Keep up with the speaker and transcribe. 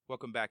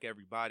Welcome back,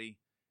 everybody.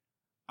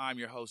 I'm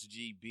your host,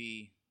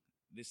 GB.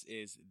 This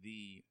is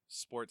the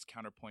Sports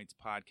Counterpoints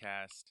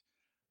podcast.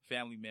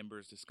 Family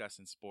members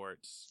discussing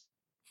sports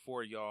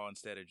for y'all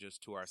instead of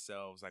just to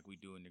ourselves like we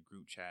do in the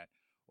group chat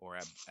or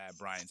at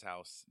Brian's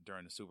house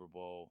during the Super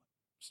Bowl,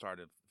 start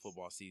of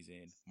football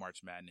season, March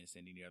Madness,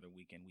 and any other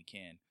weekend we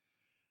can.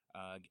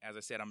 As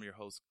I said, I'm your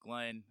host,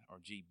 Glenn, or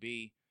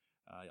GB.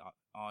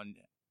 On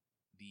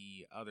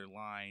the other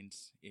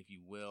lines, if you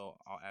will,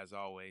 as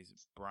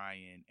always,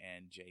 Brian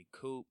and Jay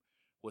Coop.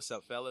 What's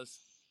up, fellas?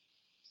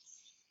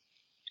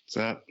 What's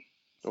up?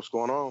 What's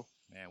going on?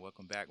 Man,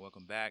 welcome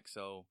back.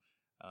 So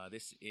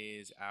this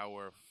is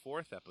our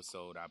fourth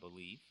episode, I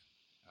believe.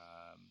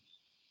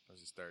 Or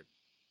is this third?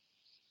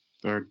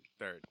 Third.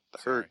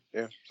 Sorry.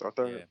 Yeah, it's our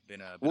third. Yeah,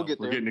 we'll get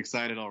there. We're getting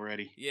excited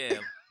already. Yeah,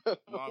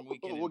 long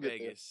weekend We'll in get there.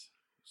 Vegas.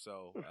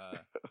 So,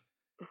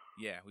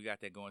 yeah, we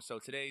got that going. So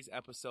today's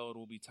episode,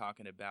 we'll be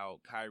talking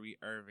about Kyrie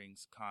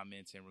Irving's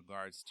comments in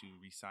regards to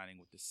re-signing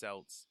with the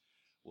Celtics.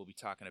 We'll be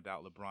talking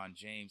about LeBron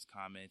James'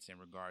 comments in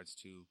regards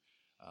to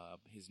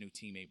his new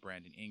teammate,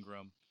 Brandon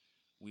Ingram.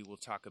 We will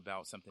talk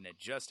about something that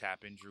just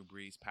happened, Drew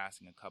Brees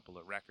passing a couple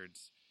of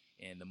records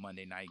in the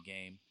Monday night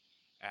game,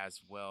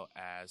 as well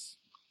as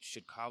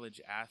should college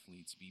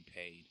athletes be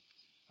paid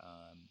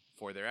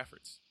for their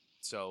efforts.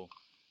 So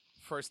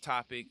first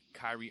topic,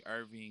 Kyrie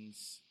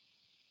Irving's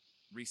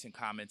recent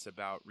comments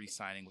about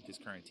re-signing with his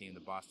current team, the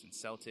Boston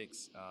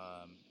Celtics.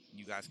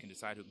 You guys can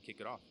decide who can kick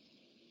it off.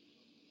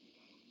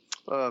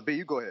 B,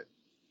 you go ahead.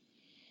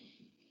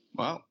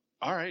 Well,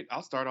 all right.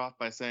 I'll start off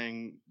by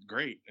saying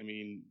great. I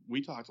mean,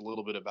 we talked a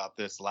little bit about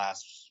this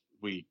last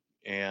week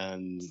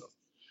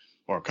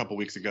or a couple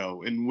weeks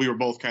ago, and we were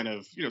both kind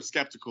of,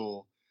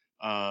 skeptical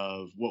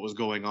of what was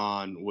going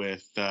on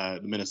with the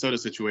Minnesota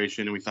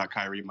situation, and we thought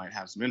Kyrie might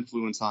have some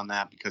influence on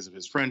that because of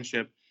his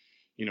friendship.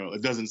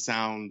 It doesn't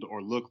sound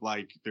or look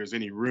like there's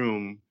any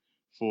room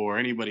for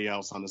anybody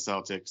else on the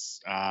Celtics.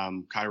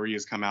 Kyrie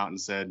has come out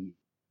and said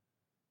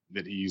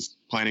that he's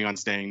planning on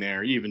staying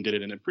there. He even did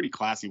it in a pretty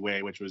classy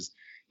way, which was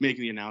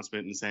making the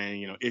announcement and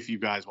saying, if you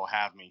guys will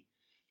have me.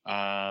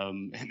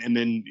 And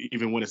then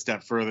even went a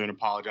step further and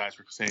apologized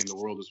for saying the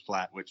world is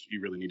flat, which he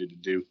really needed to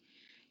do.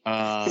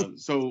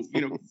 So,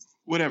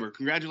 whatever.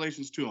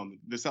 Congratulations to him.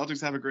 The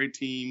Celtics have a great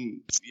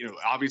team.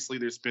 Obviously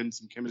there's been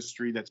some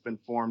chemistry that's been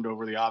formed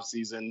over the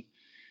offseason.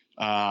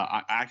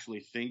 I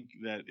actually think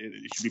that it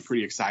should be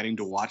pretty exciting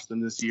to watch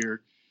them this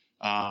year.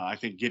 I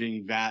think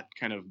getting that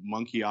kind of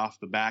monkey off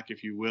the back,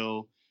 if you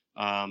will,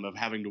 of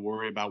having to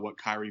worry about what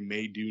Kyrie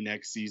may do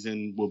next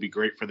season will be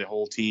great for the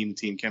whole team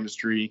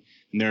chemistry,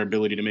 and their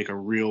ability to make a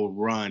real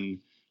run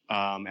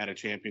at a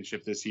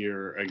championship this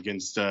year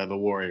against the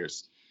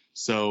Warriors.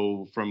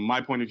 So from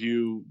my point of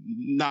view,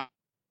 not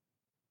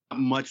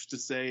much to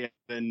say.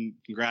 And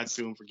congrats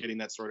to him for getting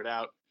that sorted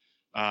out,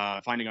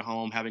 finding a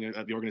home, having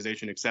the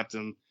organization accept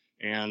him,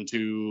 and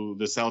to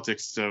the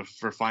Celtics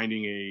for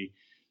finding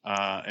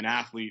an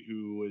athlete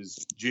who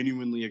was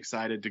genuinely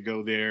excited to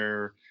go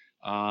there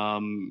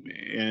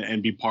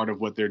and be part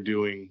of what they're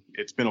doing.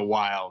 It's been a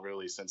while,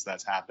 really, since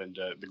that's happened.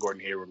 The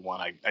Gordon Hayward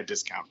one, I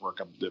discount for a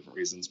couple of different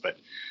reasons, but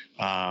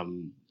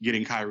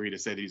getting Kyrie to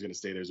say that he's going to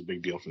stay there is a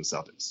big deal for the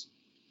Celtics.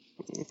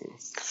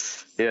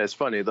 Yeah, it's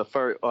funny. The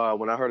first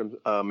when I heard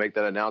him make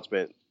that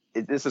announcement,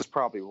 this is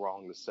probably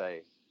wrong to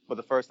say, but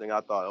the first thing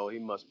I thought, he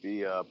must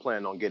be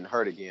planning on getting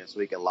hurt again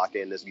so he can lock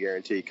in this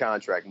guaranteed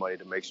contract money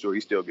to make sure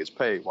he still gets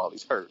paid while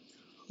he's hurt.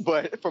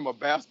 But from a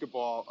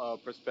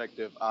basketball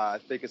perspective, I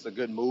think it's a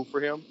good move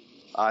for him.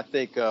 I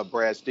think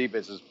Brad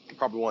Stevens is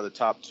probably one of the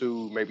top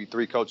 2, maybe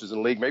 3 coaches in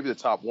the league, maybe the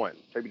top 1,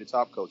 maybe the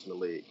top coach in the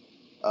league.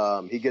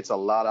 He gets a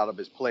lot out of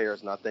his players,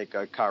 and I think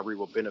Kyrie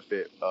will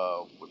benefit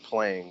with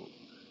playing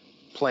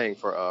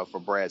for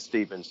Brad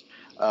Stevens.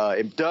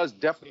 It does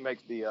definitely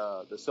make the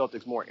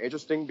Celtics more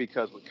interesting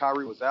because when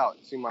Kyrie was out,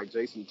 it seemed like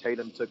Jason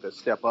Tatum took a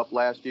step up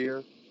last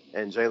year,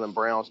 and Jaylen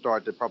Brown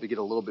started to probably get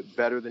a little bit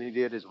better than he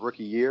was his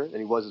rookie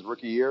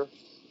year.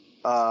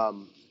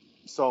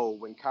 So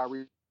when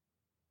Kyrie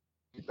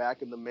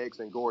back in the mix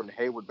and Gordon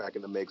Hayward back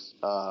in the mix,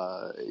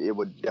 it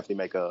would definitely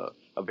make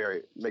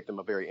them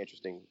a very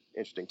interesting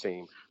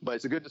team. But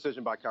it's a good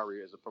decision by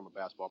Kyrie from a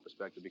basketball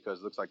perspective because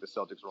it looks like the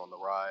Celtics are on the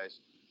rise.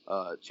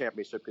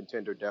 Championship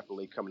contender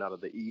definitely coming out of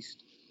the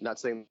East. Not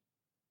saying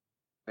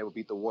they will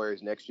beat the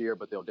Warriors next year,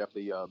 but they'll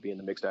definitely be in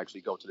the mix to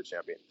actually go to the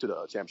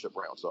championship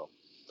round. So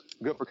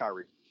good for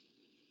Kyrie.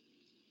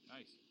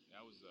 Nice.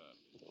 That was,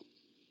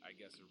 I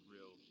guess, a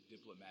real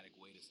diplomatic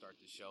way to start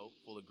the show.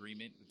 Full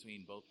agreement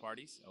between both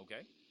parties.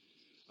 Okay.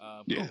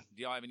 Yeah. Cool.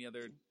 Do y'all have any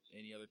other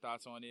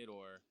thoughts on it,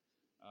 or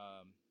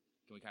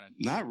can we kind of?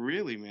 Not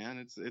really,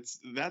 man.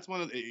 That's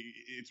one of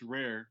it's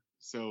rare.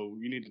 So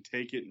you need to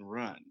take it and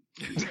run.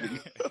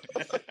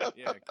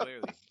 Yeah,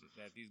 clearly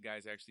that these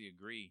guys actually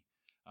agree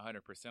 100%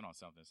 on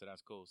something. So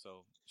that's cool.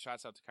 So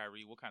shouts out to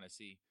Kyrie. We'll kind of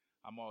see.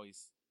 I'm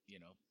always,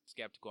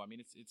 skeptical. I mean,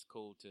 it's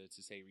cool to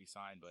say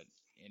resign, but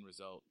end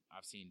result,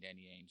 I've seen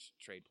Danny Ainge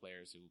trade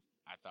players who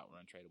I thought were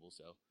untradeable.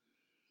 So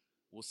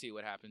we'll see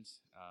what happens.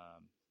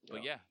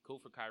 But yeah, cool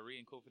for Kyrie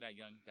and cool for that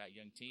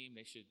young team.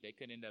 They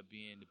could end up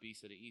being the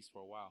beast of the East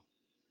for a while.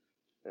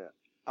 Yeah.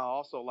 I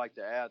also like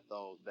to add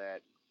though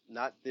that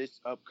not this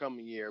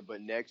upcoming year,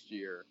 but next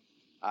year,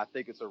 I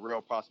think it's a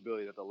real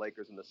possibility that the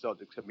Lakers and the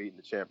Celtics could meet in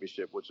the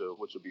championship, which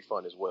will be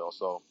fun as well.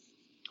 So,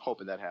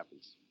 hoping that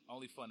happens.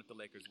 Only fun if the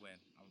Lakers win,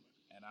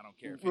 and I don't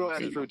care if Well, anyone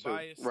that's says true I'm too.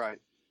 biased. Right.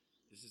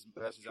 This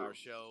is our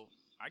show.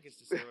 I get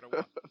to say what I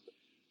want.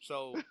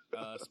 So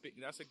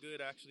that's a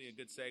good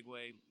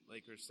segue.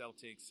 Lakers,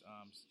 Celtics,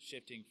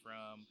 shifting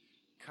from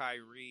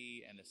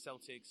Kyrie and the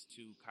Celtics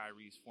to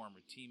Kyrie's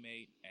former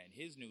teammate and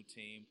his new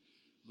team,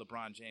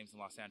 LeBron James and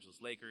Los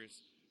Angeles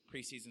Lakers.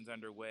 Preseason's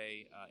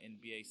underway.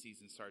 NBA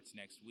season starts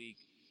next week,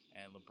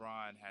 and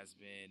LeBron has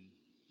been,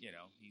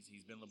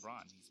 he's been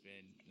LeBron. He's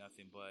been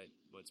nothing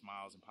but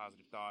smiles and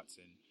positive thoughts,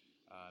 and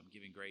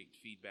giving great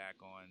feedback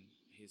on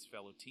his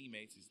fellow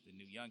teammates, the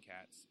new young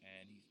cats.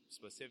 And he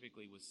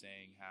specifically was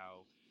saying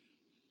how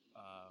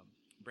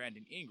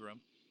Brandon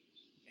Ingram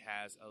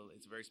is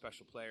a very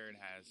special player and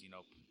has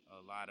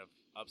a lot of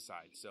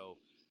upside. So,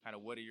 kind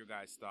of, what are your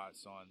guys'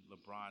 thoughts on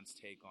LeBron's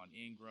take on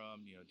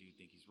Ingram? Do you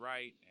think he's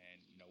right,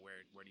 and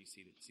where do you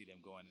see them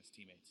going as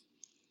teammates?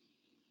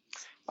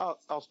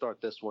 I'll start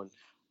this one.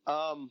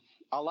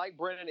 I like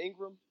Brandon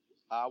Ingram.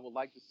 I would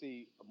like to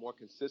see more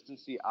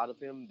consistency out of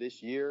him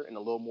this year and a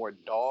little more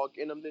dog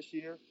in him this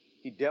year.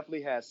 He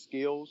definitely has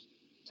skills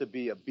to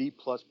be a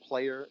B-plus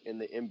player in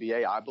the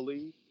NBA, I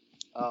believe.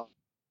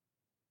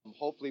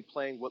 Hopefully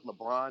playing with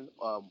LeBron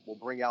will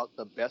bring out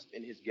the best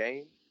in his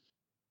game,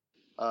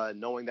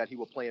 knowing that he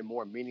will play in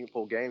more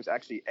meaningful games,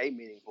 actually a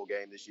meaningful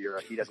game this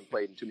year. He hasn't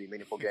played in too many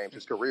meaningful games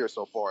his career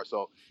so far.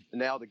 So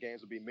now the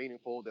games will be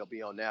meaningful. They'll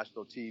be on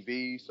national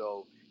TV,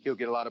 so he'll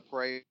get a lot of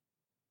praise.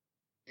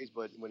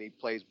 But when he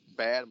plays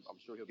bad, I'm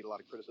sure he'll get a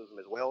lot of criticism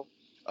as well.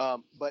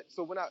 But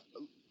so when I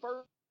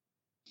first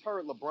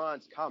heard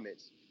LeBron's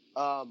comments,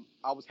 I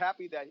was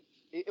happy that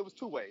it was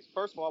two ways.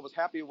 First of all, I was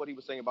happy with what he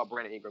was saying about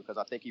Brandon Ingram because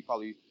I think he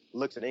probably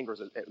looks at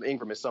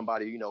Ingram as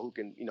somebody, who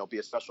can, be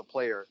a special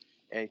player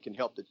and can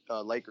help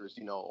the Lakers,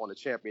 on a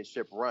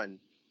championship run.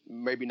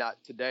 Maybe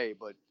not today,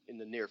 but in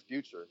the near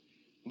future.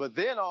 But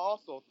then I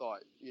also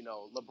thought,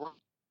 LeBron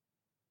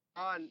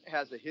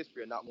has a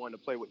history of not wanting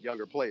to play with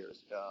younger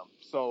players.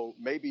 So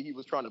maybe he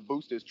was trying to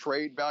boost his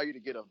trade value to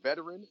get a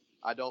veteran.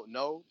 I don't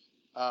know.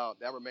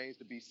 That remains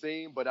to be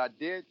seen. But I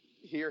did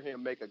hear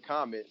him make a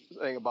comment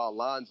saying about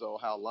Lonzo,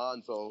 how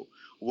Lonzo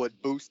would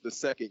boost the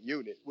second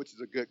unit, which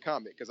is a good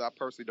comment because I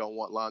personally don't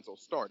want Lonzo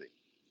starting.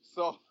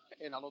 So,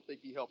 and I don't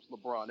think he helps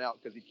LeBron out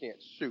because he can't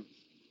shoot.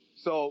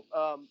 So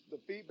the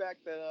feedback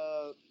that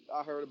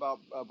I heard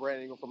about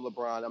Brandon Ingram from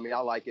LeBron, I mean, I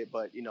like it,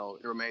 but,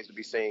 it remains to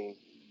be seen,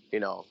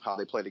 how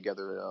they play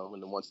together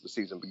once the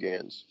season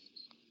begins.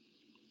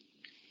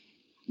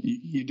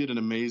 You did an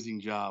amazing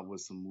job with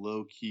some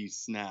low-key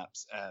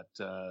snaps at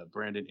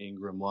Brandon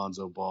Ingram,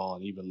 Lonzo Ball,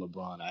 and even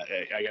LeBron.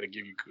 I got to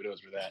give you kudos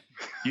for that.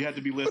 You had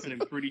to be listening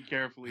pretty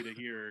carefully to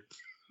hear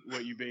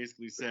what you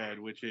basically said,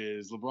 which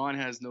is LeBron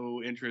has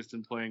no interest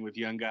in playing with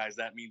young guys.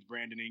 That means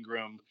Brandon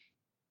Ingram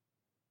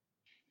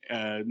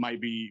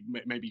might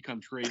become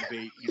trade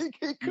bait.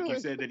 He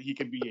said that he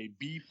can be a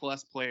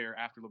B-plus player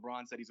after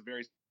LeBron said he's a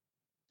very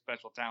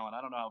special talent.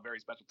 I don't know how very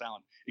special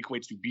talent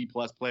equates to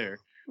B-plus player,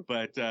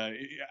 but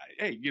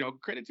hey,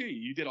 credit to you.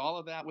 You did all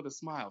of that with a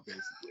smile,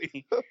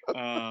 basically.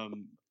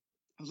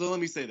 So let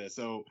me say this.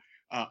 So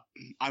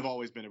I've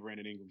always been a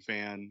Brandon Ingram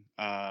fan.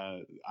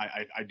 I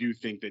do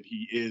think that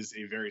he is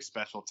a very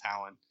special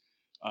talent.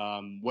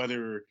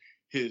 Whether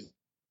his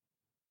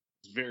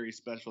very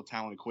special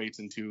talent equates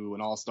into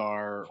an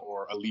all-star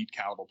or elite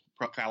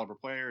caliber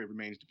player, it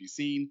remains to be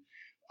seen.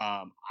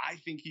 I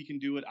think he can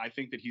do it. I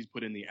think that he's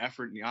put in the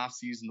effort in the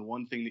offseason. The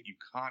one thing that you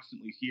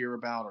constantly hear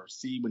about or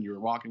see when you're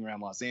walking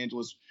around Los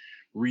Angeles,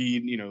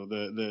 read,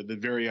 the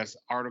various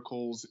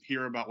articles,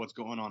 hear about what's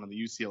going on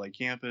the UCLA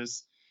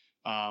campus,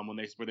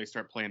 where they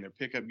start playing their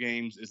pickup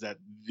games, is that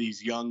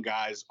these young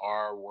guys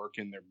are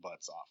working their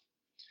butts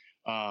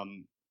off.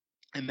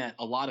 And that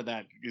a lot of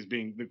that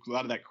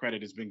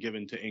credit has been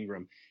given to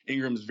Ingram.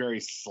 Ingram's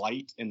very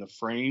slight in the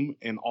frame,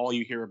 and all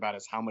you hear about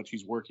is how much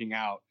he's working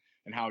out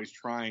and how he's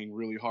trying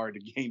really hard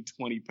to gain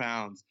 20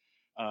 pounds.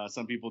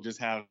 Some people just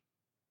have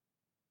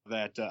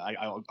that,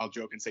 I'll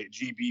joke and say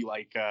GB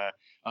like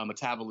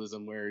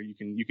metabolism, where you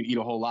can eat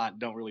a whole lot and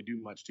don't really do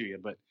much to you.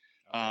 But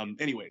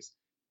anyways,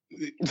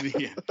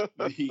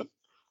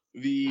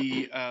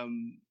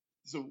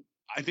 so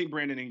I think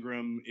Brandon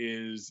Ingram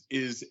is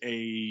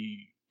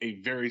a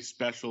very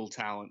special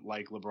talent,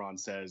 like LeBron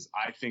says.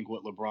 I think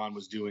what LeBron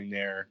was doing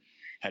there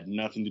had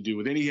nothing to do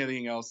with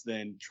anything else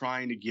than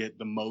trying to get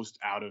the most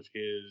out of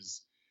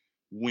his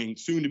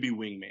soon-to-be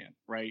wingman,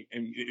 right?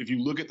 And if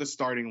you look at the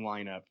starting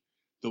lineup,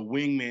 the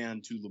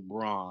wingman to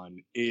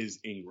LeBron is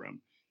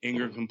Ingram.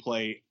 Ingram can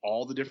play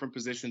all the different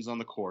positions on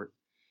the court.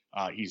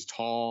 He's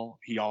tall.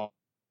 He also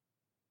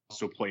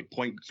played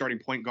starting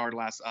point guard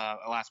last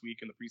week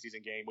in the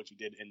preseason game, which he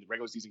did in the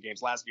regular season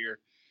games last year.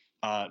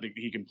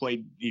 He can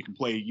play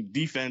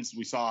defense.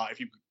 We saw,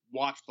 if you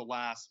watched the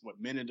last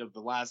minute of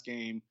the last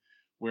game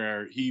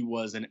where he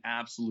was an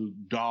absolute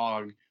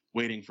dog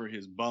waiting for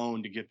his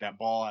bone to get that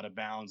ball out of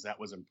bounds. That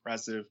was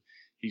impressive.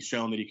 He's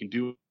shown that he can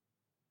do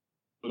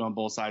it on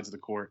both sides of the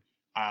court.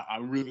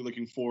 I'm really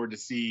looking forward to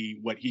see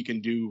what he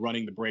can do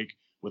running the break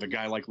with a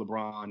guy like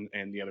LeBron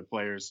and the other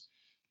players.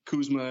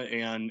 Kuzma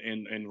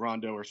and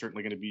Rondo are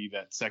certainly going to be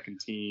that second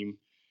team.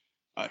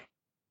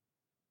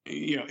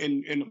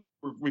 And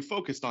we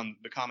focused on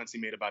the comments he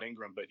made about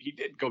Ingram, but he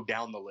did go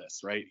down the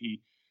list, right?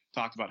 He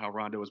talked about how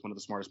Rondo is one of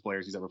the smartest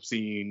players he's ever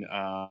seen.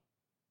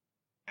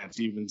 And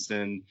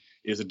Stevenson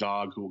is a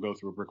dog who will go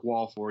through a brick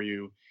wall for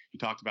you. He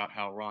talked about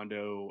how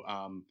Rondo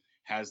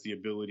has the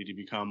ability to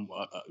become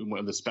one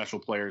of the special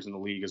players in the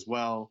league as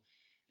well.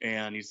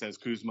 And he says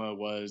Kuzma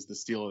was the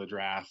steal of the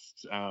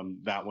draft.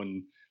 That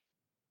one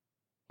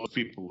most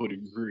people would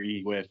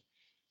agree with.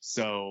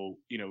 So,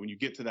 when you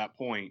get to that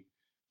point,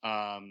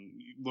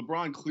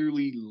 LeBron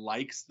clearly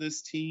likes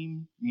this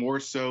team more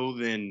so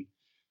than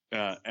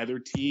other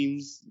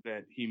teams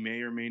that he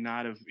may or may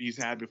not have he's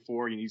had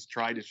before. He's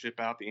tried to ship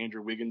out the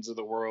Andrew Wiggins of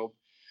the world.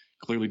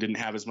 Clearly didn't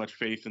have as much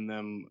faith in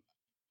them.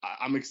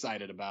 I'm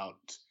excited about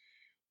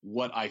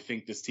what I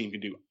think this team can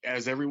do.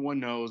 As everyone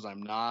knows,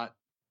 I'm not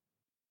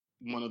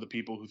one of the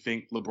people who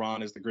think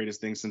LeBron is the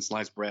greatest thing since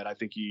sliced bread. I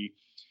think he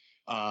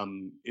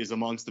is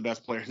amongst the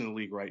best players in the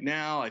league right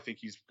now. I think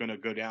he's going to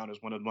go down as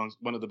one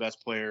of the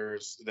best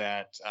players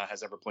that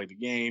has ever played the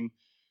game.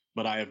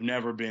 But I have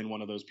never been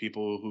one of those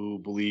people who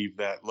believe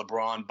that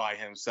LeBron by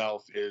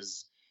himself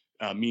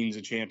means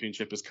a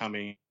championship is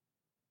coming.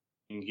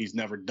 He's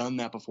never done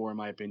that before, in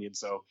my opinion.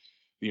 So,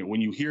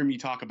 when you hear me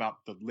talk about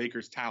the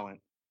Lakers'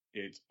 talent,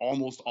 it's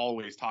almost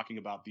always talking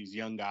about these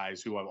young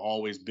guys who I've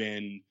always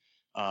been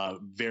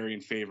very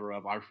in favor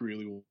of. I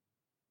really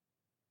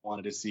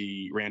wanted to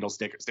see Randall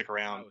stick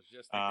around.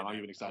 I'm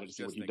even excited to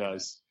see what he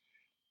does.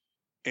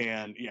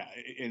 And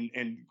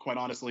and quite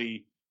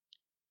honestly,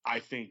 I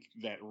think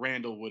that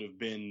Randall would have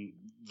been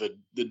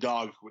the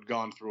dog who had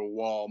gone through a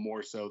wall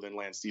more so than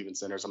Lance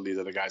Stevenson or some of these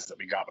other guys that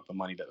we got with the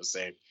money that was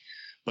saved.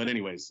 But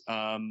anyways,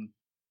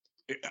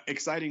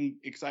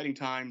 exciting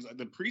times.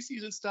 The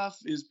preseason stuff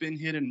has been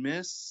hit and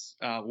miss.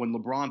 When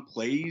LeBron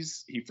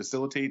plays, he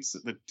facilitates.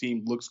 The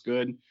team looks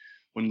good.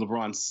 When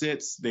LeBron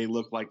sits, they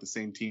look like the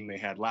same team they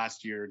had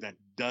last year. That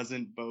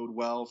doesn't bode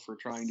well for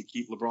trying to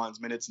keep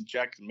LeBron's minutes in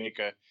check and make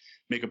a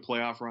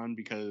playoff run,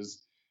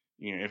 because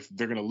if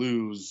they're going to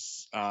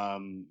lose, I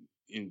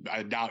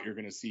doubt you're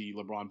going to see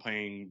LeBron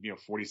playing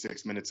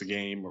 46 minutes a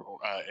game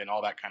and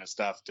all that kind of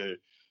stuff to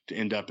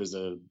end up as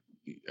a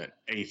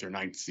 8th or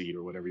 9th seed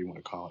or whatever you want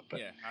to call it.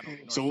 But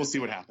so we'll see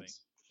what happens.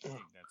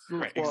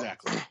 Right,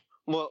 exactly.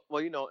 Well,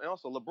 and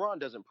also LeBron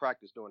doesn't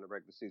practice during the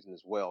regular season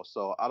as well,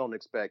 so I don't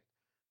expect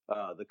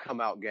the come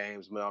out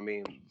games,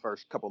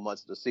 first couple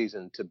months of the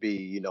season to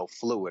be,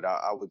 fluid.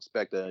 I would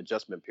expect an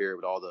adjustment period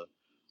with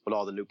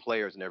all the new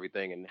players and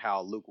everything, and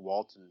how Luke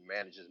Walton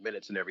manages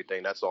minutes and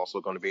everything. That's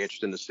also going to be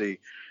interesting to see.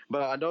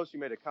 But I noticed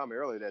you made a comment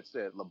earlier that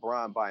said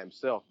LeBron by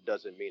himself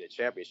doesn't mean a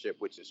championship,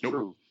 which is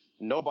true.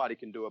 Nobody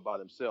can do it by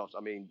themselves.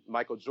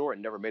 Michael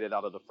Jordan never made it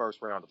out of the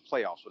first round of the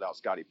playoffs without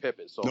Scottie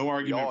Pippen. So no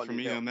argument for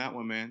me on that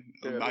one, man.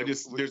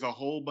 There's a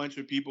whole bunch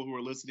of people who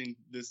are listening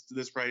to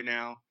this right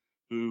now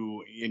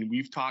and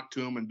we've talked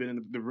to them and been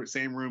in the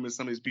same room as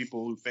some of these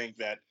people who think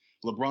that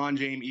LeBron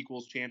James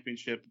equals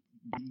championship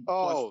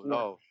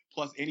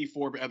plus any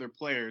 4 other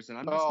players. And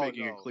I'm just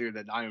making it clear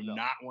that I am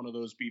not one of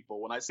those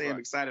people. When I say I'm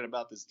excited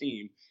about this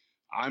team,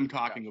 I'm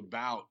talking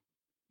about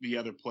the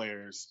other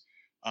players.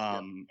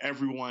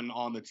 Everyone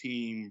on the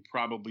team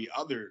probably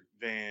other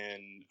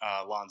than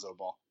Lonzo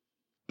Ball.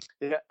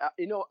 Yeah,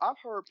 I've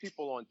heard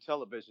people on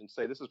television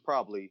say, this is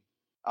probably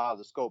out of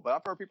the scope, but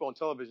I've heard people on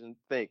television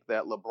think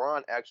that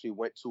LeBron actually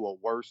went to a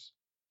worse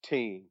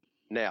team.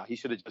 Now, he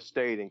should have just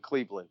stayed in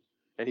Cleveland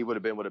and he would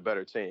have been with a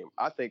better team.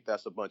 I think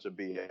that's a bunch of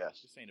BS.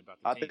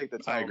 I think the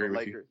talent on the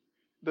Lakers,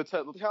 the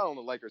talent on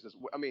the Lakers is,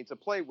 to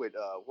play with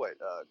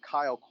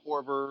Kyle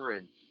Korver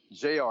and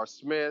J.R.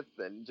 Smith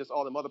and just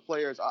all them other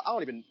players.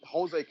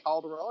 Jose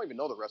Calderon. I don't even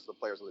know the rest of the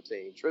players on the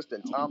team.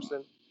 Tristan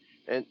Thompson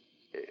and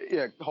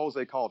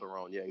Jose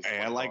Calderon. Yeah,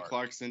 I like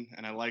Clarkson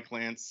and I like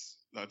Lance.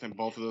 I think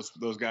both of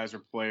those guys are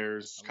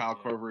players. Kyle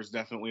Korver is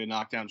definitely a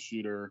knockdown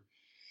shooter.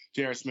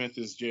 J.R. Smith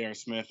is J.R.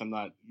 Smith. I'm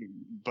not,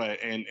 but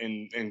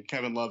and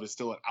Kevin Love is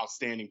still an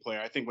outstanding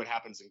player. I think what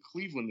happens in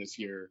Cleveland this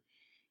year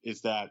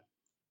is that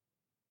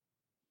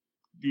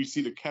you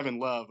see the Kevin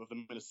Love of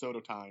the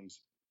Minnesota times,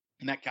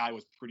 and that guy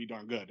was pretty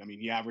darn good.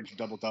 He averaged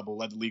double-double,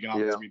 led the league in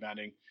offensive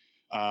rebounding.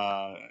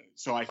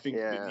 So I think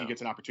that he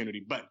gets an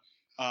opportunity. But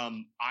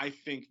I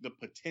think the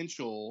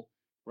potential.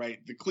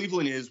 Right, the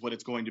Cleveland is what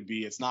it's going to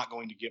be. It's not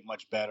going to get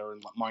much better,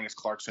 minus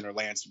Clarkson or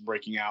Lance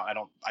breaking out.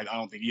 I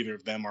don't think either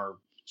of them are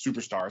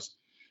superstars.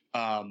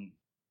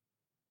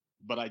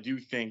 But I do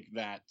think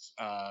that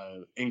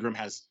Ingram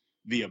has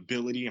the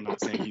ability. I'm not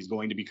saying he's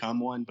going to become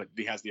one, but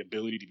he has the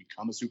ability to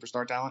become a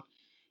superstar talent.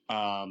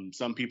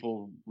 Some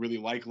people really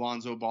like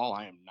Lonzo Ball.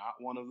 I am not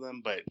one of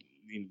them, but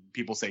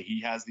people say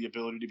he has the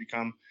ability to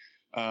become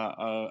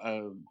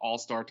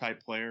all-star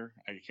type player.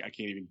 I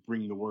can't even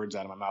bring the words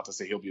out of my mouth to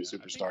say he'll be a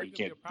superstar. You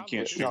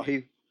can't shoot. No,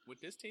 with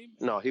this team.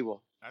 No, he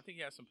will. I think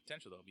he has some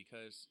potential though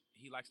because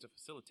he likes to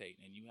facilitate,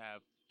 and you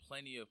have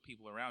plenty of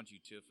people around you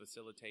to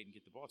facilitate and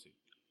get the ball to.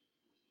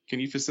 Can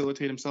he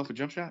facilitate himself a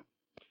jump shot?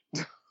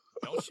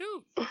 Don't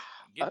shoot.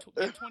 Get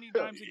 20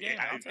 times a game.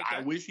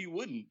 I wish he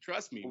wouldn't.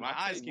 Trust me, my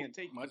eyes can't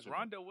take much.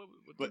 Rondo,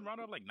 didn't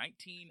Rondo have like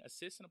 19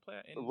 assists in a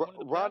play?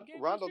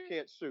 Rondo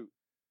can't shoot.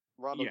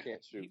 Rondo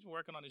can't shoot. He's been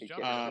working on his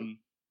jump.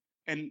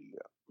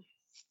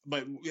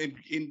 But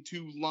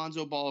to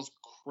Lonzo Ball's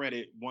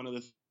credit, one of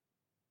the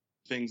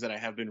things that I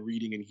have been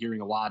reading and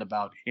hearing a lot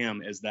about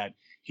him is that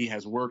he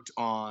has worked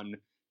on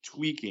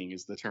tweaking,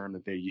 is the term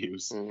that they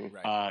use,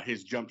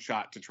 his jump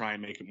shot to try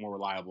and make it more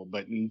reliable.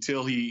 But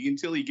until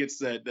he gets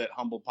that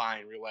humble pie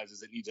and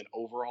realizes it needs an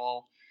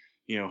overhaul,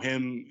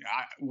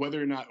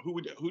 whether or not who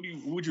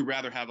would you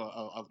rather have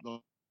a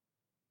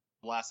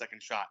last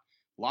second shot,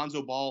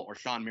 Lonzo Ball or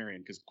Sean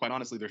Marion? Because quite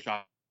honestly, their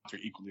shots are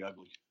equally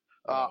ugly.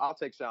 I'll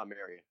take Sean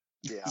Marion.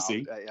 Yeah,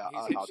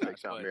 I'll take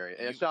Sean Marion.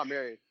 And Sean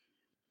Marion.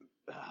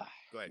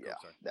 Go ahead. Yeah,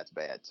 sorry. that's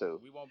bad too.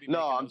 We won't be.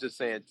 No, I'm just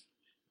saying.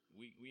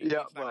 We shoot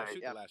the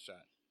last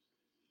shot.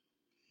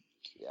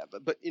 Yeah,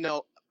 but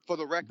for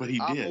the record, but he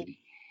did.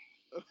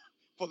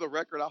 For the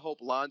record, I hope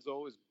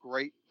Lonzo is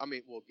great. I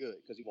mean, well, good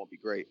because he won't be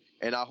great,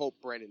 and I hope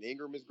Brandon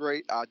Ingram is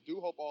great. I do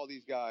hope all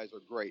these guys are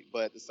great,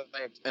 but at the same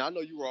time, and I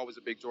know you were always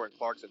a big Jordan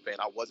Clarkson fan.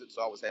 I wasn't,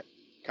 so I was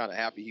kind of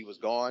happy he was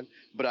gone.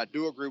 But I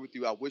do agree with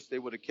you. I wish they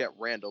would have kept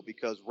Randall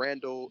because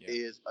Randall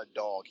is a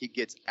dog. He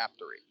gets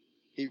after it.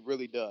 He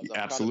really does.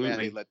 I'm Absolutely. Kind of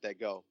mad they let that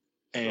go.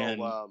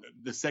 And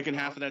the second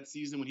half of that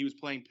season when he was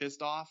playing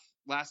pissed off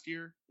last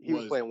year, he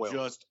was playing well.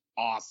 Just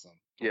awesome.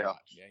 Yeah,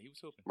 he was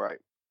hooping. Right.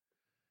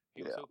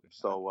 He was hooping.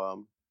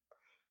 So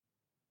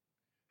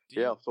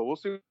so we'll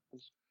see.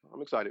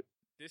 I'm excited.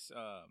 This,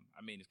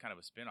 it's kind of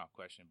a spin-off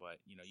question, but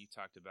you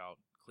talked about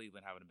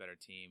Cleveland having a better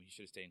team. He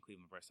should have stayed in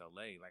Cleveland versus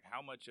LA. Like,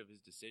 how much of his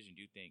decision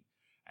do you think,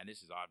 and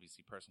this is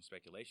obviously personal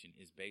speculation,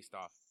 is based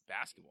off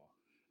basketball?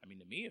 I mean,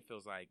 to me, it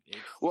feels like it's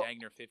dang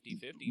near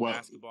 50-50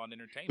 basketball and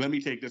entertainment. Let me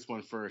take this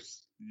one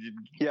first.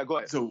 Yeah, go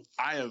ahead. So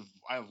I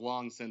have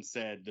long since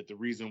said that the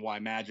reason why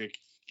Magic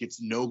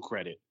gets no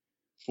credit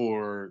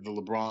for the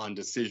LeBron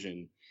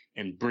decision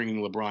and bringing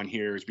LeBron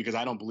here is because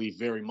I don't believe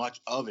very much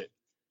of it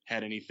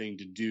had anything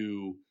to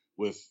do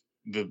with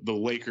the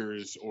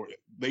Lakers or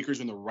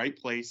Lakers in the right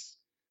place.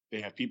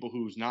 They have people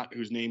whose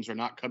names are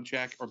not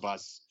Kupchak or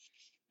Bus,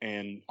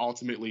 and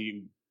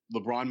ultimately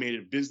LeBron made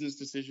a business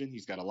decision.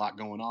 He's got a lot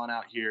going on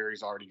out here.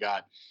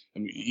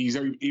 He's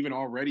even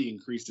already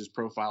increased his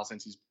profile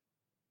since he's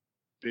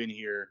been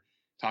here,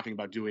 talking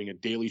about doing a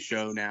daily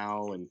show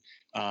now. And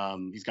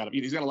he's got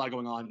a lot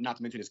going on, not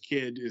to mention his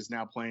kid is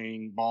now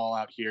playing ball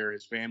out here.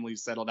 His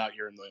family's settled out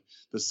here in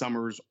the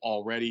summers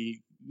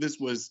already.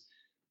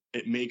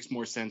 It makes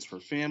more sense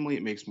for family.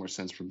 It makes more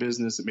sense for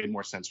business. It made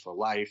more sense for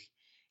life.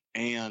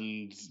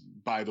 And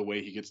by the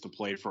way, he gets to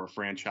play for a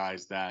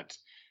franchise that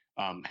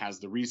has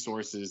the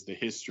resources, the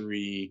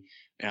history,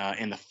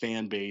 and the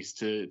fan base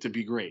to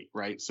be great,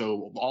 right?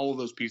 So all of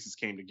those pieces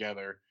came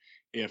together.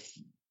 If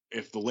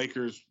the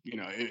Lakers,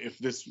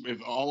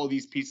 if all of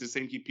these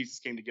same key pieces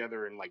came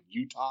together in like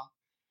Utah,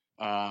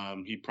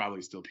 he'd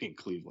probably still be in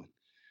Cleveland.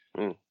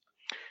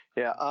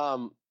 Yeah.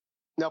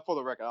 Now, for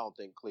the record, I don't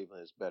think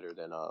Cleveland is better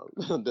than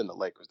the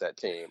Lakers. That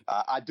team.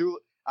 I do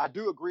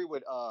agree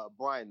with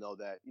Brian though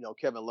that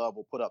Kevin Love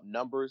will put up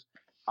numbers.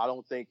 I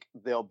don't think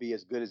they'll be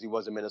as good as he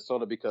was in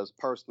Minnesota because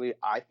personally,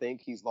 I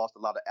think he's lost a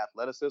lot of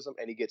athleticism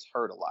and he gets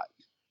hurt a lot.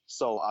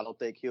 So I don't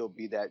think he'll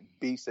be that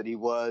beast that he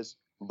was,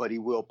 but he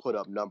will put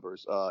up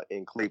numbers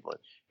in Cleveland.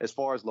 As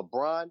far as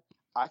LeBron,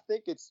 I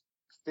think it's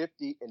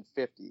 50-50.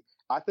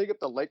 I think if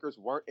the Lakers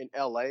weren't in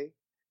LA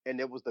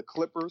and it was the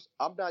Clippers,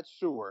 I'm not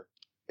sure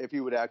if he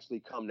would actually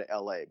come to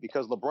LA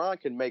because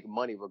LeBron can make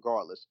money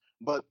regardless.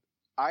 But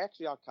I'll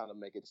kind of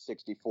make it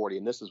 60-40,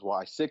 and this is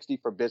why 60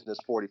 for business,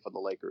 40 for the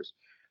Lakers.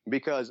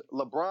 Because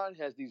LeBron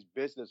has these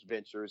business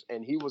ventures,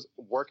 and he was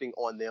working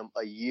on them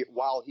a year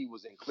while he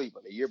was in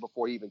Cleveland, a year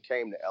before he even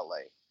came to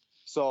LA.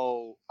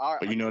 So,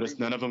 but you notice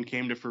none of them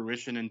came to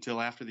fruition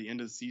until after the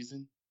end of the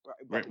season.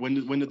 Right. When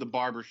did the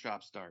barber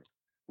shop start?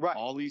 Right.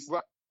 All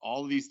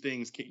of these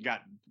things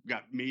got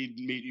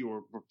made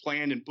or were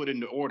planned and put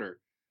into order.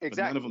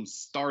 Exactly. But none of them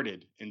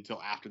started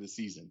until after the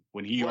season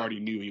when he already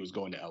knew he was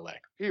going to LA.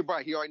 He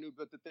already knew.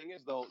 But the thing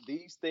is, though,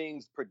 these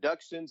things,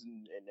 productions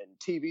and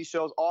TV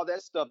shows, all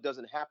that stuff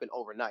doesn't happen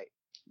overnight.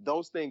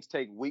 Those things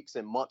take weeks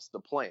and months to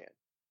plan.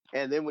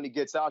 And then when he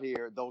gets out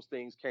here, those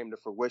things came to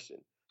fruition.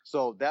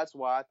 So that's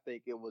why I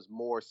think it was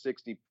more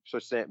 60%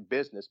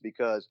 business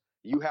because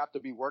you have to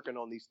be working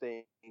on these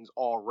things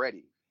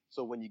already.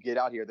 So when you get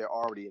out here, they're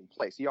already in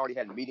place. He already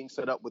had meetings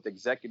set up with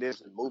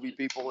executives and movie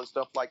people and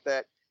stuff like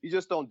that. You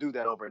just don't do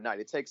that overnight.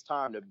 It takes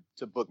time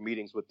to book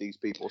meetings with these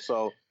people.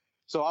 So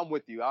I'm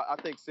with you. I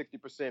think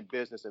 60%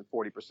 business and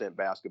 40%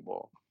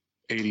 basketball.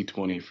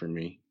 80-20 for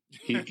me.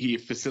 He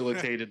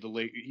facilitated the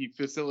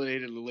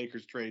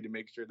Lakers trade to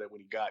make sure that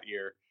when he got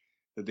here,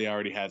 that they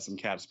already had some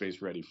cap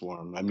space ready for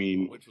him. I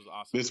mean, which was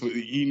awesome.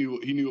 He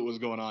knew what was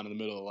going on in the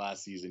middle of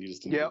last season. He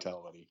just didn't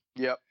tell anybody.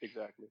 Yep,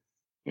 exactly.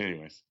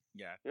 Anyways.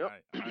 Yeah, yep.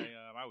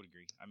 I would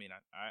agree. I mean,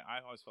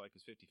 I always felt like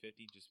it was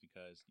 50-50 just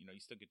because, you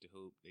still get to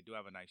hoop. They do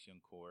have a nice young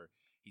core.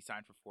 He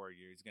signed for 4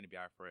 years. He's going to be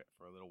out for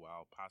a little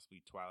while,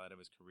 possibly twilight of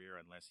his career,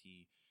 unless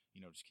he,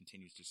 just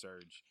continues to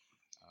surge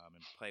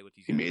and play with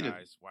these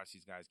guys, watch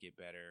these guys get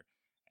better,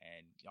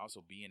 and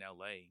also be in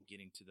LA,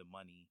 getting to the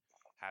money,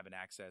 having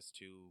access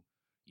to,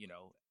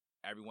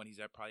 everyone he's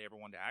probably ever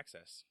wanted to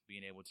access,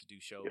 being able to do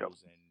shows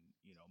and,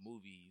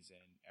 movies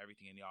and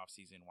everything in the off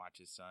season, watch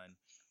his son.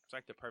 It's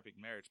like the perfect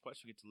marriage.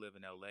 Plus, you get to live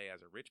in LA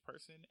as a rich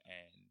person,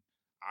 and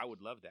I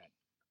would love that.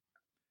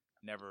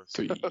 Never.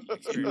 So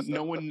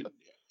no one.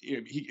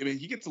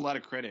 He gets a lot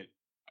of credit,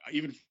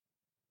 even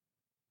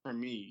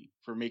from me,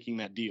 for making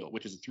that deal,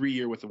 which is a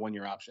 3-year with a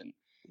 1-year option.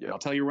 Yeah. I'll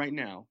tell you right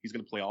now, he's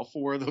going to play all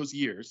 4 of those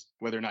years,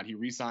 whether or not he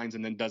re-signs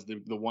and then does the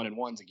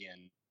 1-and-1s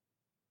again,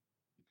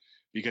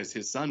 because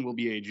his son will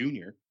be a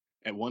junior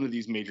at one of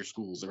these major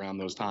schools around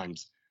those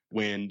times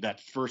when that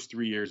first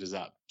 3 years is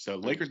up. So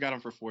Lakers got him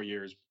for 4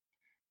 years.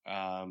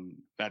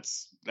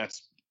 That's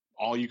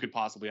all you could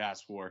possibly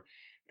ask for.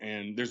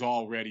 And there's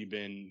already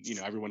been,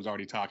 everyone's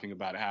already talking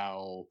about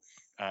how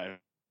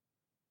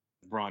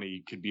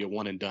Bronny could be a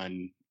one and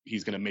done.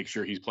 He's going to make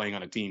sure he's playing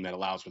on a team that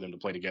allows for them to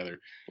play together.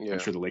 Yeah. I'm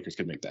sure the Lakers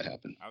could make that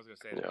happen. I was going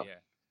to say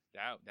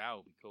that, that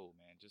would be cool,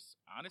 man. Just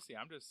honestly,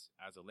 I'm just,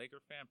 as a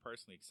Laker fan,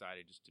 personally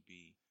excited just to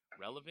be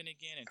relevant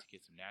again and to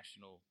get some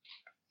national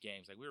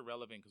games. Like, we were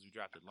relevant because we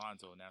drafted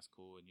Lonzo, and that's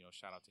cool, and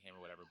shout out to him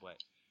or whatever.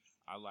 But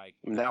I like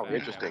now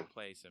interesting.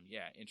 Play some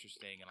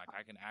interesting, and like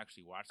I can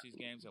actually watch these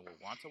games and will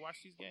want to watch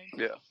these games.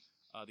 Yeah.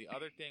 The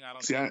other thing I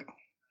don't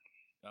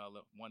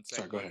one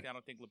second. Sorry, I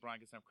don't think LeBron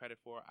gets enough credit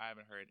for. I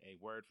haven't heard a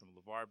word from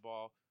LeVar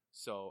Ball,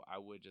 so I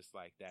would just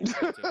like that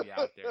to be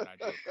out there, and I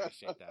do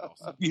appreciate that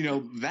also.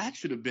 That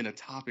should have been a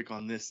topic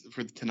on this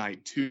for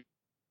tonight too,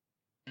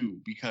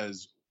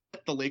 because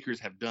what the Lakers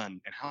have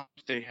done and how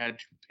much they had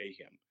to pay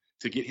him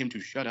to get him to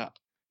shut up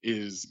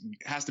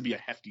has to be a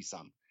hefty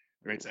sum.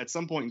 Right. So at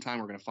some point in time,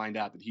 we're going to find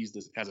out that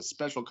has a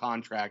special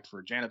contract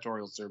for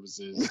janitorial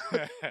services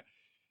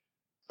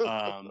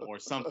or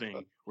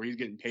something where he's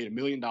getting paid $1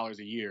 million a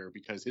year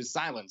because his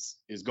silence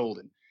is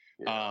golden.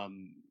 Yeah.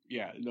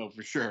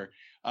 For sure.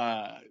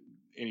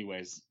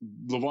 Anyways,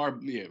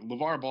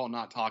 LeVar Ball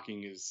not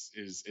talking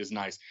is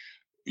nice.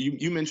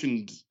 You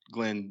mentioned,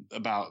 Glenn,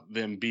 about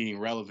them being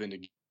relevant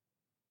again.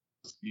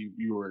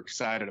 You were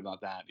excited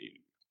about that.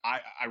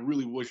 I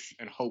really wish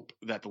and hope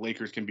that the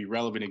Lakers can be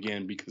relevant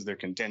again because they're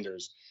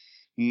contenders,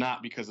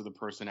 not because of the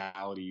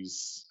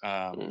personalities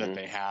that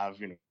they have.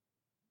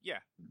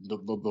 The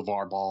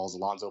LeVar Balls,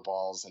 Alonzo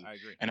Balls, and I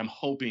agree. And I'm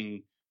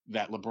hoping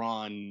that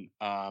LeBron,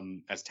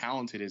 as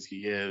talented as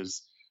he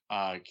is,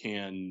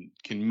 can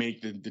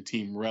make the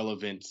team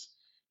relevant,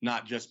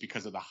 not just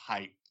because of the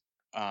hype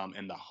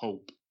and the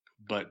hope,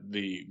 but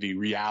the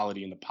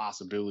reality and the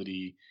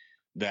possibility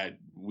that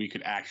we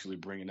could actually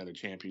bring another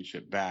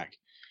championship back.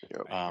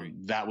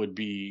 That would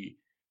be,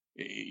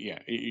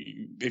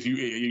 if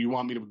you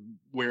want me to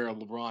wear a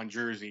LeBron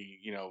jersey,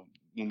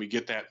 when we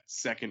get that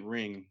second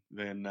ring,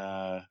 then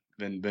I'll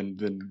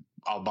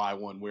buy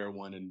one, wear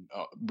one, and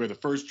wear the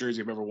first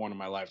jersey I've ever worn in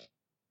my life.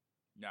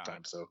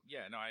 So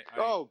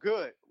Oh,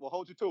 good. We'll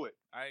hold you to it.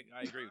 I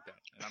agree with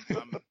that, and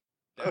I'm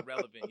that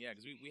relevant,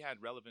 because we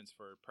had relevance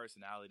for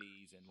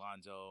personalities and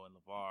Lonzo and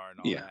LeVar and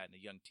all that, and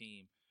a young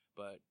team.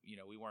 But,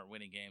 we weren't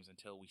winning games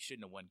until we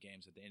shouldn't have won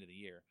games at the end of the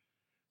year.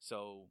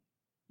 So,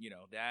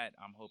 that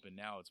I'm hoping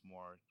now it's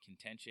more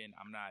contention.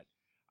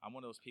 I'm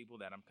one of those people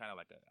that I'm kind of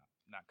like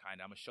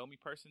I'm a show me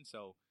person.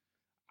 So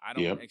I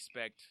don't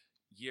expect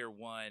year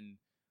one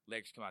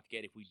Lakers come out the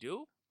gate. If we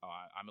do,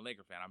 I'm a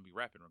Laker fan. I'm going to be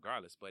repping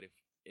regardless. But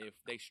if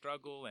they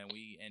struggle and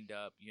we end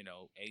up,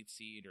 8th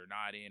seed or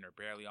not in or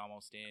barely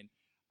almost in,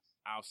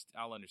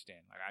 I'll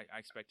understand. Like I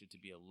expect it to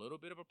be a little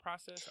bit of a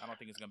process. I don't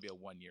think it's going to be a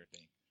 1-year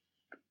thing.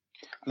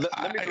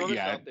 Let me throw this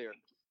out there.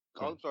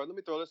 I'm sorry. Let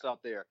me throw this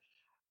out there.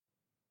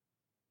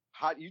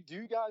 Do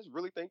you guys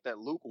really think that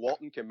Luke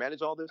Walton can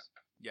manage all this?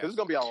 Yes. There's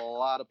going to be a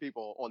lot of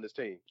people on this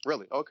team.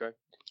 Really? Okay.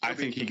 I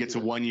think he gets a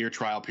 1-year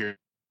trial period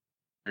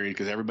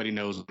because everybody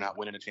knows we're not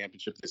winning a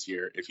championship this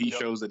year. If he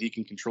shows that he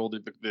can control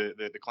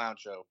the clown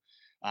show,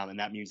 and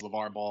that means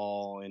LeVar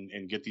Ball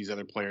and get these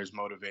other players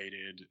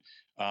motivated,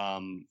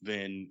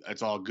 then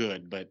it's all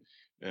good. But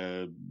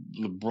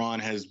LeBron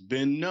has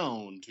been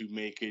known to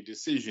make a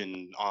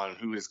decision on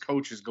who his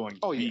coach is going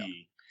to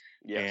be.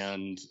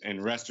 Yes.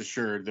 And rest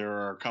assured, there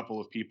are a couple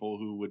of people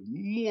who would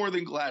more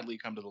than gladly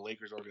come to the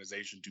Lakers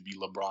organization to be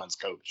LeBron's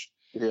coach.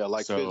 Yeah,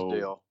 like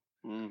Fizdale.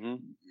 Mm-hmm.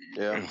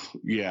 Yeah.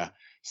 Yeah.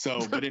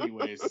 So, but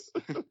anyways,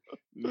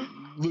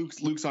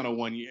 Luke's on a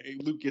 1-year.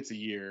 Luke gets a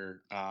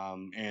year,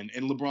 and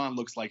LeBron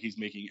looks like he's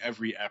making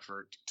every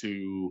effort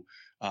to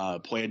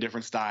play a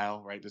different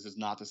style. Right, this is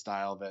not the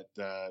style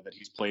that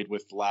he's played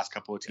with the last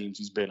couple of teams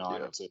he's been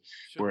on. It's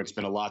where it's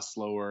been a lot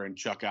slower and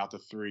chuck out the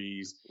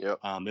threes. Yep.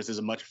 This is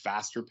a much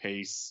faster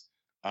pace.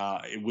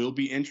 It will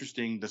be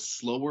interesting. The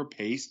slower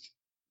paced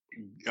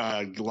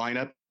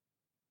lineups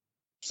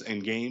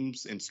and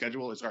games and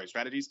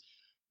strategies,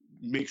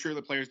 make sure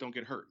the players don't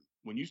get hurt.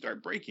 When you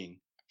start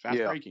fast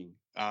breaking,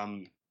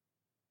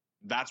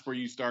 that's where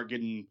you start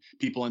getting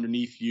people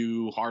underneath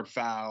you, hard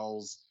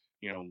fouls,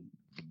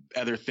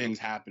 other things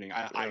happening.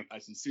 I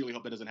sincerely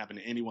hope that doesn't happen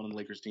to anyone on the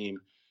Lakers team,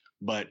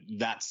 but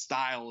that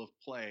style of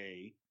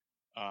play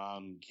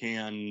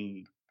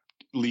can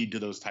lead to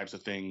those types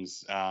of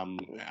things.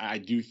 I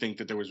do think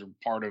that there was a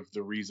part of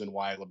the reason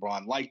why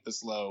LeBron liked the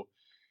slow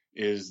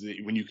is that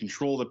when you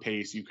control the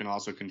pace, you can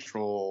also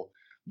control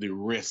the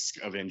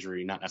risk of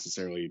injury, not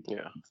necessarily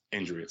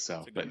injury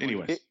itself. But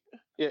anyways.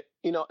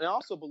 And I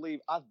also believe,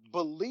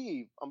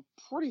 I'm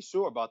pretty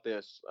sure about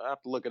this. I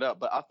have to look it up,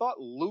 but I thought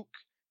Luke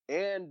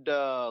and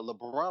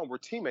LeBron were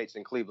teammates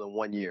in Cleveland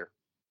one year.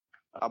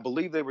 I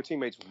believe they were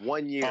teammates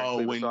 1 year. Oh,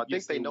 so I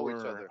think they know each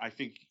other. I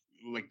think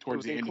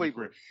towards the end of the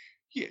career.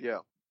 Yeah.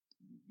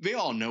 They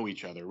all know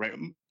each other, right?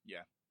 Yeah.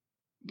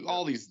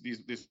 All these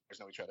players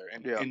know each other.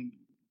 And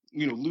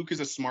Luke is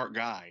a smart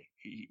guy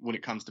when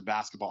it comes to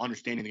basketball,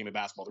 understanding the game of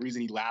basketball. The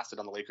reason he lasted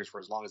on the Lakers for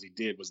as long as he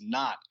did was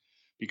not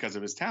because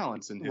of his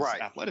talents and his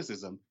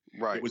athleticism.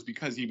 Right. It was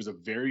because he was a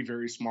very,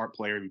 very smart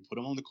player. We put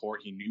him on the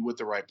court. He knew what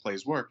the right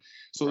plays were.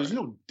 So there's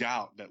no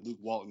doubt that Luke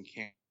Walton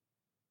can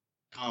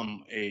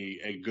become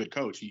a good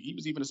coach. He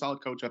was even a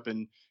solid coach up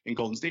in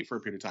Golden State for a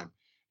period of time.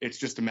 It's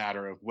just a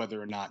matter of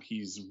whether or not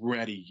he's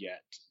ready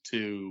yet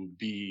to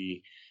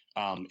be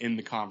in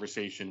the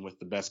conversation with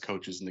the best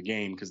coaches in the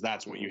game, because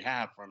that's what you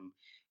have from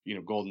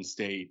Golden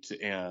State,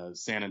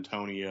 San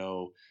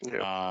Antonio.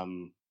 Yeah.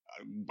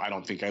 I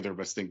don't think either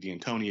of us think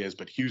D'Antoni's,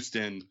 but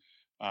Houston.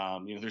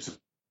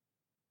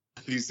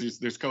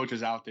 There's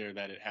coaches out there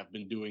that have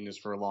been doing this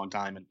for a long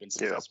time and been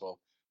successful.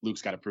 Yeah.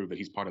 Luke's got to prove that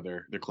he's part of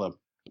their club.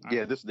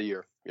 This is the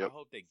year. Yep. I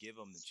hope they give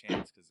him the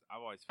chance, because I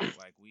always feel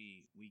like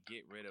we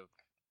get rid of,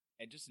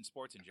 and just in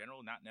sports in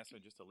general, not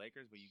necessarily just the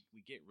Lakers, but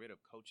we get rid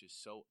of coaches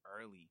so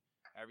early.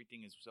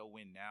 Everything is so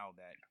win now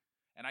that,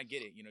 and I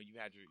get it, you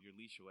had your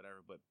leash or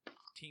whatever, but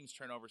teams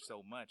turn over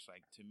so much.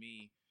 Like, to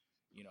me,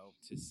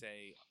 to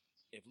say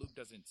if Luke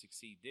doesn't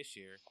succeed this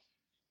year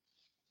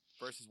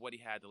versus what he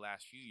had the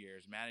last few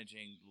years,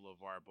 managing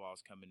LeVar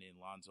Ball's coming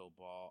in, Lonzo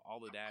Ball,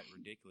 all of that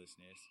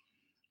ridiculousness,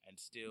 and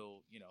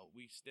still,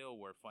 we still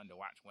were fun to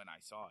watch when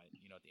I saw it.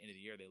 At the end of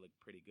the year, they looked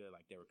pretty good,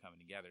 like they were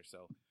coming together.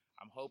 So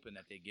I'm hoping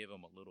that they give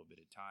him a little bit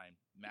of time.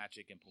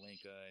 Magic and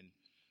Pelinka and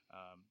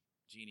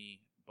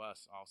Genie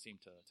Buss all seem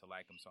to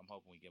like him, so I'm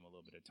hoping we give him a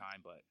little bit of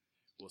time, but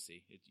we'll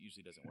see. It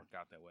usually doesn't work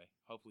out that way.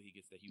 Hopefully he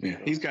gets the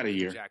he's got a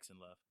year. Jackson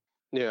love.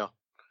 Yeah.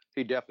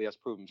 He definitely has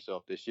proved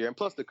himself this year. And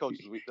plus the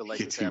coaches the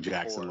Lakers have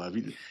Jackson before. love.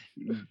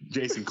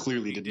 Jason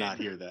clearly did not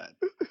hear that.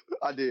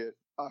 I did.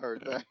 I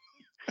heard that.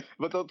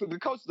 But the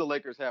coaches the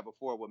Lakers had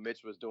before what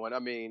Mitch was doing, I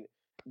mean,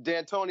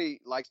 D'Antoni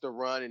likes to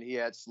run, and he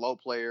had slow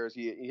players.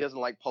 He doesn't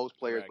like post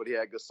players, but he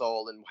had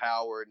Gasol and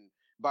Howard. And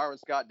Byron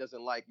Scott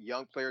doesn't like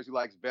young players. He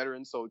likes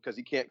veterans, so because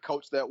he can't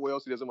coach that well,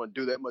 so he doesn't want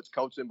to do that much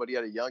coaching, but he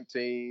had a young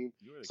team.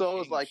 So it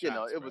was like,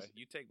 shots, it was.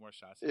 You take more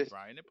shots than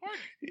Brian and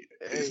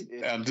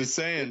Party. I'm just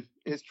saying.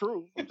 It's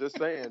true. I'm just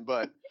saying.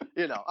 But,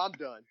 I'm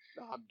done.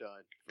 I'm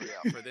done.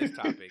 Yeah, for this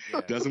topic.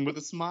 Yeah. Does him with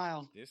a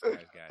smile. This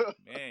guy's got,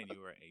 man,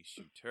 you were a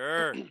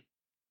shooter.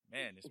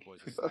 Man, this boy's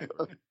a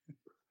sniper.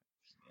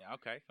 Yeah,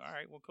 okay. All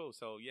right. Well, cool.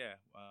 So,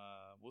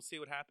 we'll see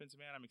what happens,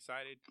 man. I'm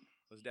excited.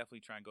 Let's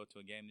definitely try and go to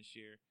a game this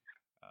year.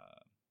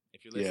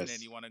 If you're listening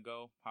and you want to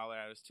go, holler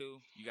at us too.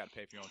 You got to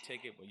pay for your own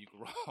ticket, but you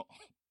can roll.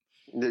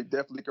 They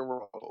definitely can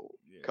roll.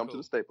 Yeah, come to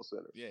the Staples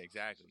Center. Yeah,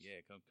 exactly. Yeah,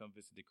 come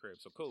visit the crib.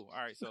 So cool.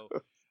 All right, so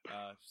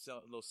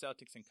little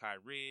Celtics and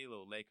Kyrie,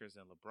 little Lakers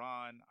and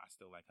LeBron. I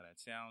still like how that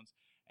sounds.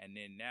 And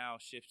then now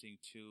shifting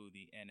to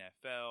the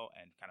NFL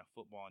and kind of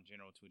football in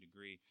general to a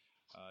degree.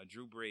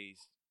 Drew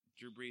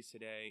Brees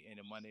today in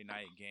a Monday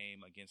night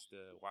game against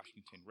the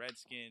Washington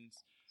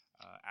Redskins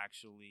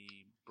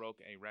actually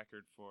broke a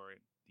record for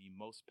the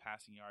most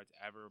passing yards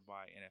ever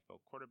by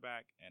NFL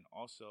quarterback, and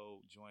also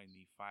joined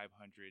the 500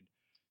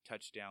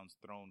 touchdowns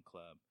thrown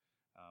club.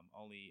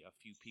 Only a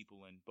few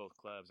people in both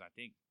clubs. I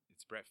think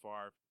it's Brett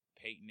Favre,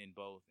 Peyton in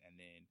both, and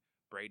then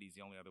Brady's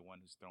the only other one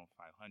who's thrown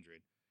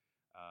 500.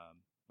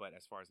 But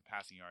as far as the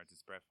passing yards,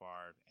 it's Brett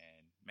Favre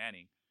and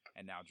Manning,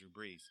 and now Drew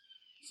Brees.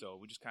 So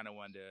we just kind of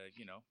wanted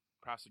to,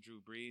 props to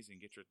Drew Brees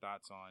and get your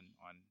thoughts on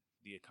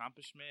the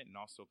accomplishment, and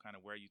also kind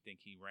of where you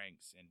think he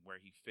ranks and where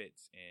he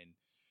fits in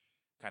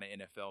kind of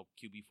NFL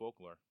QB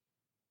folklore.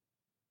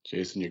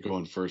 Jason, you're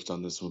going first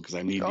on this one because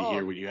I need to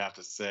hear what you have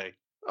to say.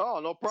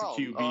 Oh, no problem.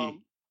 It's a QB.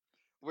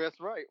 Well,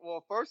 that's right.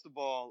 Well, first of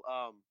all,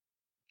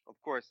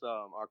 of course,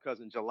 our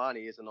cousin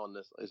Jelani isn't on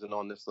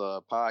this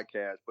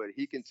podcast, but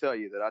he can tell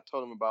you that I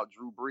told him about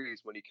Drew Brees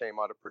when he came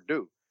out of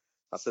Purdue.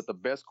 I said the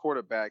best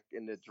quarterback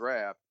in the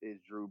draft is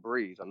Drew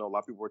Brees. I know a lot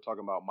of people were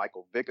talking about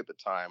Michael Vick at the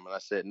time, and I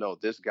said, no,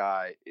 this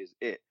guy is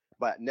it.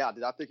 But now,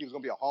 did I think he was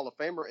going to be a Hall of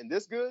Famer and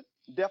this good?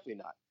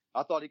 Definitely not.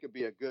 I thought he could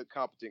be a good,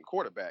 competent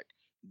quarterback.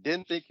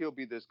 Didn't think he'll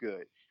be this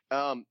good.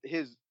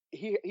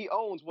 He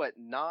owns,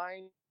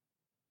 9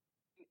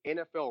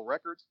 NFL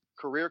records,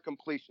 career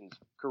completions,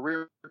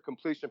 career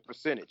completion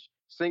percentage,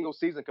 single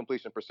season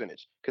completion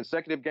percentage,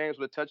 consecutive games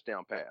with a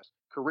touchdown pass,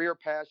 career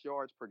pass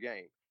yards per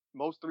game,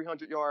 most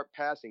 300-yard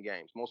passing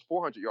games, most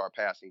 400-yard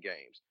passing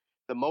games,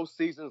 the most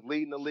seasons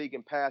leading the league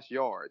in pass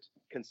yards,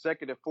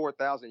 consecutive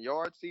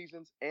 4,000-yard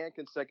seasons, and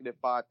consecutive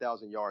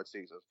 5,000-yard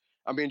seasons.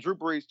 I mean, Drew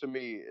Brees to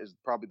me is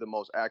probably the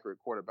most accurate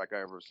quarterback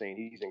I've ever seen.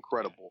 He's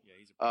incredible.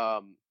 He's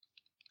on.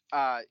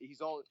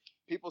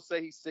 People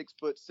say he's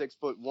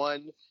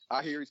 6'1".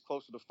 I hear he's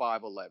closer to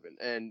 5'11",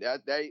 and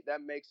that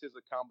makes his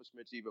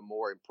accomplishments even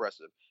more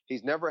impressive.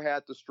 He's never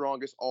had the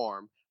strongest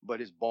arm, but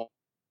his ball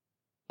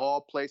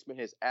placement,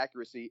 his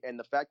accuracy, and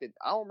the fact that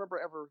I don't remember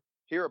ever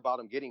hear about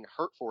him getting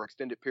hurt for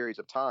extended periods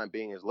of time,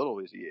 being as little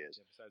as he is.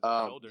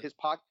 His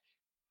pocket.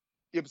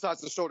 Yeah,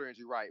 besides the shoulder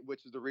injury, right,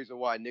 which is the reason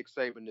why Nick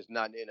Saban is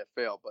not in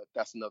the NFL, but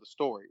that's another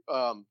story.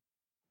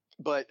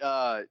 But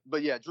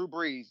yeah, Drew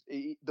Brees,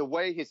 the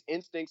way his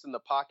instincts in the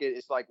pocket,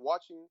 it's like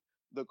watching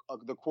the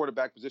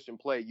quarterback position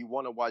play. You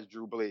want to watch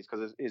Drew Brees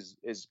because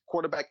his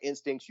quarterback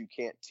instincts you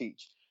can't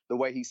teach. The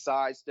way he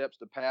sidesteps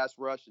the pass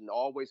rush and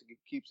always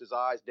keeps his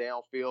eyes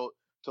downfield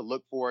to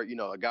look for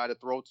a guy to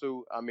throw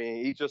to. I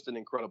mean, he's just an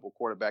incredible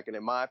quarterback, and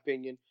in my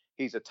opinion,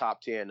 he's a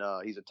top 10.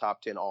 He's a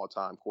top 10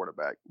 all-time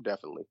quarterback,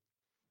 definitely.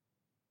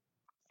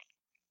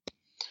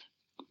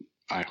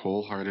 I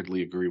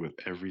wholeheartedly agree with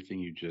everything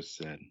you just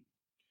said.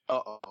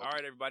 All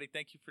right, everybody.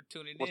 Thank you for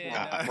tuning in.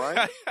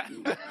 Right?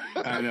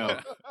 I know,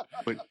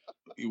 but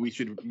we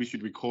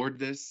should record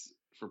this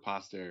for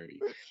posterity.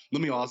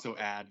 Let me also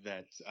add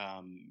that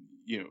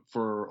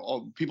for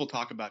all people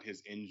talk about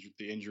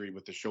the injury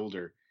with the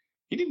shoulder,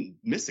 he didn't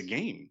miss a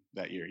game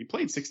that year. He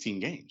played 16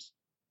 games.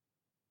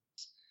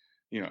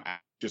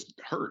 Just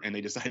hurt, and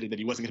they decided that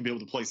he wasn't going to be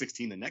able to play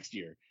 16 the next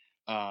year.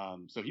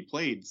 So he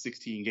played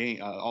 16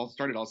 games.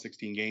 Started all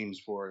 16 games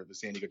for the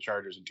San Diego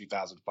Chargers in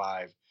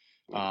 2005.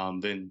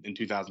 Then in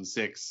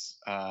 2006,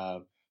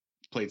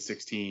 played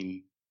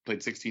 16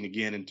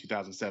 again in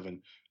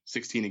 2007,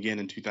 16 again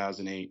in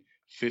 2008,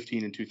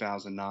 15 in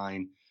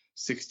 2009,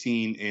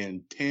 16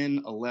 in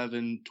 10,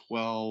 11,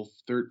 12,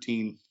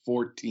 13,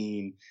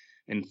 14,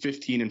 and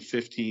 15 and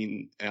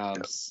 15.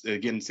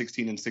 Again,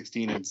 16 and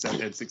 16 and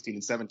 16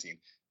 and 17.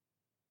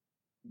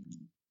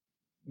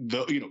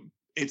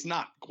 It's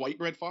not quite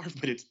Brett Favre,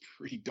 but it's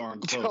pretty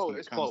darn close when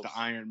it comes to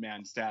Iron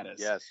Man status.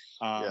 Yes,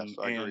 I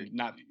agree.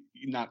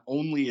 Not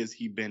only has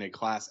he been a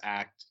class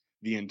act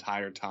the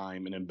entire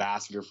time, an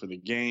ambassador for the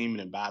game, an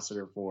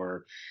ambassador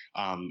for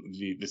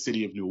the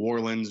city of New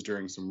Orleans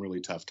during some really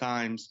tough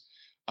times.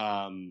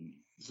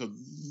 So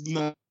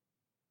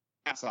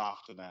hats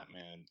off to that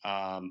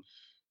man.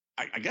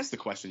 I guess the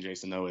question,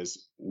 Jason, though,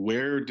 is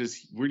where do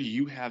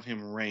you have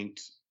him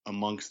ranked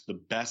amongst the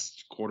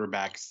best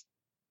quarterbacks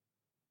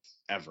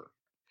ever?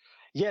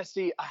 Yeah,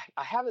 see,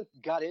 I haven't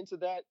got into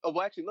that. Oh,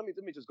 well, actually, let me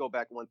just go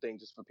back one thing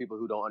just for people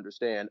who don't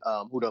understand,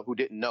 who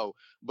didn't know.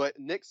 But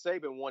Nick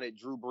Saban wanted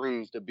Drew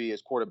Brees to be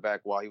his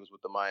quarterback while he was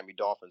with the Miami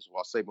Dolphins,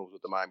 while Saban was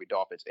with the Miami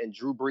Dolphins. And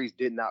Drew Brees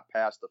did not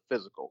pass the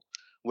physical,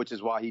 which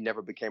is why he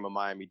never became a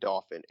Miami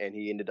Dolphin. And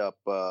he ended up,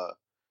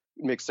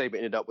 Nick Saban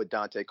ended up with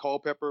Dante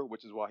Culpepper,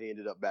 which is why he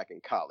ended up back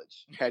in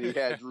college. Had he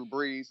had Drew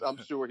Brees, I'm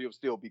sure he'll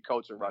still be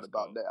coaching right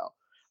about now.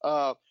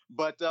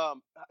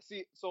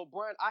 See, so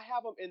Brian, I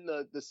have them in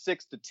the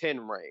 6 to 10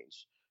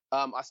 range.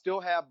 I still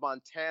have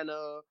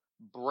Montana,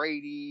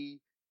 Brady,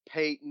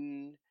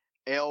 Peyton,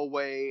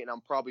 Elway, and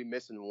I'm probably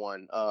missing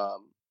one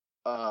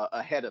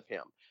ahead of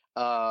him.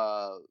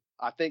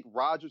 I think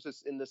Rodgers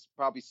is in this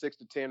probably 6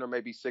 to 10 or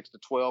maybe 6 to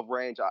 12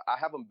 range. I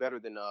have him better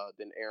than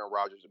Aaron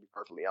Rodgers, to be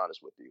perfectly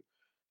honest with you.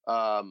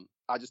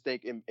 I just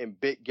think in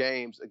big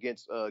games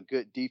against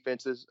good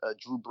defenses,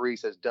 Drew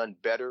Brees has done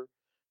better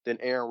than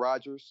Aaron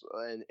Rodgers,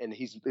 and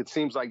it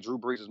seems like Drew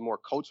Brees is more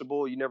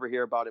coachable. You never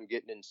hear about him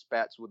getting in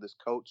spats with his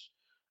coach.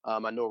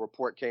 I know a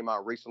report came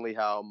out recently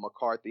how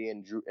McCarthy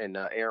and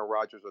Aaron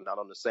Rodgers are not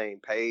on the same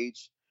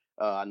page.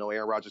 I know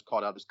Aaron Rodgers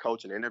called out his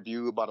coach in an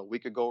interview about a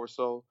week ago or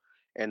so,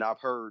 and I've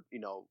heard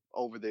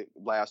over the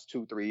last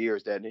 2-3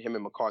 years that him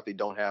and McCarthy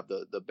don't have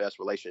the best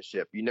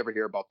relationship. You never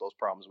hear about those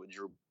problems with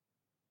Drew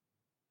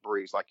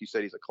Brees. Like you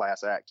said, he's a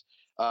class act.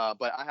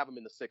 But I have him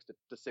in the 6 to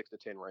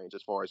 10 range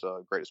as far as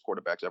greatest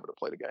quarterbacks ever to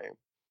play the game.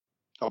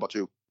 How about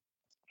you?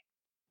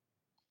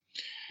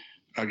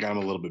 I got him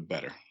a little bit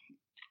better.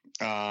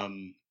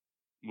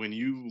 When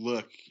you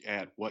look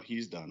at what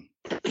he's done,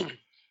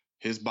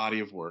 his body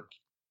of work,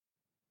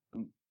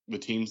 the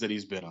teams that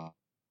he's been on,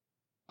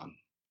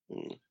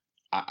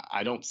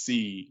 I don't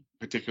see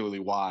particularly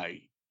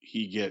why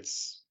he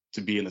gets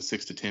to be in the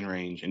 6 to 10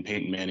 range and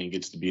Peyton Manning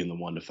gets to be in the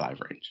 1 to 5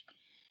 range.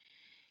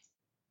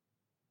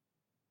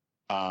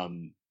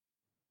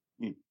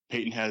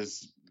 Peyton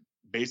has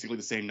basically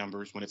the same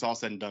numbers. When it's all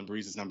said and done,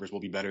 Brees' numbers will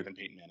be better than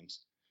Peyton Manning's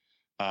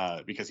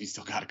because he's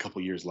still got a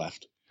couple years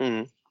left.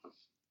 Mm-hmm.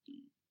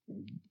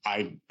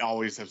 I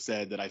always have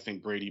said that I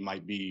think Brady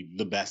might be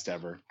the best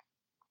ever,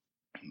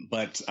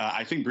 but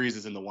I think Brees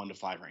is in the 1 to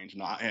 5 range.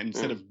 And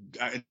instead of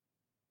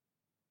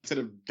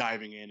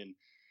diving in and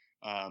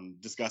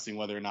discussing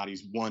whether or not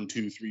he's 1,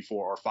 2, 3,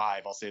 4, or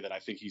 5, I'll say that I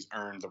think he's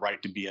earned the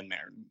right to be in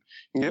there.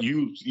 Yep.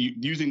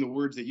 Using the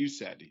words that you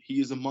said,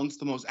 he is amongst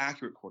the most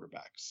accurate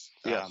quarterbacks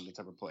that's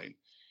ever played.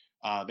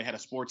 They had a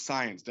sports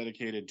science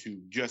dedicated to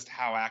just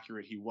how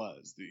accurate he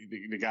was.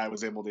 The guy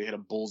was able to hit a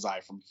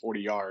bullseye from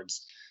 40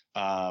 yards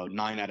 9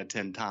 out of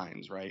 10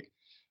 times, right?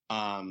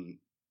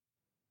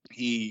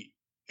 He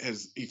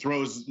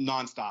throws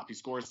nonstop. He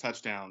scores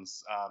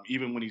touchdowns,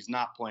 even when he's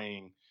not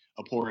playing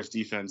a porous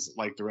defense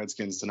like the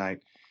Redskins tonight.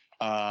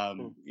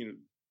 The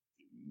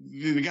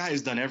guy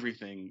has done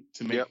everything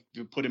to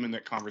put him in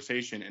that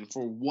conversation, and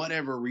for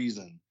whatever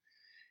reason,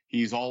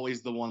 he's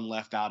always the one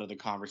left out of the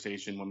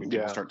conversation when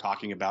people start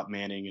talking about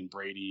Manning and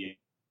Brady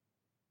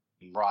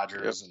and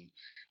Rodgers and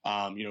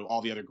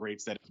all the other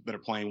greats that are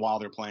playing while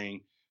they're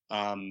playing.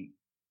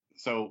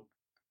 So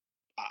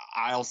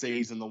I'll say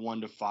he's in the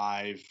 1 to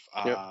 5.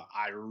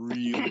 I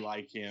really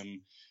like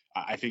him.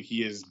 I think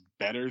he is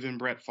better than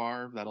Brett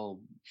Favre. That'll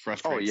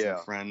frustrate some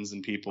friends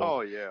and people.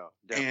 Oh yeah,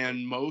 definitely.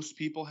 And most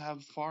people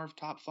have Favre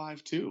top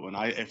 5 too. And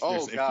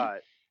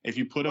if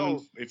you put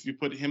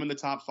him in the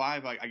top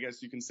 5, I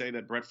guess you can say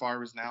that Brett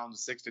Favre is now in the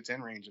 6 to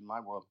 10 range in my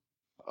world.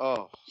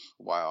 Oh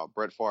wow,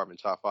 Brett Favre in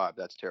top 5.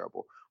 That's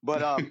terrible.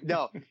 But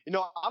no,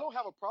 I don't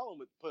have a problem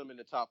with putting him in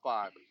the top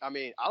 5. I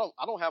mean, I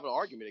don't have an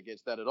argument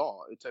against that at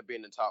all. To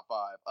being in the top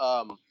 5.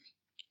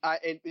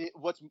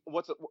 What's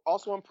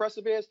also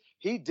impressive is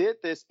he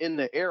did this in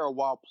the era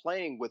while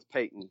playing with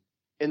Peyton,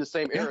 in the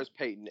same era as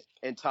Peyton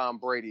and Tom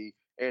Brady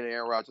and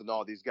Aaron Rodgers and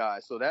all these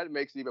guys. So that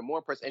makes it even more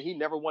impressive. And he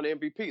never won an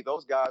MVP.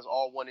 Those guys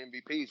all won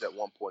MVPs at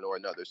one point or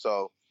another.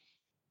 So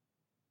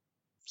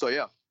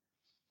yeah,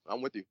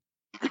 I'm with you.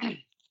 Yeah, I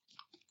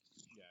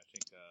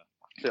think.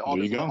 There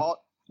you go.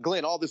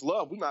 Glenn, all this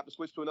love, we might have to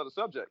switch to another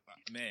subject.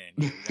 Man,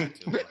 we got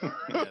to. This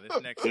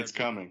next subject, it's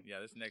coming. Yeah,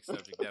 this next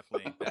subject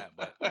definitely ain't that.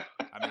 But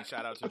I mean,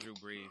 shout out to Drew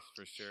Brees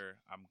for sure.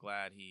 I'm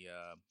glad he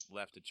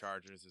left the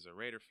Chargers as a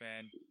Raider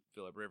fan.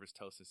 Phillip Rivers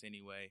toast us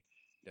anyway.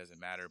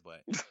 Doesn't matter,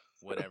 but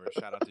whatever.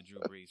 Shout out to Drew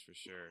Brees for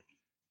sure,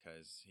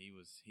 because he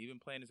been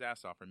playing his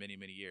ass off for many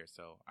years.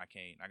 So I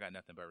got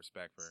nothing but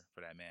respect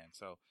for that man.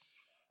 So.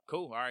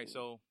 Cool. All right.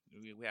 So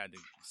we had the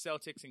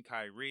Celtics and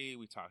Kyrie.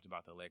 We talked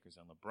about the Lakers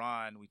and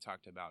LeBron. We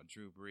talked about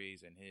Drew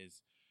Brees and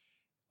his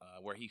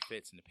where he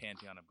fits in the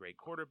pantheon of great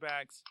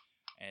quarterbacks.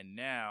 And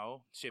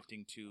now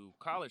shifting to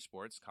college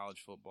sports,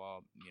 college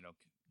football,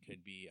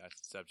 could be a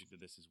subject of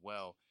this as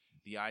well.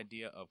 The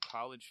idea of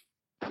college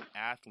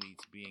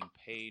athletes being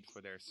paid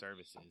for their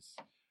services.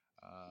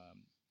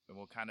 And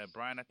we'll kind of,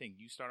 Brian, I think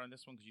you start on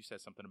this one because you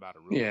said something about a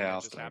rule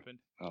that just happened.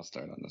 I'll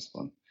start on this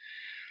one.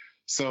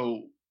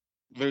 So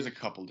there's a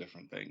couple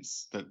different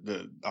things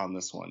that on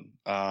this one.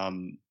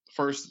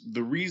 First,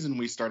 the reason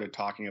we started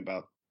talking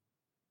about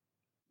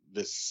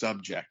this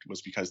subject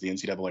was because the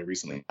NCAA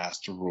recently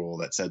passed a rule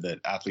that said that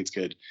athletes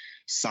could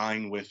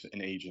sign with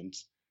an agent,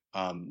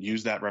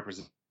 use that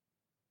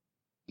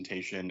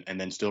representation, and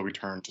then still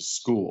return to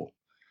school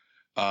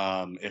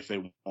if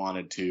they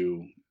wanted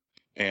to.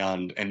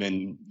 And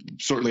then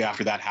shortly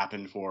after that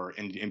happened for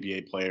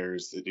NBA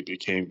players,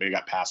 it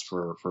got passed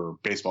for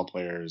baseball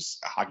players,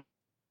 hockey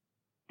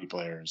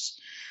players,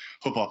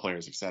 football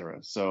players,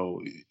 etc.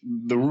 So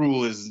the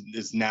rule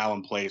is now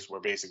in place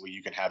where basically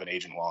you can have an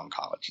agent while in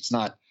college. It's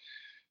not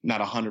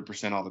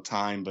 100% all the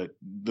time, but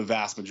the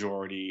vast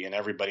majority, and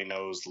everybody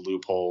knows the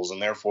loopholes,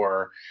 and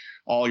therefore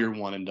all your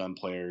one and done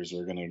players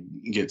are going to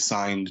get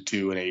signed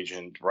to an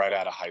agent right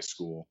out of high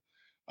school.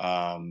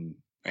 And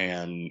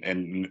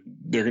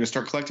they're going to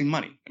start collecting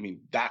money. I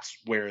mean, that's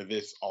where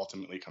this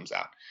ultimately comes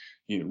out.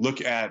 Look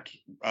at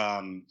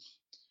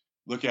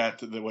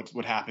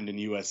what happened in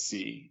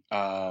USC,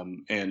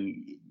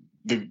 and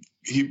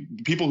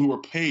people who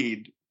were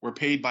paid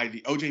by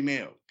the OJ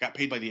Mayo got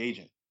paid by the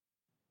agent,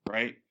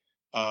 right?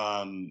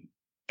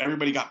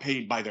 Everybody got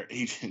paid by their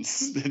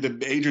agents. The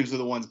agents are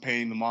the ones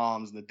paying the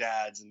moms and the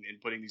dads and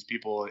putting these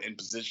people in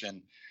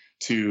position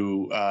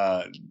to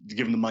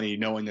give them the money,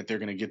 knowing that they're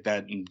going to get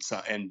that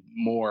and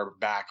more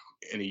back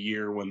in a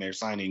year when they're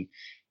signing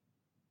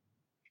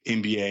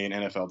NBA and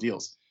NFL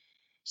deals.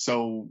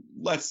 So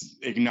let's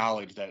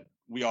acknowledge that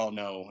we all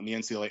know in the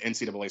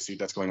NCAA suit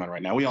that's going on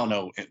right now, we all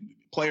know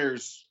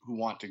players who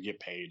want to get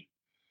paid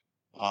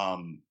are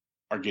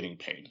getting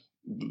paid.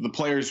 The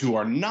players who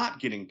are not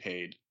getting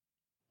paid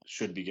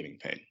should be getting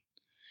paid.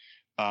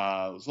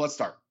 So let's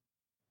start.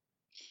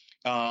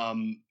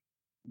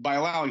 By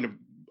allowing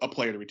a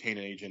player to retain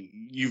an agent,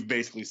 you've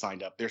basically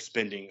signed up. They're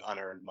spending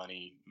unearned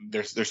money.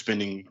 They're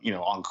spending,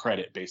 on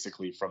credit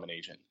basically from an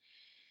agent.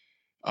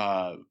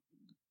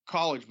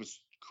 College was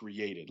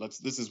created.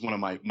 This is one of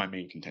my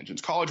main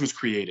contentions. College was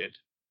created.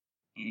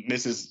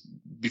 This is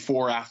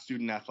before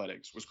student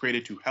athletics was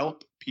created to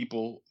help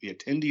people, the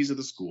attendees of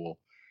the school,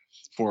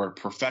 for a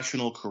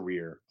professional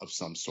career of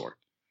some sort,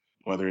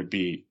 whether it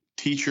be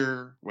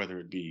teacher, whether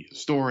it be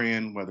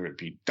historian, whether it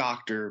be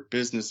doctor,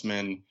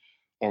 businessman,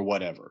 or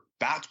whatever.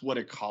 That's what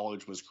a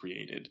college was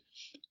created.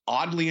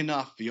 Oddly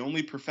enough, the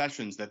only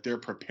professions that they're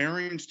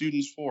preparing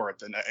students for at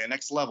the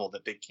next level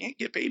that they can't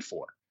get paid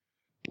for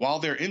while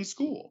they're in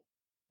school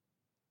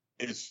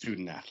is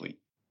student athlete.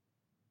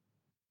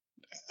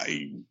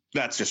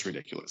 That's just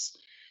ridiculous.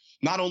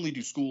 Not only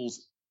do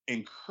schools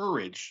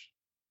encourage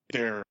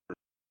their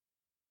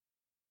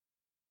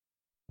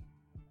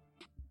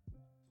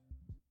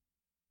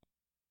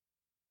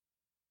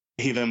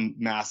pay them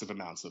massive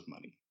amounts of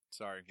money.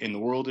 Sorry. In the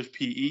world of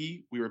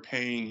PE, we were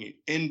paying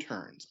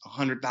interns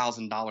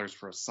 $100,000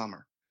 for a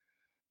summer.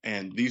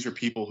 And these are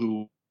people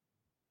who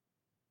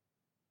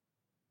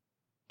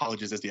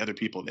colleges as the other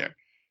people there.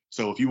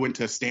 So if you went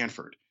to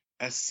Stanford,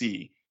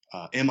 SC,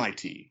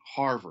 MIT,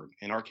 Harvard,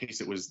 in our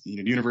case, it was the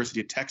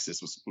University of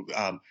Texas,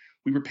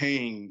 we were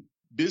paying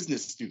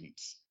business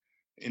students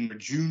in their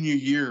junior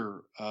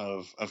year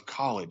of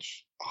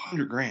college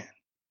 $100,000,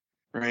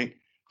 right,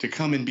 to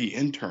come and be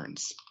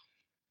interns.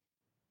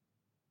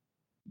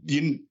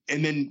 And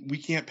then we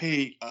can't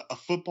pay a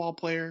football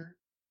player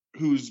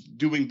who's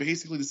doing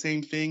basically the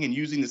same thing and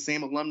using the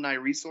same alumni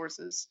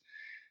resources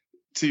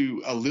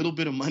to a little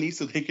bit of money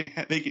so they can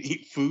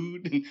eat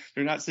food and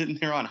they're not sitting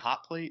there on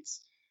hot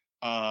plates.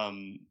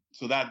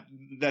 So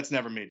that's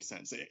never made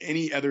sense.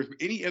 Any other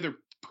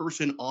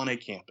person on a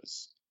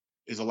campus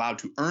is allowed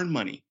to earn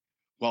money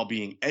while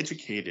being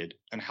educated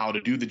on how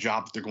to do the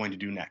job that they're going to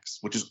do next,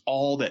 which is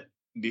all that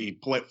the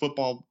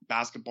football,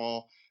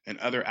 basketball, and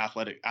other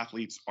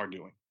athletes are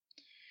doing.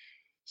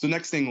 So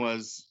next thing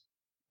was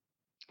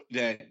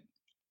that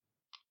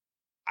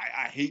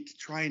I hate to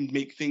try and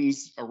make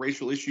things a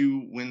racial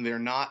issue when they're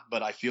not,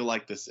 but I feel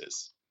like this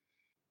is.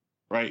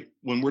 Right?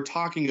 When we're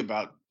talking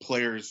about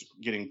players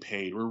getting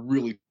paid, we're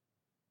really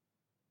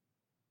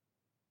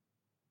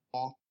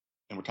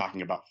and we're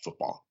talking about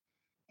football.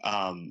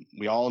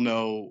 We all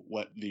know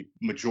what the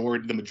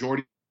majority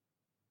of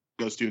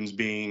those students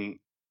being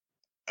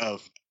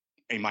of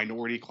a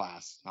minority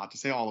class, not to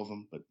say all of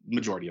them, but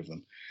majority of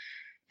them.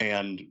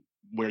 And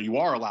where you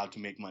are allowed to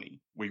make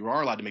money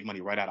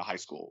right out of high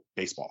school,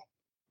 baseball,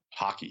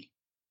 hockey,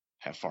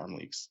 have farm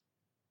leagues,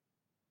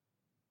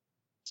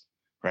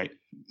 right?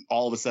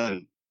 All of a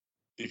sudden,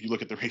 if you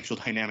look at the racial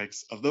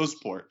dynamics of those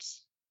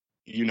sports,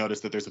 you notice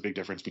that there's a big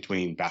difference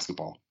between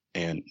basketball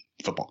and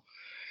football.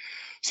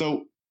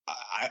 So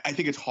I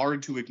think it's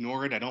hard to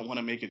ignore it. I don't want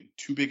to make it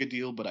too big a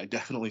deal, but I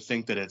definitely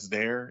think that it's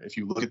there. If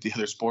you look at the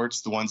other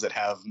sports, the ones that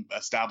have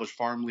established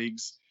farm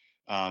leagues,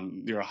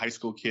 there are high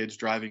school kids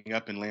driving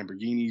up in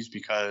Lamborghinis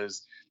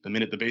because the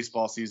minute the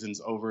baseball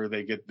season's over,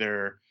 they get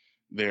their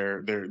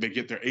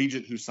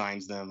agent who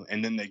signs them,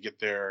 and then they get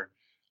their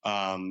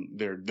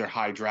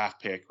high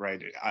draft pick,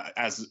 right?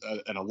 As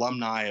an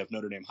alumni of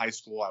Notre Dame High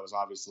School, I was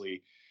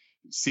obviously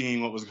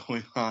seeing what was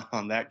going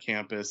on that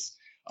campus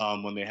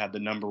when they had the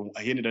number.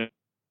 He ended up,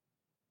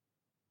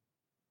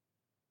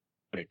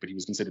 but he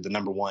was considered the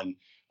number one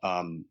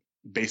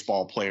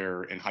baseball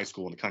player in high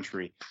school in the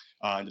country.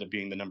 Ended up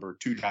being the number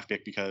 2 draft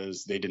pick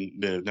because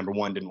the number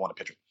 1 didn't want a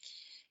pitcher.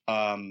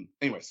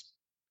 Anyways,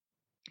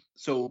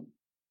 so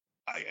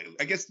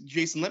I guess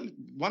Jason,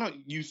 why don't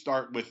you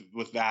start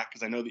with that,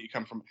 because I know that you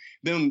come from.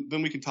 Then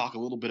we can talk a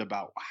little bit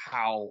about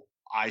how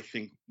I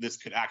think this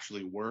could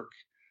actually work.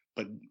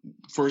 But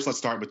first, let's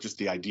start with just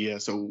the idea.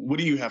 So, what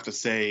do you have to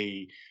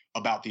say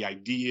about the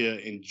idea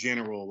in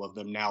general of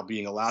them now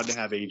being allowed to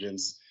have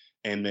agents,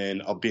 and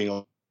then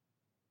being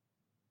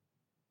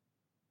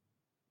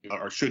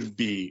or should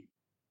be,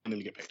 and then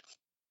you get paid?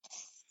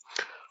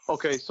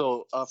 Okay,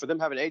 so for them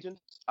having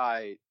agents,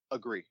 I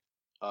agree.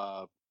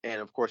 And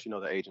of course,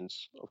 the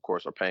agents, of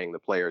course, are paying the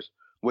players,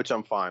 which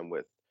I'm fine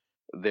with.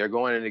 They're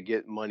going in to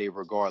get money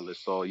regardless,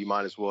 so you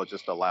might as well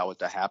just allow it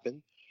to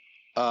happen.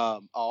 I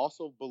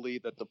also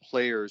believe that the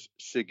players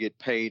should get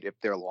paid if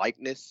their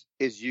likeness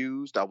is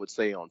used, I would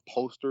say, on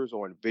posters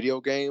or in video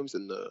games,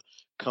 and the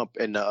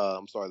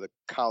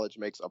college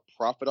makes a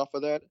profit off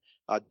of that.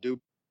 I do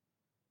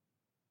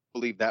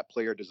believe that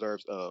player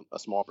deserves a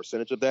small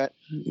percentage of that.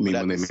 You mean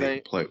when they make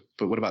a play?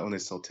 But what about when they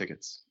sell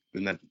tickets?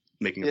 Isn't that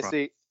making a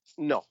profit?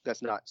 No,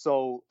 that's not.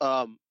 So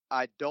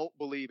I don't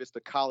believe it's the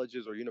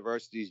colleges or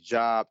universities'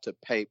 job to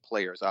pay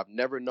players. I've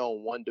never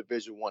known one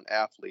Division I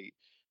athlete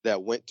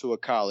that went to a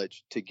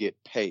college to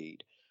get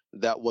paid.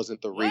 That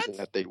wasn't the reason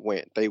that they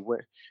went. They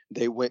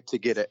went to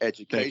get an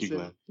education. Thank you,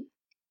 Glenn.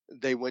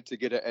 They went to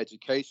get an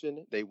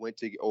education.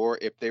 Or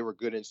if they were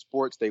good in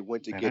sports, they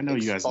went to get exposure. I know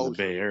you guys in the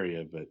Bay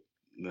Area, but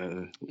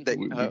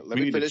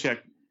we need to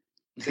check.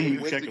 They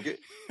went to get.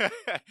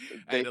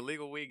 Hey, the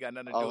legal weed got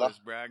nothing to do with this,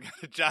 bro. I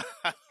got a job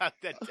at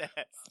that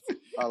test.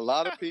 A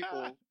lot of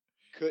people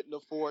couldn't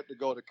afford to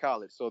go to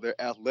college, so their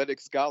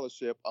athletic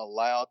scholarship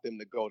allowed them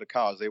to go to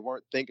college. They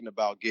weren't thinking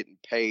about getting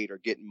paid or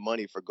getting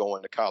money for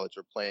going to college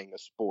or playing a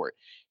sport.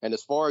 And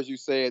as far as you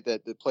said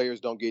that the players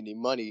don't get any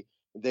money,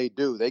 they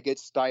do. They get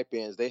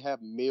stipends. They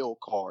have meal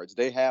cards.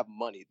 They have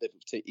money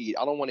to eat.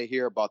 I don't want to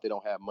hear about they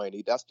don't have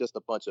money. That's just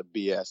a bunch of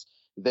BS.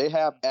 They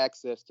have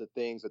access to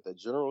things that the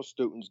general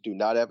students do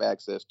not have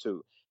access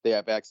to. They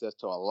have access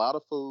to a lot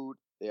of food.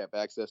 They have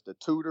access to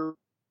tutors.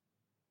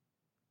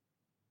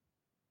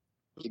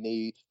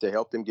 need to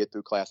help them get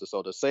through classes.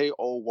 So to say,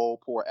 oh, whoa,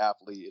 poor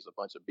athlete is a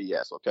bunch of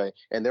BS, okay?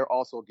 And they're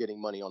also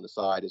getting money on the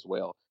side as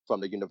well from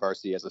the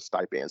university as a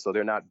stipend. So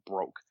they're not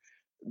broke.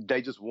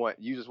 You just want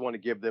to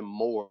give them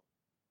more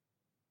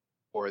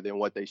than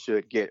what they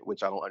should get,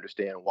 which I don't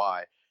understand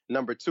why.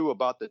 Number two,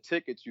 about the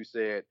tickets, you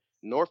said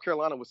North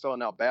Carolina was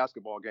selling out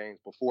basketball games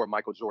before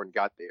Michael Jordan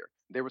got there.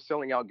 They were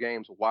selling out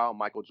games while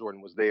Michael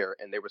Jordan was there,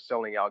 and they were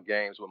selling out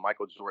games when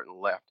Michael Jordan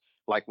left,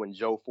 like when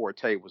Joe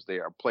Forte was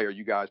there, a player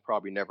you guys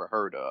probably never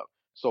heard of.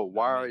 So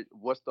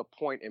what's the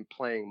point in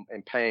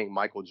paying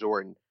Michael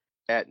Jordan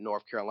at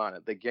North Carolina?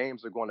 The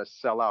games are going to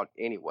sell out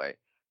anyway.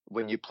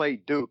 When you play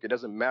Duke, it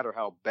doesn't matter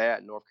how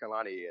bad North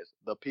Carolina is.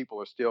 The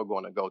people are still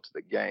going to go to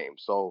the game.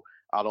 So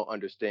I don't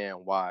understand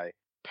why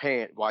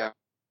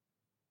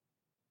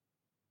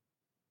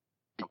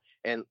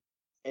and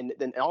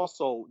then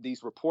also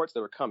these reports that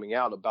are coming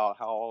out about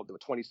how all the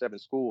 27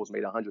 schools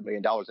made $100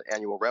 million in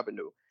annual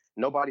revenue.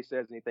 Nobody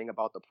says anything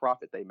about the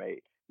profit they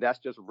made. That's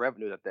just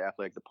revenue that the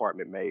athletic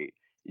department made.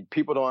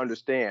 People don't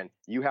understand.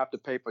 You have to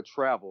pay for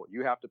travel.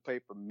 You have to pay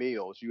for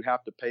meals. You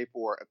have to pay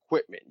for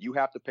equipment. You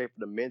have to pay for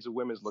the men's and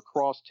women's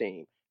lacrosse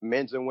team,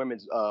 men's and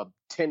women's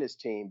tennis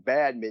team,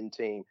 badminton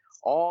team.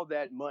 All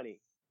that money.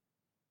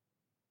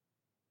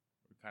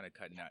 We're kind of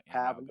cutting out.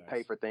 Having to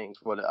pay for things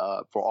for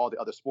all the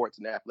other sports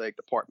in the athletic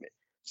department.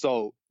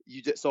 So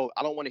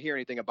I don't want to hear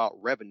anything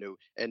about revenue.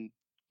 And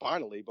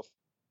finally,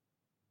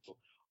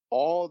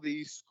 all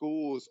these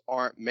schools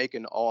aren't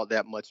making all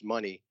that much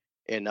money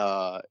in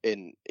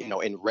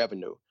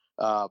revenue.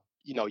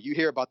 You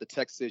hear about the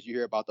Texas, you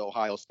hear about the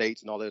Ohio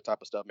States and all that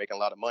type of stuff making a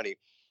lot of money.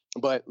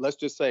 But let's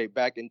just say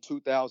back in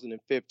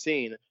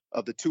 2015,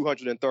 of the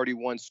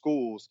 231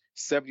 schools,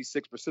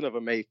 76% of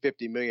them made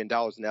 $50 million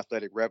in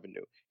athletic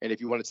revenue. And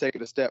if you want to take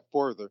it a step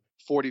further,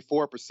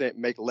 44%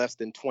 make less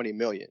than $20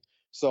 million.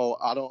 So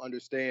I don't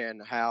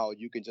understand how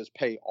you can just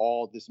pay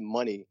all this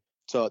money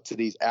to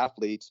these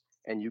athletes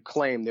and you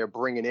claim they're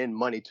bringing in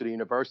money to the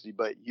university,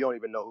 but you don't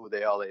even know who the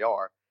hell they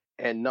are.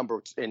 And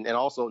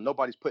also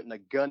nobody's putting a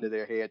gun to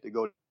their head to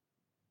go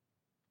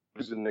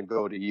to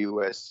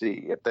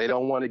USC. If they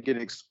don't want to get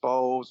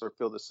exposed or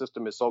feel the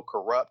system is so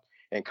corrupt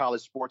and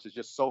college sports is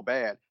just so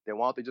bad, then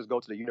why don't they just go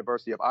to the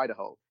University of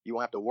Idaho? You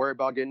won't have to worry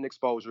about getting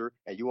exposure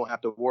and you won't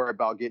have to worry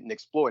about getting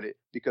exploited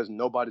because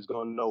nobody's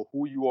going to know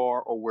who you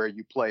are or where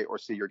you play or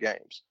see your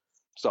games.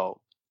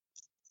 So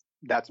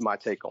that's my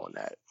take on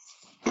that.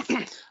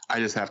 I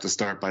just have to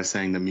start by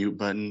saying the mute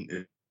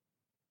button.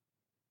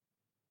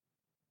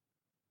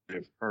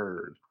 I've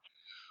heard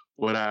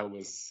what I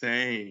was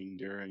saying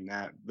during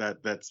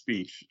that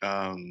speech.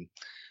 You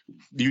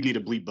need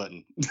a bleep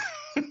button.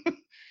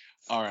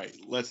 All right,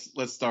 let's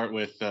start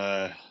with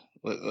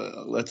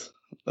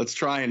let's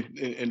try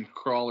and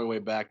crawl our way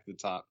back to the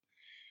top.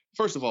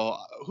 First of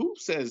all, who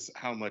says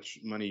how much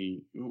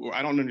money?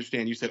 I don't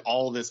understand. You said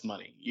all this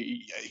money.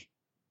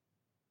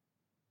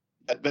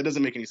 That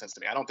doesn't make any sense to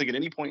me. I don't think at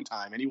any point in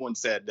time anyone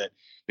said that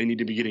they need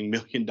to be getting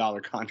 $1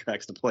 million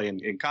contracts to play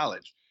in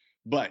college.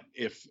 But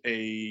if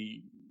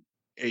you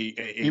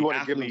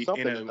want to give them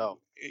something, though.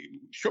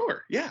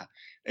 Sure, yeah.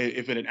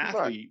 If an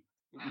athlete,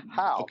 right.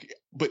 How? Okay,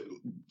 but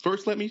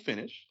first let me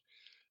finish.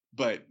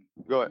 But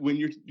go ahead. When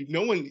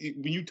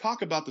you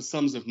talk about the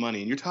sums of money,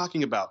 and you're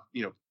talking about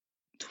they're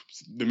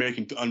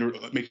making a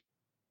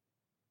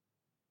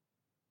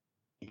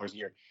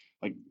year,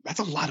 like that's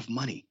a lot of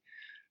money.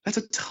 That's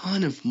a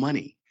ton of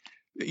money.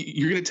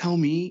 You're going to tell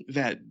me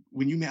that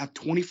when you have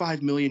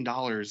 $25 million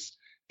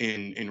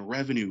in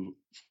revenue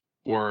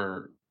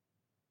for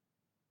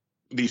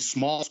these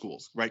small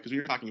schools, right? Because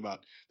you're talking about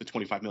the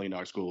 $25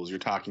 million schools. You're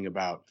talking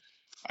about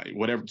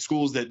whatever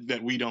schools that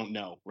we don't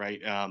know,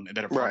 right?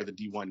 That are part of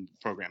the D1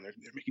 program. They're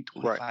making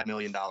 $25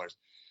 million.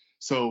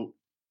 So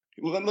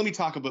let me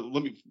talk about.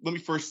 Let me go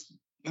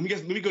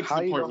to the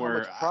part where how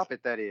much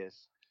profit that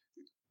is.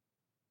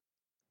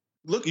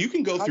 Look, you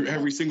can go through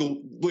every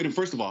single. Wait,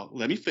 first of all,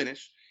 let me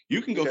finish.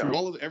 You can go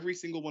through every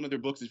single one of their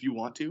books if you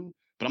want to,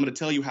 but I'm going to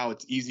tell you how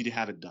it's easy to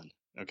have it done.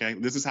 Okay,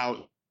 this is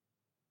how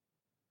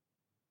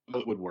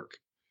it would work.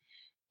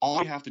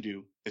 All you have to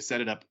do is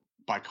set it up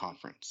by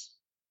conference.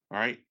 All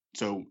right.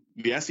 So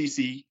the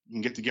SEC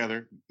can get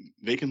together.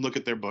 They can look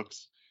at their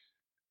books.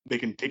 They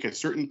can take a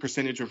certain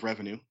percentage of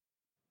revenue.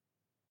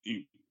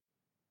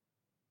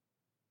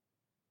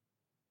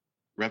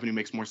 Revenue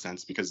makes more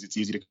sense because it's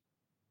easy to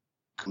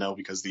know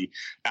because the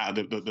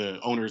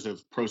owners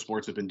of pro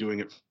sports have been doing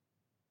it.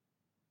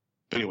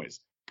 But anyways,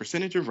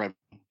 percentage of revenue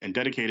and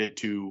dedicate it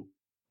to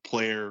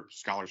player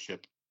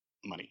scholarship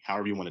money,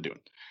 however you want to do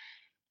it.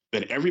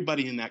 Then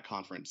everybody in that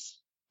conference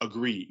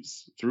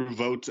agrees through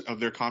vote of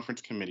their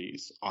conference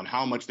committees on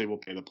how much they will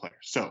pay the players.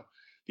 So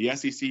the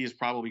SEC is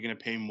probably going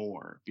to pay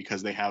more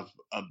because they have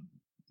a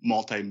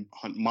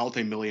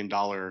multi-million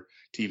dollar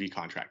TV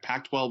contract.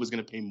 Pac-12 is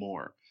going to pay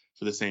more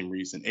for the same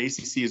reason.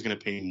 ACC is going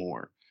to pay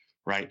more,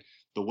 right?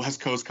 The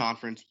West Coast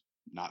Conference,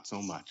 not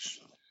so much.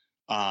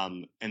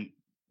 And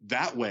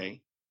that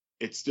way,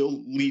 it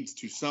still leads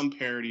to some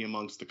parity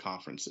amongst the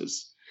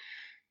conferences.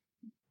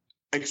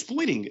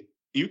 Exploiting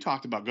you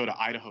talked about go to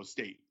Idaho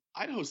State.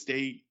 Idaho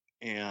State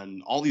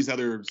and all these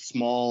other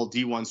small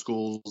D1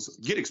 schools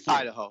get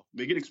exploited. Idaho.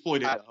 They get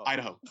exploited.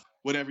 Idaho,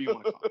 whatever you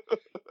want to call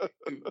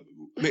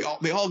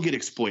it. They all get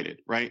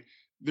exploited, right?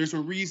 There's a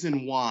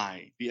reason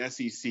why the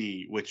SEC,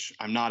 which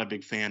I'm not a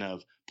big fan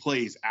of,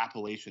 plays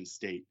Appalachian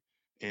State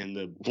and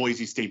the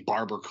Boise State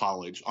Barber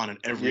College on an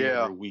every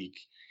other week.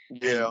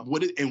 Yeah.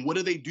 And what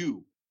do they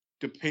do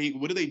to pay?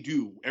 What do they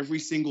do every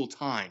single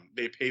time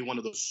they pay one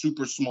of those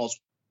super small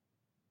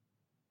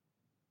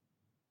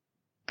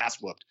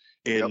ass whooped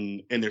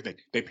in their thing?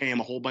 They pay them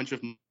a whole bunch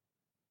of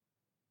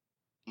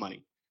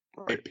money.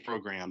 Right.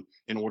 Program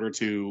in order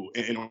to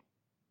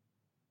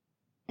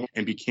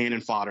and be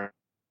cannon fodder,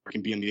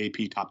 can be in the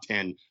AP top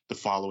 10 the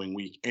following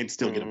week and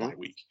still get a bye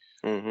week.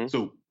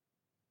 So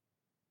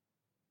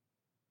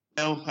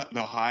the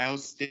Ohio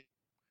State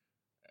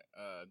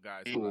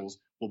guys schools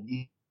will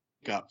make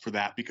up for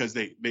that because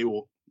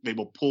they'll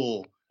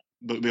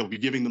be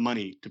giving the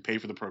money to pay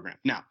for the program.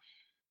 Now,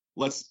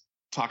 let's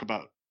talk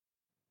about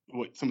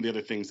what some of the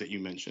other things that you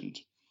mentioned.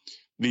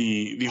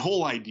 The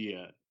whole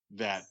idea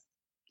that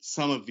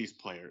some of these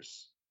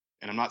players,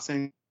 and I'm not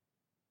saying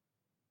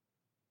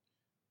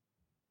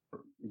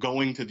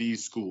going to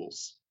these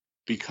schools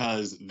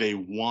because they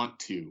want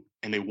to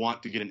and they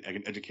want to get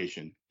an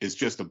education is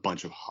just a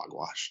bunch of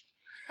hogwash.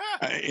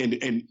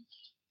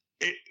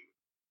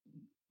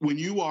 When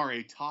you are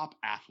a top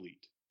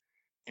athlete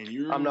and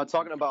I'm not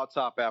talking about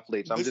top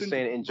athletes. I'm just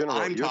saying in general.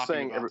 I'm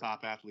talking about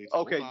top athletes.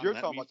 Okay, you're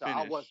talking about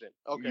top. I wasn't.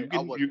 Okay,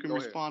 you can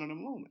respond in a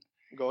moment.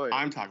 Go ahead.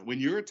 I'm talking when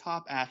you're a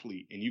top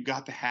athlete and you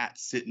got the hat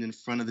sitting in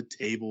front of the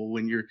table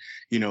when you're,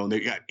 they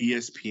got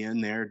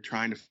ESPN there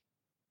trying to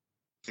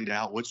find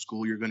out what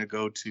school you're going to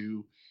go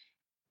to.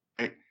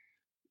 Right?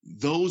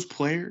 Those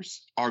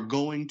players are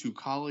going to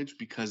college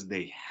because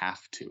they have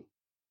to.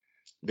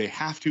 They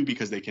have to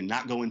because they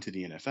cannot go into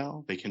the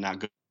NFL. They cannot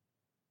go.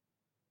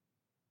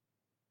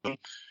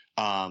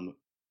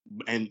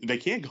 And they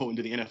can't go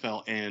into the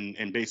NFL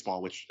and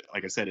baseball, which,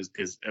 like I said,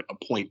 is a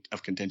point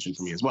of contention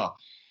for me as well.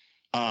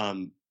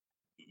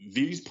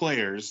 These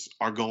players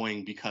are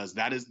going because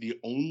that is the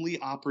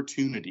only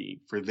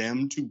opportunity for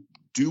them to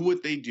do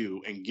what they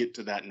do and get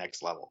to that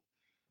next level,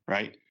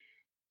 right?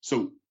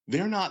 So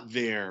they're not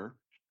there,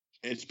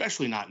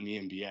 especially not in the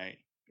NBA.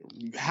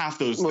 Half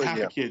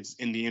the kids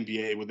in the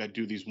NBA that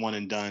do these one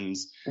and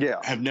dones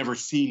have never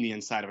seen the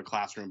inside of a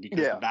classroom because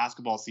the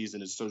basketball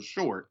season is so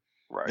short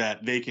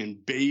that they can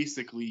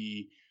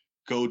basically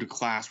go to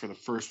class for the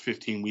first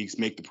 15 weeks,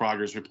 make the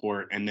progress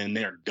report, and then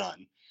they're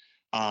done.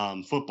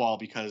 Football,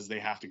 because they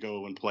have to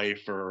go and play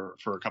for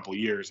a couple of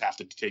years, have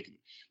to take.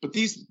 But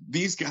these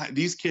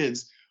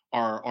kids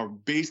are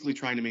basically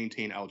trying to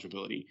maintain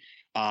eligibility.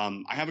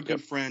 I have a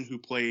good friend who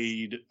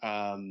played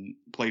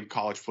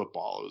college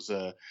football. It was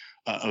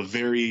a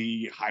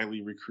very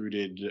highly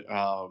recruited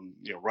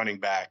running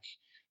back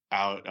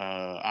out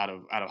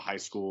of high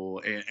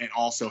school, and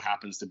also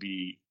happens to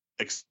be.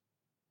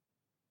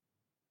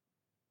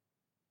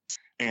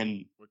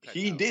 And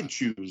he did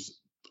choose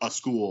a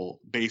school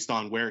based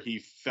on where he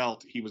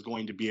felt he was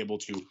going to be able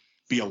to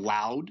be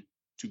allowed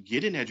to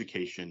get an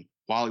education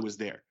while he was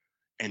there.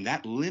 And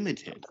that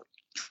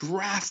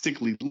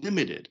drastically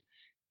limited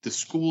the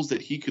schools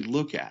that he could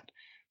look at,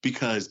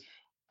 because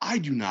I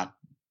do not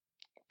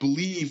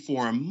believe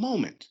for a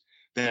moment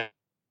that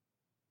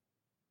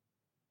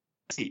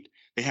they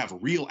have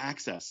real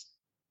access.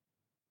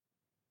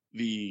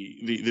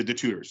 The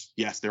tutors,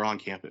 yes, they're on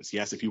campus.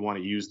 Yes, if you want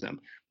to use them.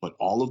 But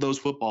all of those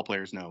football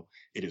players know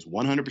it is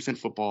 100%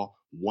 football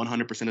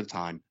 100% of the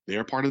time. They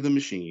are part of the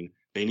machine.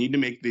 They need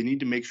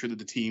to make sure that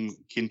the team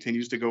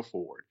continues to go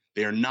forward.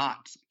 They are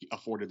not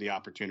afforded the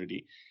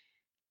opportunity.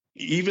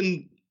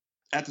 Even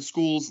at the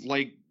schools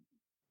like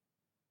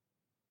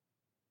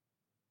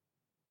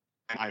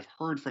I've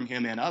heard from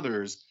him and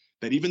others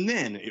that even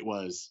then it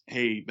was,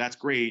 hey, that's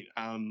great.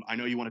 I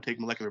know you want to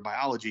take molecular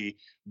biology,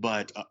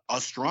 but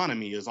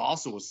astronomy is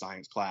also a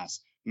science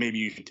class. Maybe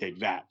you should take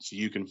that so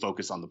you can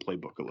focus on the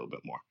playbook a little bit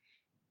more.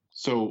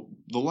 So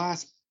the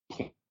last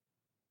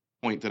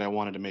point that I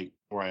wanted to make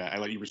before I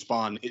let you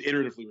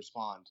iteratively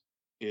respond,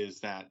 is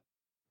that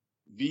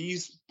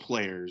these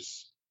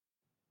players,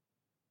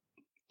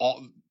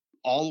 all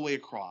the way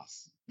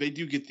across, they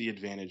do get the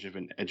advantage of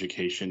an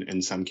education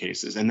in some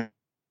cases. And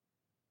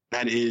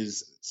that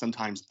is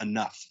sometimes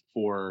enough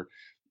for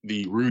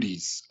the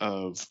Rudies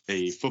of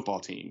a football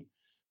team.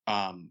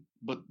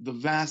 But the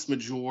vast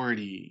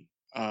majority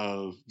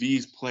of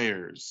these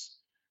players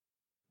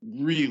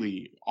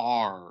really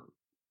are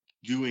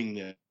doing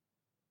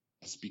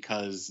this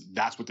because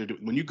that's what they're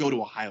doing. When you go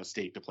to Ohio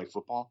State to play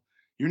football,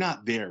 you're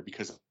not there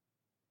because it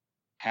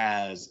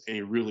has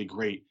a really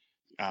great,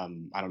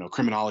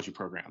 criminology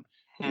program.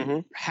 Mm-hmm.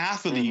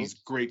 Half of these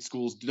great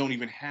schools don't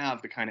even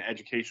have the kind of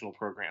educational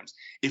programs.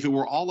 If it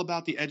were all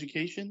about the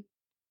education,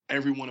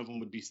 every one of them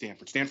would be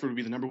Stanford. Stanford would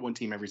be the number one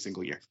team every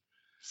single year.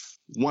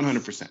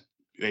 100%.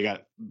 They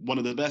got one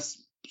of the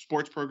best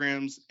sports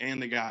programs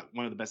and they got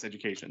one of the best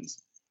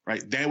educations,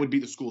 right? That would be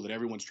the school that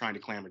everyone's trying to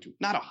clamor to,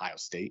 not Ohio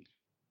State.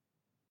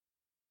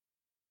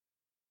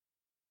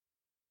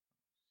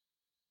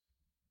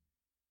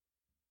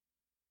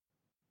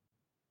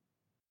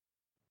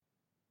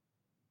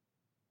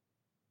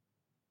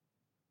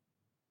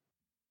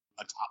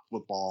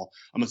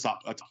 I'm a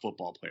top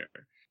football player.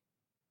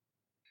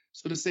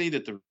 So to say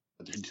that they're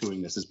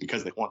doing this is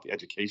because they want the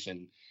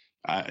education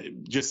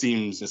just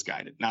seems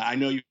misguided. Now, I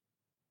know you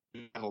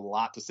have a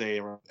lot to say,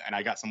 and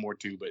I got some more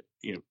too, but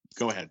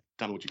go ahead.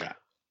 Tell me what you got.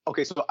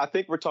 Okay, so I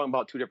think we're talking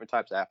about two different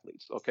types of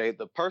athletes. Okay,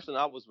 the person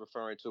I was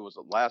referring to was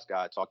the last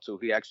guy I talked to.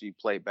 He actually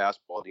played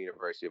basketball at the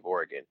University of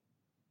Oregon.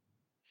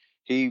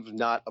 He was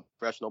not a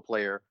professional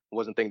player,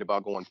 wasn't thinking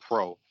about going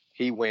pro.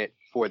 He went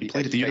for the He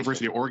played education. at the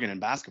University of Oregon in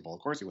basketball.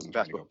 Of course he wasn't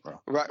trying to go pro.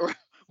 Right.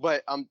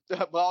 But I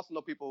also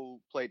know people who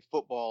played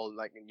football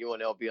like in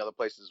UNLV and other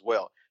places as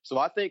well. So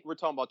I think we're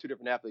talking about two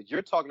different athletes.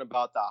 You're talking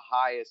about the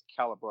highest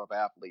caliber of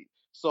athlete.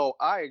 So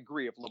I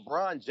agree. If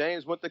LeBron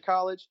James went to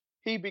college,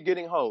 he'd be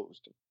getting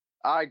hosed.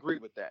 I agree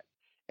with that.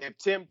 If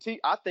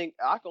I think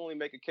I can only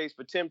make a case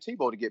for Tim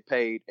Tebow to get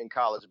paid in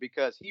college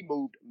because he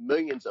moved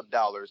millions of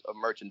dollars of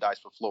merchandise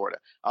for Florida.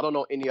 I don't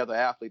know any other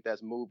athlete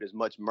that's moved as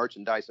much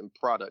merchandise and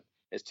product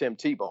as Tim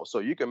Tebow. So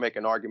you can make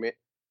an argument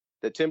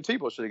that Tim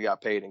Tebow should have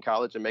got paid in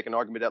college and make an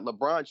argument that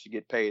LeBron should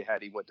get paid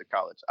had he went to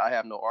college. I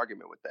have no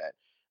argument with that.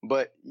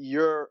 But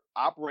you're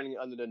operating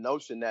under the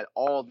notion that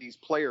all these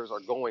players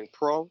are going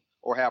pro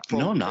or have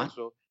pro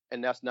potential,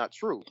 and that's not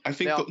true. I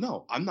think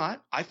I'm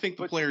not. I think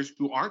the players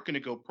who aren't going to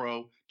go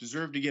pro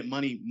deserve to get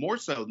money more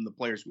so than the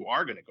players who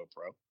are going to go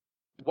pro.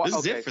 This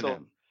is it for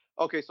them.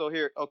 Okay, so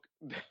here,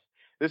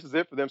 this is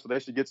it for them. So they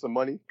should get some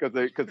money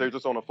because they're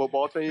just on a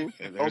football team.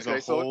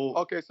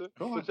 So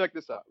check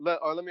this out.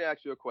 Let me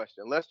ask you a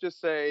question. Let's just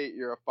say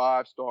you're a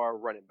 5-star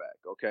running back,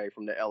 okay,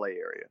 from the LA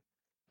area,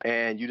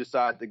 and you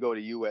decide to go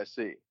to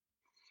USC,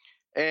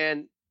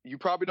 and you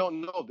probably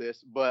don't know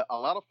this, but a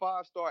lot of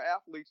 5-star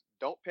athletes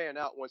don't pan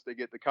out once they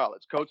get to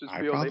college. Coaches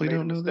feel they made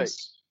a mistake.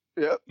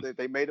 Yep,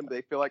 they made him.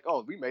 They feel like,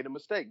 oh, we made a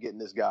mistake getting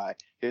this guy.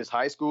 His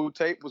high school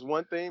tape was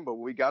one thing, but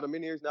when we got him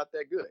in here, he's not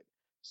that good.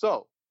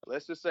 So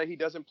let's just say he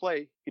doesn't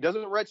play. He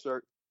doesn't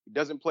redshirt. He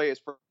doesn't play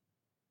his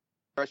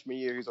freshman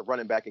year. He's a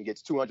running back and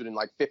gets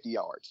 250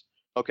 yards.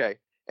 Okay,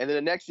 and then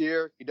the next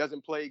year he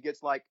doesn't play. He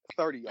gets like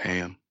 30 yards.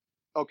 Damn.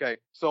 Okay,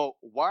 so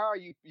why are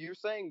you're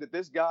saying that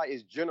this guy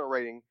is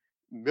generating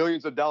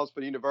millions of dollars for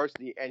the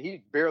university and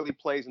he barely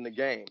plays in the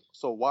game?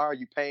 So why are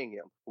you paying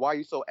him? Why are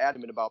you so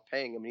adamant about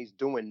paying him and he's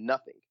doing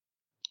nothing?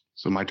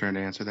 So my turn to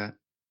answer that?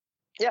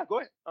 Yeah, go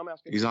ahead. I'm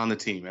asking. He's on the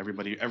team.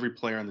 Every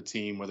player on the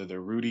team, whether they're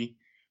Rudy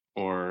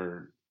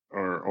or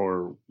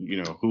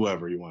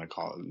whoever you want to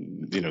call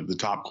it, the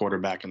top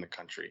quarterback in the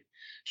country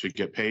should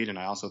get paid. And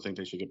I also think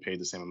they should get paid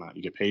the same amount.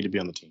 You get paid to be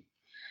on the team.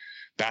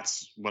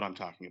 That's what I'm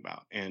talking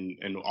about. And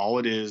all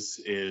it is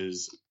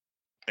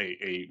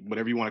a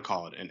whatever you want to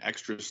call it, an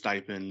extra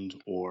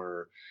stipend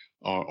or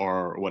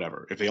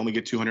whatever. If they only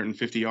get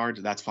 250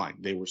 yards, that's fine.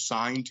 They were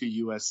signed to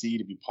USC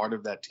to be part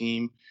of that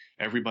team.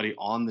 Everybody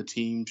on the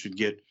team should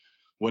get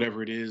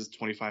whatever it is,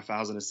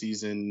 $25,000 a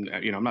season.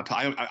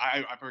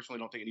 I personally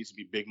don't think it needs to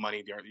be big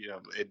money.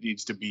 It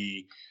needs to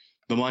be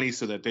the money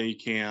so that they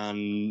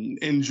can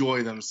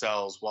enjoy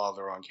themselves while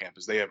they're on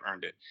campus. They have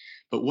earned it.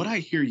 But what I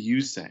hear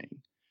you saying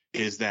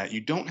is that you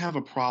don't have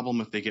a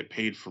problem if they get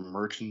paid for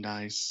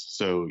merchandise.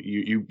 So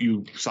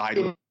you side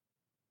with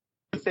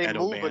if they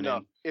move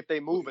enough. If they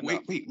move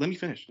enough. Wait, let me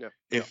finish.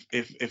 Yeah.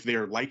 If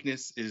their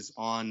likeness is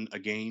on a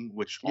game,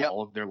 which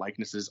all of their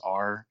likenesses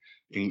are,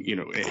 and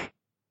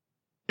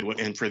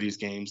for these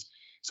games.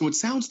 So it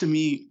sounds to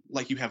me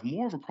like you have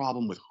more of a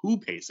problem with who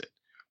pays it,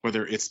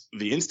 whether it's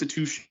the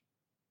institution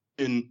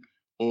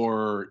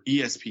or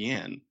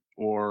ESPN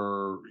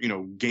or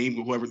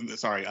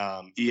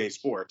EA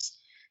Sports,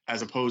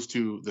 as opposed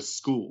to the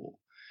school.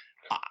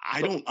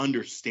 I don't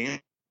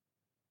understand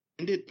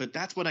it, but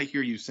that's what I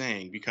hear you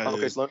saying.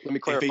 Because so let me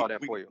clarify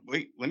that for you.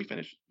 Wait, let me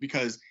finish.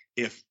 Because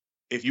if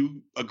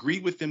you agree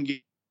with them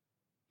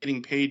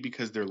getting paid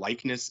because their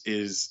likeness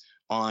is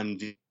on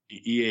the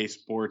EA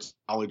Sports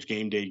College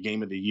Game Day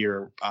Game of the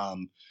Year,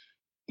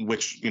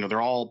 which they're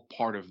all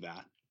part of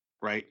that,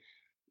 right?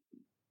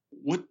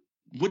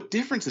 What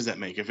difference does that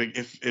make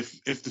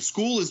if the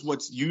school is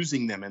what's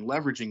using them and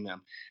leveraging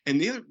them?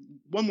 And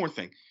one more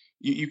thing,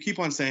 you keep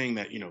on saying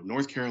that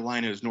North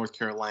Carolina is North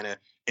Carolina,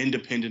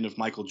 independent of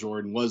Michael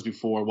Jordan, was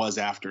before, was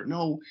after.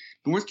 No,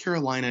 North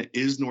Carolina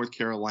is North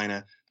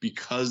Carolina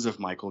because of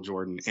Michael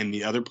Jordan and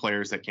the other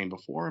players that came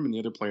before him and the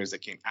other players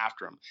that came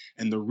after him.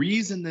 And the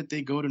reason that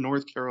they go to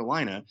North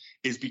Carolina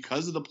is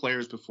because of the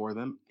players before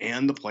them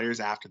and the players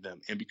after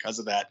them. And because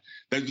of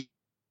that's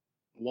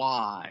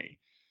why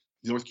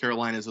North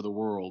Carolinas of the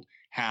world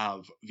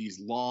have these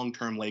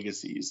long-term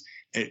legacies.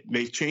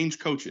 They've changed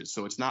coaches,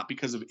 so it's not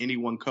because of any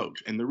one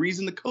coach. And the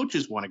reason the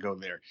coaches want to go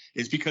there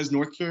is because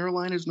North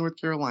Carolina is North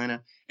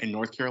Carolina, and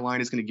North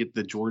Carolina is going to get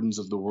the Jordans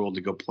of the world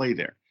to go play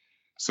there.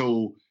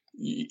 So,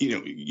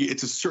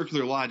 it's a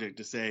circular logic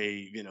to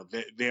say,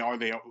 they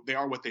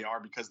are what they are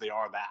because they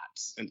are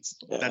that. And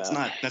that's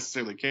not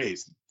necessarily the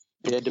case.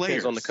 It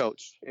depends on the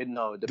coach. It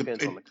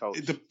depends on the coach.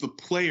 The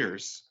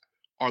players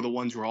are the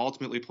ones who are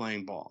ultimately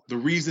playing ball. The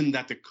reason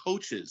that the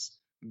coaches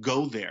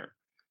go there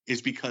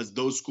is because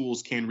those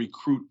schools can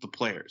recruit the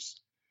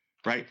players,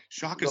 right?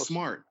 Shaka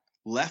Smart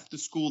left the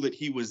school that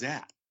he was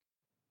at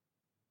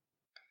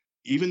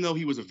even though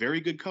he was a very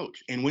good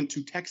coach, and went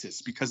to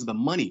Texas because of the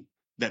money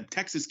that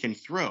Texas can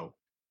throw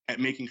at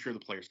making sure the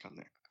players come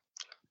there.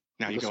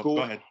 Now you go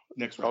ahead.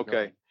 Next round.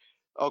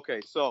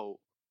 Okay. So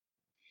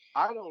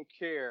I don't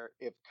care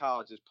if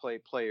colleges play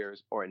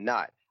players or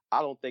not.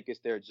 I don't think it's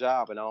their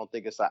job, and I don't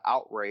think it's an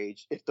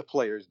outrage if the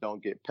players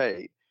don't get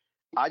paid.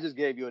 I just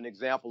gave you an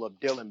example of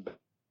Dylan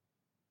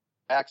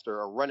Baxter,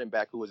 a running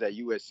back who was at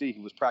USC. He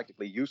was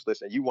practically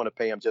useless, and you want to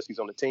pay him just because he's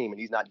on the team, and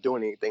he's not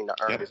doing anything to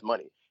earn his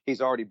money. He's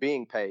already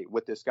being paid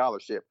with this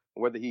scholarship.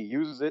 Whether he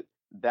uses it,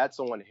 that's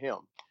on him.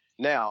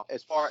 Now,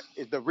 as far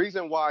as the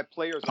reason why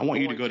players, I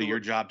want you to go to your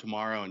job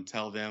tomorrow and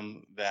tell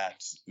them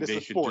that they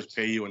should just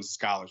pay you in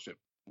scholarship.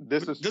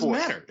 This is doesn't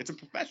matter. It's a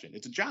profession.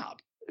 It's a job.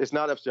 It's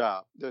not a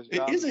job.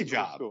 It is a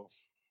job.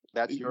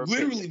 That's your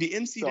literally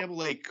opinion. The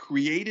NCAA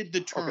created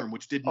the term,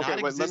 which did not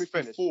exist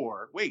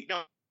before. Wait,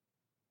 no,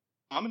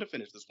 I'm going to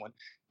finish this one.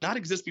 Not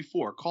exist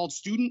before, called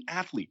student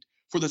athlete,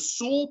 for the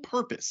sole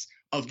purpose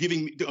of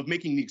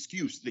making the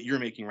excuse that you're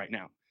making right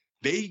now.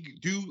 They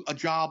do a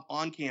job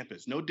on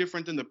campus, no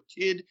different than the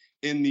kid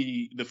in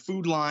the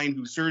food line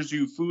who serves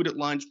you food at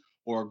lunch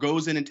or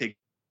goes in and takes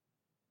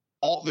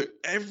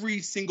every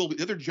single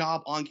other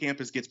job on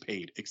campus gets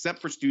paid,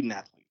 except for student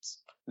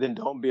athletes. Then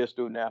don't be a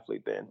student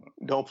athlete then.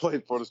 Don't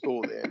play for the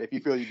school then if you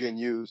feel you're getting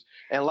used.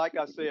 And like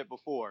I said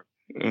before,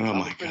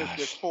 to finish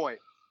this point,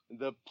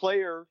 the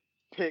player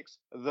picks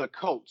the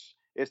coach.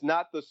 It's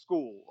not the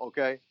school,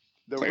 okay?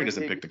 The player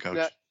doesn't pick the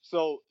coach.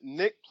 So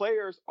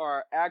players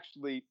are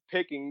actually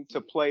picking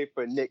to play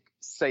for Nick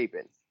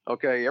Saban.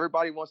 Okay,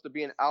 everybody wants to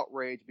be in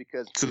outrage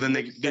because. So then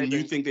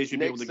you think they should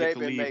be able to get to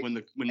leave when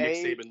Nick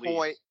Saban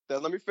leaves?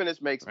 Let me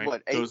finish. Makes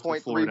what,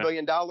 $8.3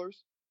 million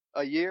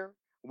a year,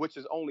 which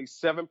is only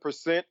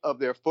 7% of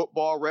their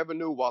football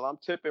revenue. While I'm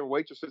tipping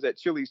waitresses at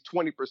Chili's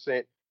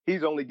 20%,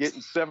 he's only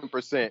getting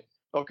 7%.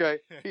 Okay,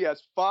 he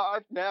has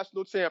 5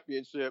 national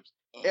championships,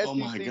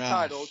 SEC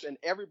titles, and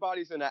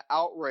everybody's in an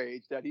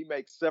outrage that he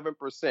makes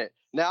 7%.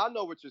 Now I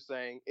know what you're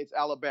saying. It's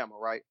Alabama,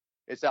 right?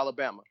 It's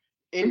Alabama.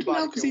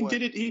 No, because he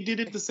did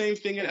it the same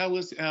thing at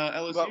LSU,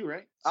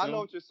 right? So. I know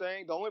what you're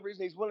saying. The only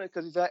reason he's winning is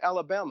because he's at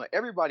Alabama.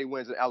 Everybody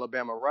wins at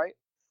Alabama, right?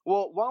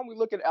 Well, why don't we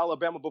look at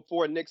Alabama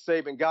before Nick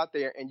Saban got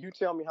there, and you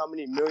tell me how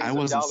many millions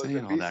of dollars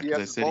in BCS all that,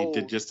 because I said he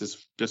did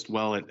just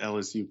well at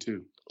LSU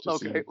too.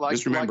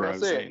 Just remember, I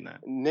was saying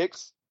that Nick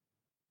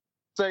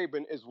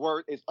Saban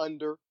is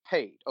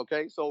underpaid.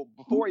 Okay, so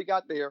before he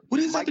got there, what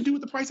does that have to do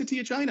with the price of tea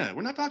of China?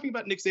 We're not talking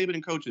about Nick Saban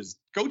and coaches.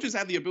 Coaches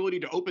have the ability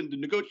to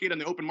negotiate on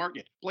the open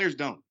market. Players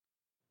don't.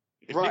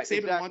 If Nick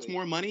Saban wants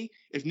more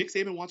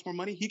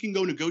money, he can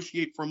go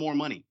negotiate for more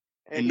money.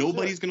 And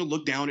nobody's going to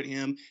look down at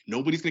him.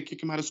 Nobody's going to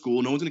kick him out of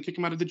school. No one's going to kick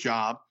him out of the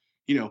job.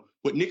 You know,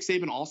 what Nick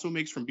Saban also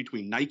makes from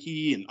between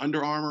Nike and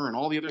Under Armour and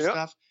all the other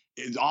stuff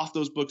is off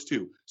those books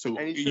too. So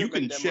you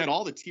can shed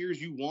all the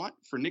tears you want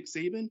for Nick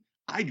Saban.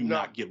 I do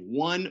not give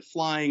one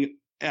flying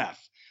F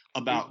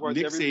about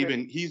Nick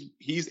Saban. He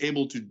is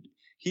able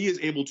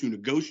to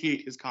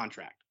negotiate his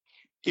contract.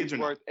 He's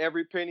worth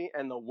every penny,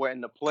 and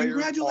the players.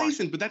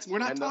 Congratulations, but we're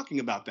not talking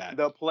about that.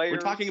 The players. We're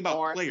talking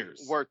about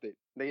players worth it.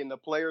 The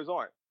players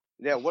aren't.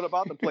 Yeah. What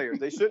about the players?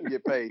 They shouldn't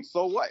get paid.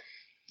 So what?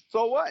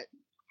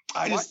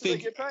 I just think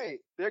they get paid.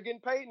 They're getting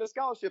paid in the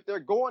scholarship.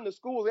 They're going to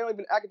school. They don't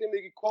even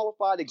academically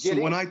qualify to get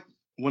in.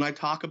 When I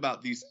talk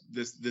about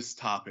this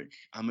topic,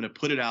 I'm going to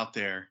put it out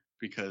there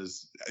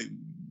because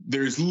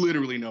there's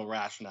literally no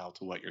rationale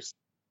to what you're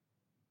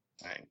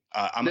saying.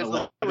 I'm going to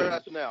let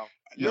rationale.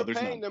 You're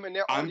paying them, and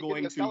they're I'm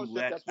going to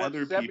let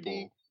other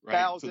people.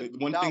 Right. So the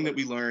one thing that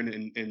we learn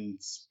in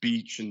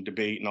speech and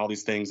debate and all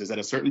these things is at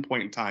a certain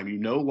point in time, you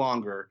no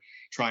longer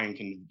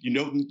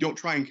don't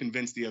try and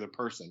convince the other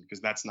person,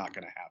 because that's not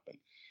going to happen.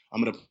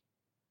 I'm going to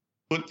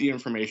put the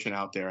information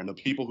out there, and the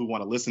people who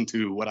want to listen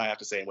to what I have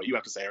to say and what you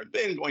have to say are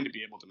then going to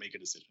be able to make a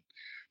decision.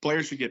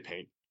 Players should get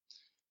paid.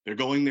 They're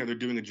going there. They're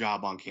doing a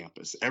job on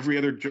campus. Every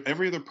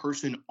other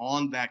person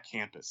on that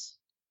campus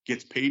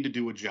gets paid to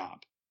do a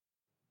job.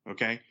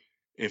 Okay.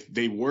 If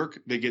they work,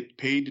 they get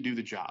paid to do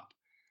the job.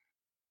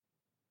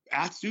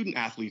 Student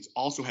athletes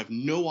also have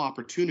no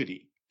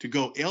opportunity to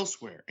go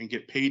elsewhere and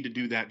get paid to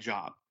do that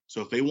job.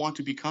 So if they want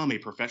to become a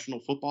professional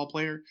football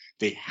player,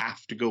 they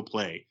have to go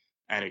play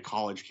at a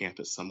college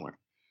campus somewhere,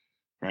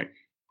 right?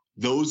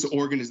 Those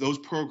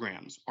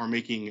programs are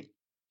making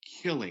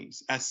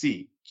killings,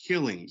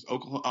 killings,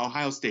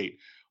 Ohio State,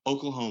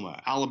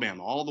 Oklahoma,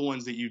 Alabama, all the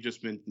ones that you've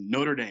just been,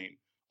 Notre Dame,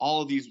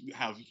 all of these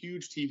have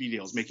huge TV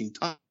deals, making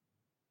tons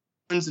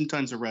and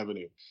tons of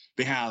revenue.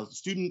 They have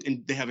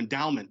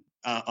endowment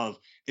of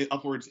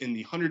upwards in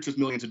the hundreds of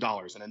millions of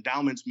dollars. And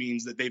endowments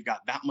means that they've got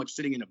that much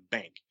sitting in a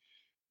bank.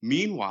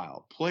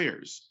 Meanwhile,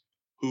 players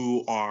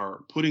who are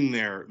putting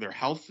their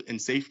health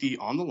and safety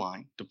on the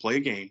line to play a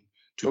game,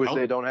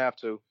 they don't have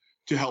to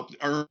help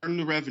earn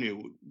the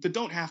revenue. The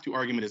don't have to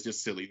argument is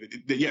just silly.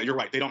 Yeah, you're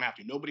right. They don't have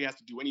to. Nobody has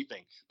to do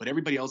anything, but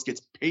everybody else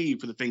gets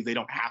paid for the things they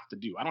don't have to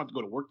do. I don't have to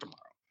go to work tomorrow,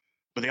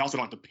 but they also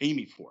don't have to pay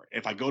me for it.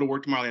 If I go to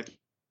work tomorrow,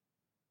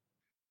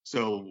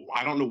 So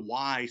I don't know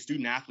why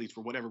student athletes,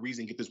 for whatever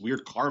reason, get this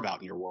weird carve out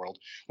in your world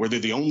where they're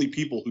the only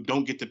people who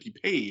don't get to be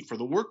paid for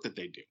the work that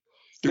they do.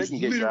 There's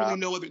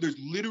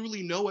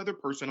literally no other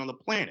person on the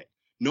planet,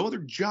 no other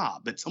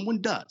job that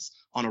someone does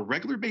on a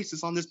regular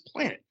basis on this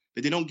planet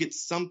that they don't get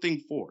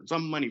something for,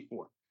 some money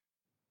for.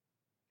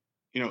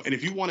 And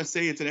if you want to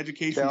say it's an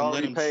education, then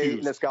let them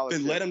choose.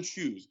 Then let them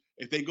choose.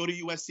 If they go to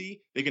USC,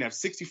 they can have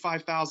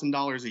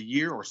 $65,000 a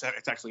year, or it's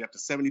actually up to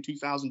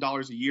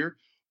 $72,000 a year.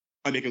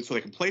 Or they can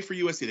play for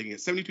USC. They can get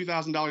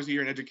 $72,000 a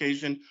year in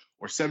education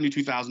or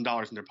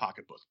 $72,000 in their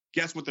pocketbook.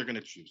 Guess what they're going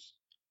to choose?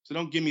 So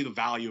don't give me the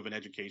value of an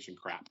education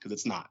crap, because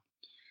it's not.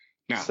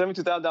 Now,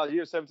 $72,000 a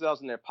year,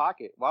 $70,000 in their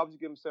pocket. Why would you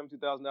give them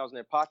 $72,000 in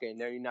their pocket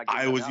and then you're not?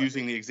 I was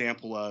using the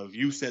example of,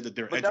 you said that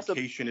their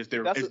education is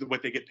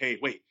what they get paid.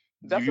 Wait,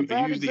 that's a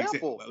bad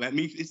example. Let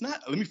me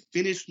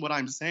finish what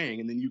I'm saying,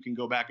 and then you can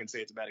go back and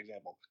say it's a bad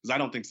example, because I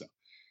don't think so.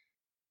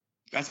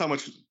 That's how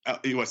much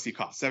USC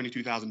costs,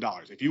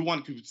 $72,000. If you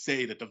want to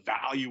say that the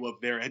value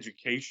of their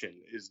education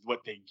is what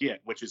they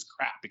get, which is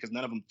crap, because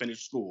none of them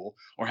finish school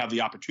or have the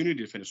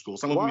opportunity to finish school.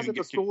 Some of them is it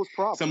the school's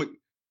problem?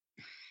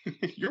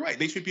 You're right.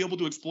 They should be able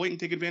to exploit and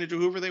take advantage of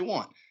whoever they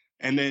want.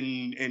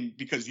 And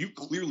because you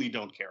clearly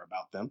don't care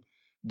about them,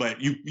 but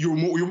you're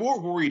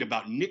more worried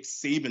about Nick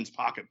Saban's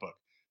pocketbook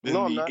than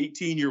the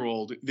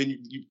 18-year-old.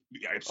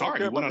 I'm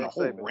sorry, you went on a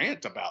whole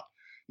rant about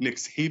Nick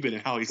Saban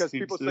and how he's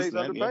people say he's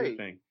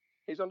underpaid.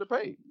 He's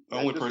underpaid. The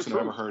only person I've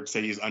ever heard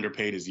say he's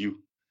underpaid is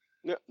you.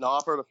 Yeah, no,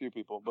 I've heard a few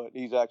people, but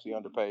he's actually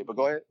underpaid. But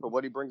go ahead. For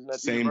what he brings in that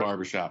same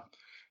barbershop.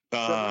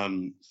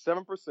 7%.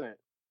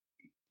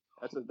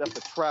 That's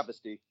a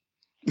travesty.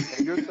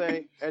 And you're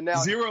saying, and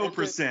now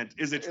 0%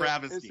 is a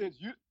travesty.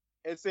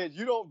 Since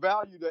you don't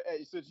value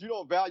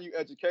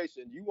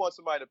education, you want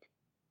somebody to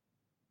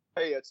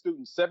pay a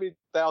student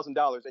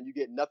 $70,000 and you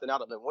get nothing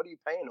out of them. What are you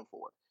paying them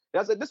for?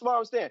 This is what I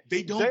understand.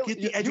 They don't get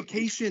the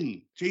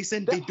education,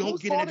 Jason. They don't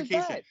get an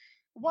education.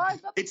 Why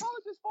is that the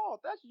college's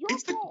fault? That's your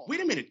fault.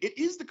 Wait a minute. It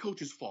is the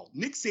coach's fault.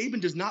 Nick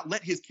Saban does not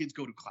let his kids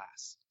go to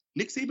class.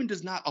 Nick Saban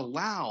does not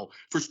allow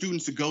for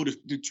students to go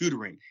to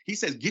tutoring. He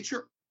says, get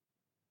your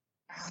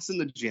ass in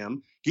the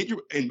gym.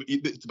 And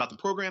it's about the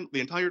program, the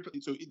entire.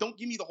 So don't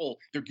give me the whole,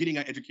 they're getting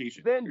an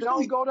education. Then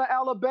don't go to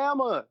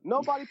Alabama.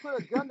 Nobody put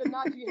a gun to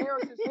Najee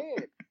Harris's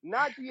head.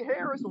 Najee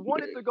Harris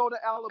wanted to go to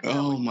Alabama.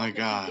 Oh, my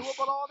gosh. You knew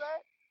about all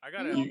that?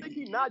 You don't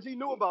think Najee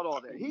knew about all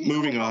that?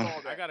 Moving on.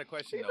 I got a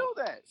question. He knew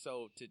that.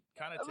 So to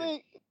kind of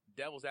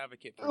devil's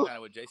advocate for kind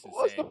of what Jason's saying.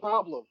 What's the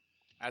problem?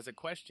 As a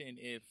question,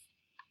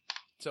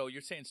 so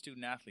you're saying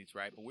student athletes,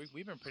 right? But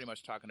we've been pretty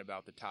much talking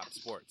about the top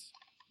sports.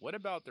 What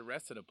about the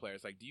rest of the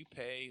players? Like, do you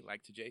pay,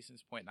 like to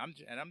Jason's point,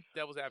 and I'm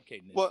devil's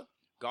advocating this. What?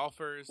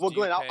 Golfers. Well,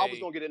 Glenn, I was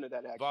gonna get into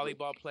that actually.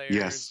 Volleyball players.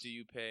 Yes. Do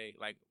you pay?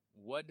 Like,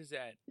 what does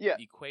that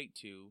equate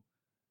to?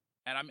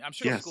 And I'm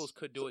sure schools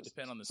could do it,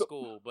 depending on the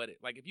school. But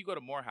like, if you go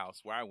to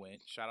Morehouse, where I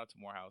went, shout out to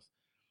Morehouse,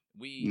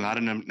 not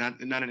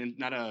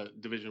a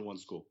Division I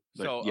school.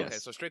 So yes. Okay,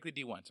 so strictly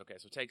D1s. Okay,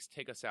 so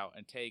take us out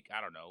and take,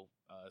 I don't know,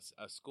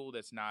 a school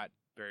that's not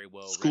very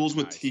well. Schools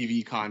recognized. With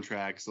TV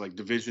contracts like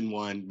Division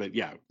I, but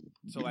yeah.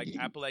 So like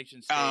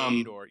Appalachian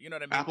State, or you know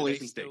what I mean?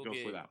 Appalachian State, go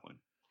for that one.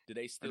 Do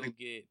they still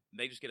get?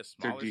 They just get a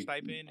smaller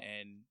stipend,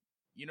 and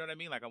you know what I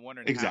mean? Like, I'm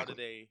wondering how do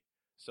they?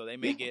 So they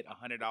may get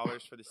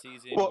 $100 for the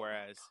season,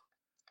 whereas.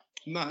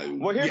 You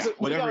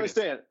gotta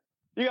understand.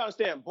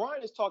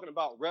 Brian is talking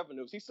about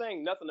revenues. He's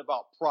saying nothing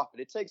about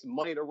profit. It takes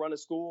money to run a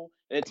school,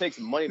 and it takes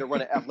money to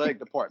run an athletic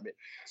department.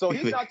 So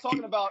he's not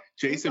talking about.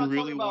 Jason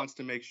really wants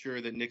to make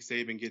sure that Nick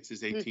Saban gets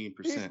his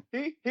 18%.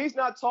 He's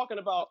not talking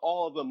about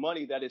all of the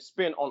money that is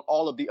spent on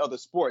all of the other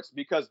sports,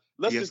 because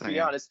let's just be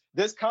honest.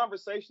 This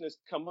conversation has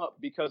come up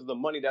because of the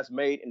money that's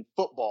made in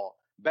football.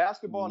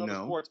 Basketball and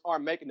other sports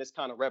aren't making this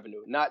kind of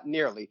revenue. Not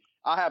nearly.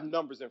 I have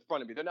numbers in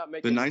front of me. They're not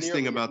making. The nice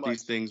thing about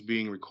these things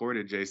being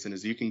recorded, Jason,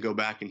 is you can go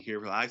back and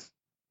hear what I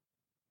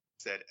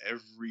said.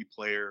 Every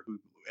player who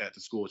at the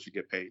school should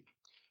get paid,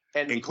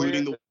 and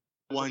including the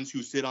ones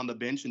who sit on the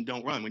bench and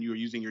don't run. When you were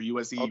using your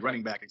USC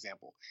running back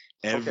example,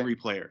 every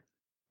player.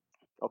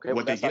 Okay.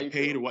 What they get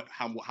paid or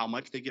how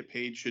much they get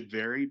paid should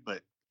vary,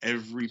 but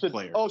every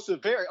player.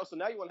 Should vary. So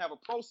now you want to have a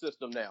pro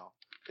system now.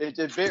 It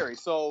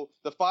varies. So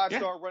the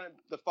five-star running,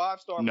 the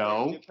five-star.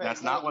 No,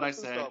 that's not what I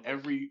said.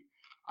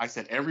 I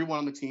said everyone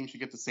on the team should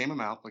get the same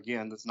amount.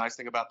 Again, that's the nice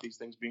thing about these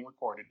things being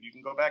recorded. You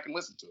can go back and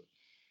listen to it.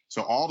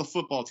 So all the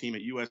football team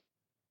at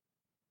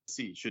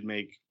USC should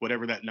make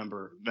whatever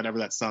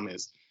that sum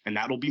is, and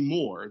that'll be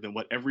more than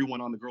what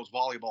everyone on the girls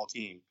volleyball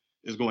team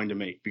is going to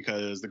make,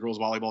 because the girls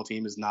volleyball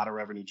team is not a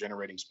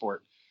revenue-generating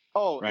sport.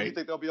 Oh, right? You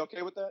think they'll be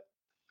okay with that?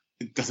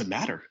 It doesn't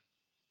matter.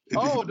 It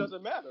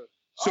doesn't matter.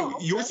 So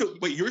your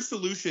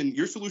solution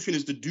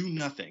is to do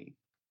nothing,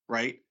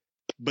 right?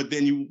 But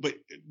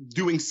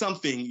doing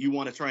something, you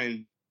want to try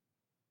and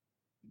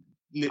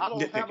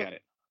nitpick at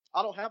it.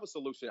 I don't have a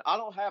solution. But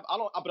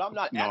I'm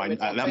not.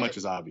 That much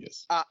is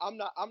obvious. I'm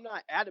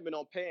not adamant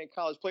on paying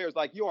college players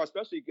like you are,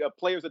 especially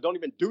players that don't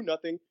even do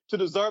nothing to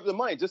deserve the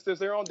money, just as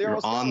they're on their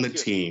own. On the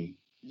team.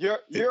 You're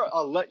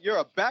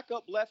a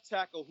backup left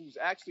tackle who's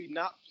actually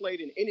not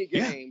played in any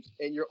games,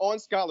 and you're on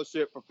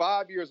scholarship for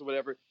 5 years or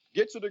whatever.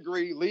 Get your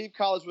degree, leave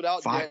college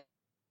without debt,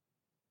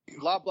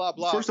 blah blah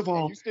blah. First of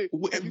all, at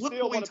what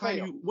point in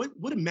time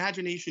what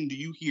imagination do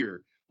you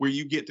hear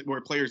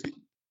where players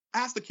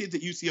ask the kids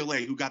at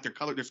UCLA who got their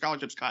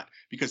scholarships cut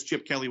because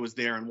Chip Kelly was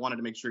there and wanted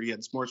to make sure he had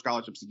more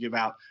scholarships to give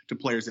out to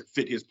players that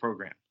fit his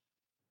program.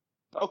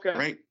 Okay.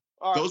 Right?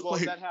 Those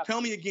players. Tell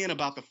me again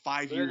about the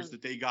 5 years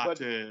that they got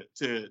to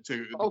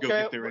go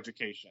get their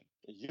education.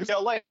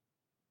 UCLA,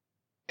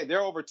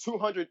 they're over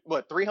 200,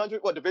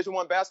 300, Division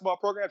I basketball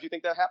programs. You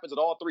think that happens at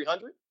all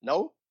 300?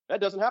 No, that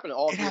doesn't happen at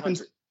all 300.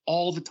 Happens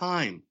all the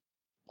time.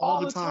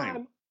 All the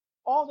time.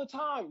 All the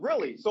time,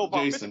 really. So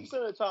about 50%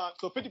 of the time,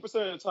 50% of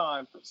the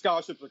time,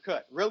 scholarships are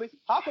cut. Really?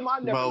 How come I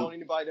never known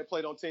anybody that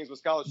played on teams with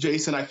scholarships?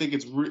 Jason, I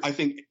think I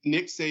think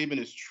Nick Saban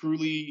is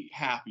truly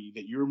happy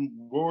that you're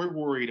more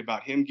worried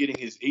about him getting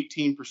his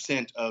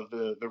 18% of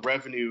the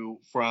revenue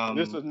from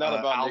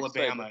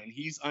Alabama, and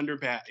he's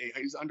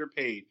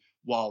underpaid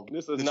while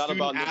this is the not student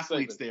about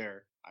athletes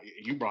there.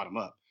 You brought him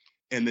up,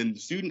 and then the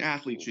student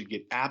athletes should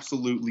get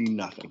absolutely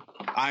nothing.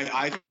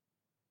 I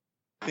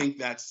think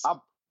that's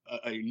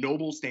a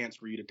noble stance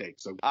for you to take.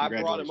 So I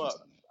brought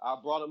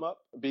him up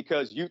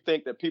because you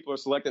think that people are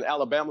selecting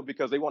Alabama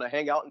because they want to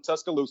hang out in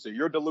Tuscaloosa.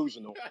 You're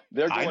delusional.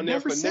 They're going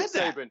there for Nick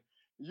Saban.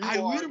 I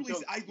literally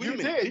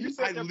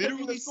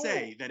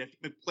say that if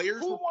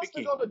players were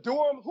picking, to go to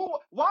dorm?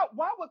 Why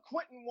would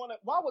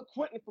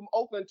Quentin from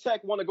Oakland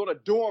Tech want to go to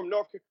dorm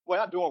North? Well,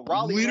 not dorm.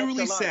 Raleigh.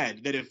 Literally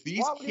said that if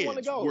these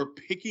kids were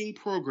picking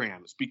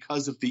programs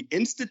because of the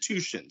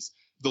institutions,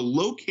 the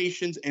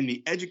locations, and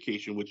the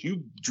education which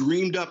you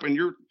dreamed up,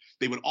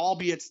 they would all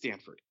be at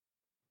Stanford.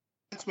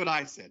 That's what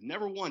I said.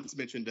 Never once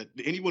mentioned that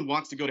anyone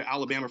wants to go to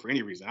Alabama for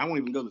any reason. I won't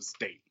even go to the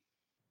state.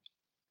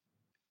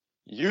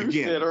 You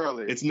said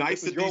earlier. It's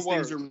nice that these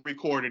things are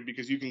recorded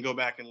because you can go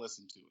back and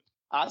listen to it.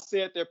 I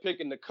said they're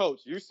picking the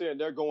coach. You said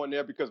they're going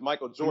there because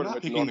Michael Jordan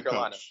went to North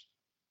Carolina.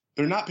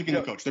 They're not picking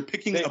the coach. They're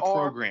picking a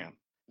program.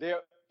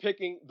 They're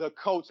picking the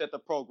coach at the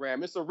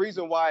program. It's the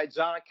reason why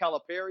John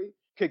Calipari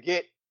could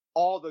get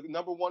all the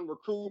number one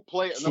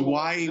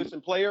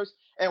position players,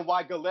 and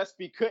why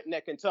Gillespie couldn't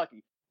at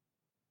Kentucky.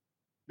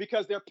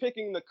 Because they're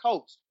picking the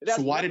coach.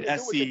 So why did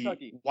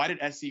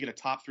SC get a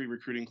top 3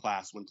 recruiting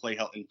class when Clay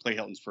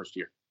Helton's first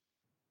year?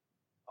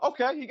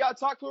 Okay, he got a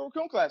top 3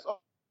 recruiting class.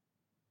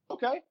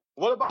 Okay.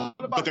 What about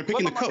But they're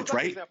picking the coach,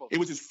 right? Example? It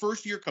was his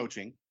first year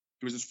coaching.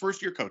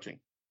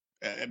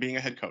 Being a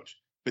head coach.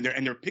 But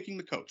they're picking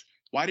the coach.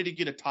 Why did he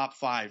get a top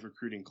 5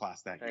 recruiting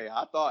class that year?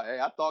 I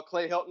thought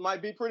Clay Helton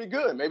might be pretty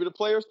good. Maybe the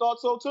players thought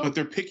so too. But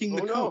they're picking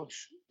the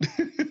coach.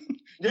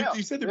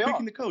 You said they're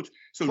picking the coach.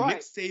 So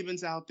Nick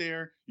Saban's out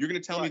there. You're going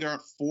to tell me there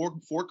aren't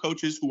four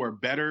coaches who are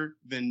better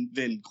than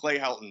Clay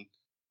Helton,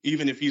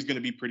 even if he's going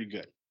to be pretty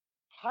good.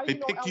 They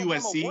picked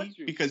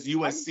USC because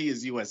USC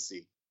is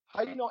USC.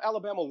 How do you know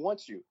Alabama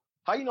wants you?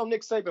 How do you know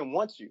Nick Saban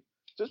wants you?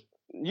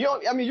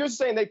 You're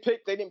saying they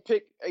didn't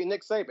pick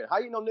Nick Saban. How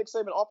do you know Nick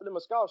Saban offered them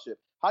a scholarship?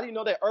 How do you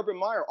know that Urban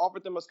Meyer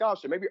offered them a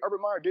scholarship? Maybe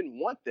Urban Meyer didn't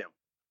want them.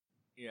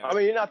 Yeah.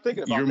 You're not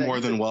thinking about that. You're more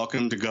than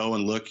welcome to go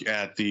and look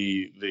at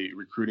the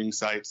recruiting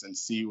sites and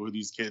see who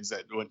these kids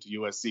that went to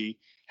USC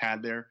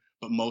had there.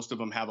 But most of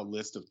them have a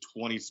list of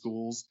 20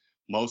 schools.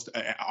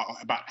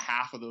 About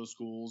half of those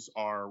schools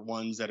are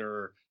ones that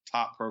are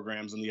top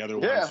programs, and the other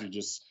ones who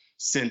just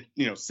sent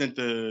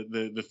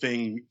the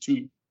thing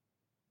to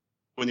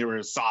when they were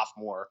a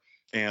sophomore.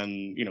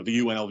 And, the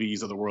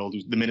UNLVs of the world,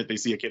 the minute they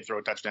see a kid throw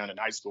a touchdown in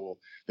high school,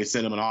 they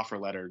send them an offer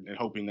letter and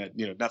hoping that,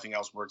 nothing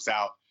else works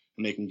out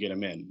and they can get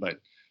them in. But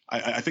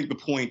I think the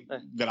point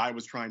that I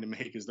was trying to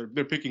make is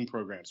they're picking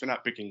programs. They're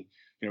not picking,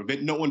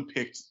 no one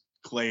picked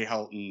Clay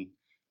Helton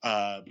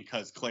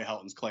because Clay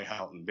Helton's Clay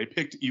Helton. They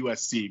picked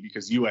USC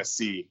because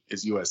USC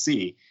is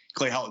USC.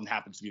 Clay Helton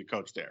happens to be the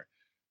coach there.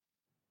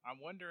 I'm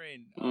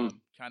wondering,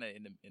 kind of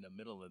in the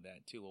middle of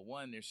that too. Well,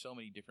 one, there's so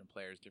many different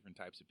players, different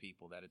types of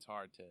people that it's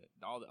hard to.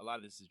 A lot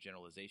of this is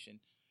generalization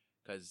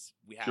because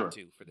we have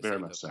to for the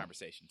sake of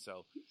conversation.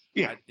 So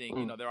I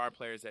think there are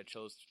players that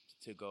chose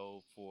to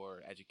go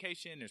for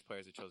education. There's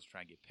players that chose to try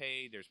and get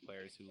paid. There's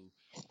players who,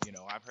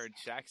 I've heard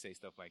Shaq say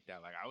stuff like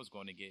that. Like I was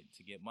going to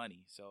get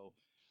money. So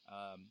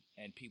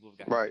and people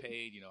have gotten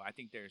paid. I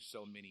think there's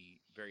so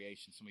many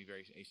variations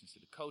to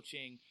the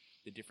coaching.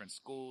 The different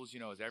schools,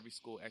 is every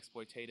school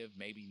exploitative?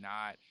 Maybe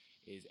not.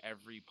 Is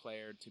every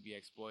player to be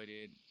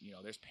exploited?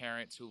 There's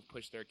parents who've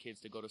pushed their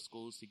kids to go to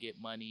schools to get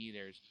money.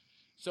 There's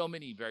so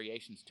many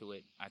variations to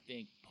it. I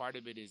think part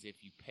of it is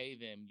if you pay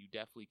them, you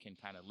definitely can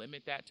kind of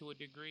limit that to a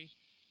degree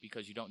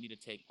because you don't need to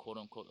take quote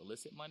unquote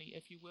illicit money,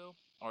 if you will,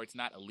 or it's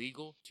not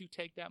illegal to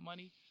take that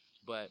money.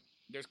 But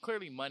there's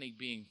clearly money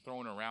being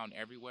thrown around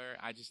everywhere.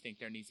 I just think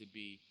there needs to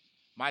be.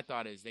 My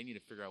thought is they need to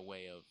figure out a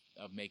way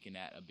of making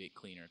that a bit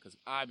cleaner because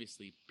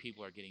obviously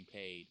people are getting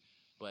paid,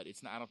 but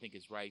it's not. I don't think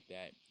it's right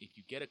that if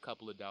you get a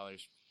couple of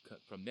dollars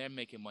from them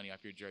making money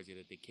off your jersey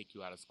that they kick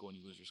you out of school and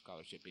you lose your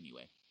scholarship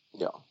anyway.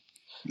 Yeah.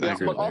 Yeah,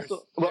 agree but with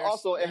that.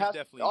 also it there's has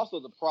definitely also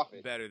the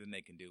profit. better than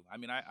they can do. I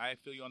mean, I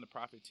feel you on the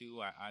profit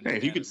too. I Hey,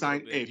 if you understand could a little sign,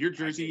 bit. hey, if your I get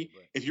jersey, it,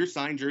 but if your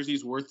signed jersey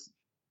is worth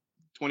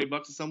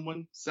 $20 to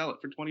someone, sell it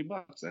for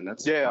 $20, and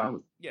that's Yeah, fine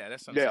with. yeah,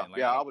 that's what I'm yeah, saying. Like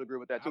yeah. I would agree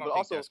with that I too. don't But think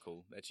also, that's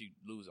cool that you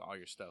lose all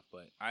your stuff.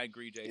 But I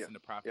agree, yeah, Jason. The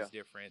yeah. profit's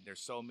different.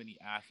 There's so many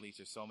athletes.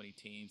 There's so many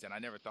teams, and I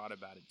never thought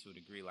about it to a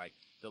degree. Like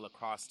the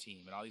lacrosse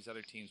team and all these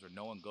other teams where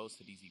no one goes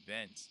to these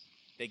events,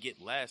 they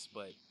get less,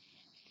 but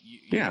you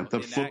Yeah, know, the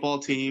in that football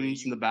degree,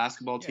 teams and the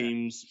basketball yeah,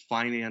 teams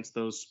finance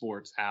those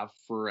sports, have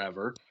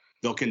forever.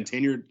 They'll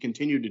continue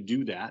to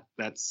do that.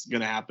 That's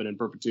going to happen in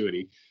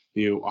perpetuity.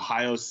 The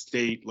Ohio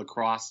State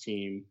lacrosse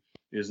team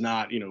is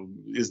not,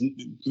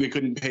 they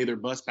couldn't pay their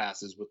bus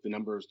passes with the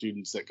number of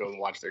students that go and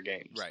watch their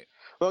games. right.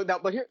 Well, now,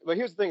 but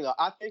here's the thing though.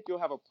 I think you'll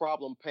have a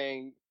problem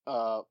paying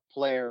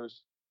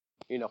players,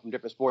 from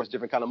different sports,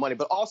 different kind of money.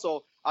 But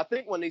also, I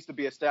think what needs to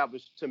be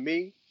established to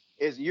me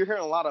is you're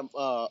hearing a lot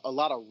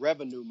of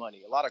revenue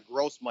money, a lot of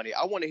gross money.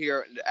 I want to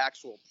hear the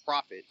actual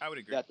profit I would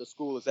agree. that the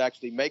school is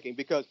actually making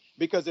because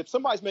if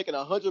somebody's making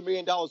 $100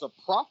 million of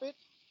profit,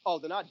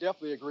 then I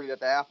definitely agree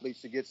that the athletes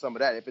should get some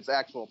of that if it's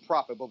actual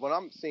profit. But what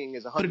I'm seeing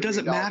is $100 But it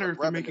doesn't million matter of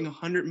if they're making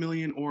 $100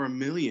 million or $1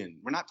 million.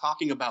 We're not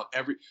talking about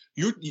I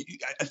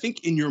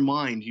think in your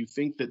mind you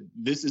think that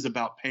this is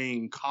about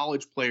paying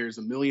college players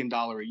 $1 million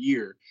a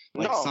year,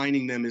 like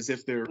signing them as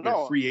if they're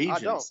free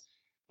agents. I don't.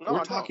 No,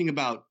 We're talking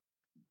about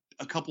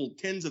a couple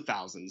tens of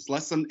thousands,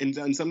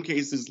 in some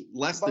cases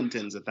less than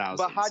tens of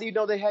thousands. But how do you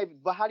know they have?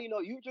 But how do you know?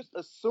 You're just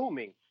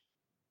assuming.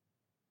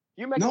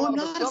 No, I'm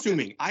not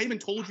assuming. I even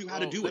told you how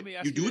to do it.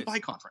 You do it by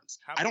this. conference.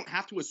 I don't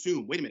have to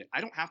assume. Wait a minute.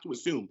 I don't have to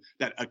assume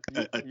that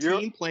a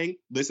team playing.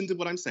 Listen to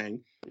what I'm saying.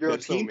 A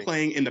team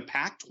playing in the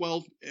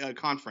Pac-12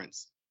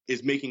 conference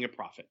is making a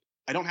profit.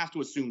 I don't have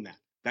to assume that.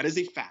 That is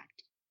a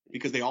fact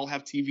because they all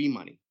have TV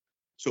money.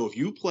 So if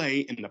you play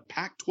in the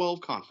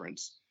Pac-12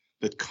 conference,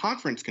 the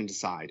conference can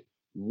decide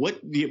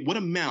what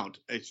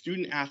amount a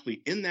student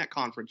athlete in that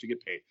conference should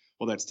get paid.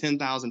 Well, that's $10,000,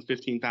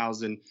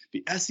 $15,000.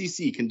 The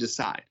SEC can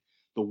decide.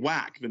 The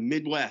WAC, the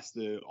Midwest,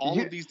 all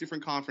of these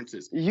different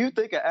conferences. You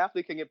think an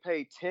athlete can get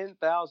paid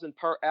 $10,000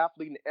 per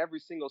athlete in every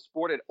single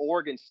sport at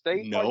Oregon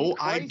State? No,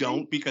 I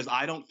don't, because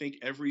I don't think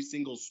every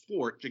single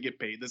sport should get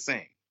paid the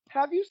same.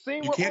 Have you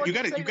seen? You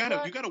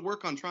got to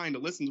work on trying to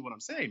listen to what I'm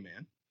saying,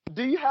 man.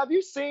 Have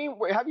you seen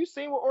what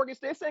Oregon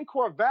State saying?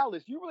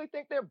 Corvallis. You really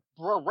think they're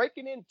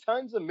raking in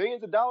tons of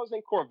millions of dollars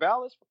in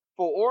Corvallis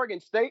for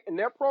Oregon State in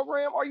their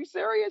program? Are you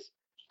serious?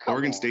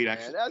 Oregon State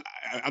actually.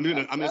 I'm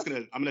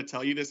gonna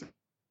tell you this.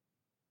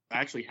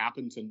 Actually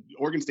happened to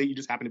Oregon State. You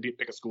just happen to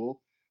pick a school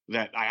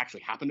that I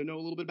actually happen to know a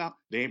little bit about.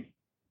 They ain't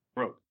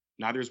broke.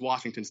 Neither is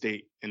Washington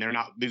State, and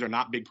these are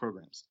not big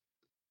programs.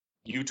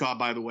 Utah,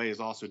 by the way, is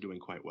also doing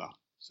quite well,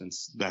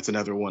 since that's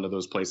another one of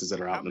those places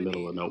that are out in the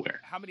middle of nowhere.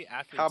 How many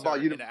athletes are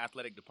in the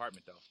athletic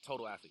department, though?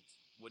 Total athletes.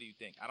 What do you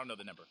think? I don't know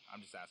the number.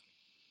 I'm just asking.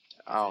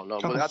 I don't know,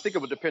 but I think it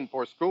would depend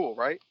per school,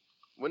 right?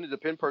 Wouldn't it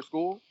depend per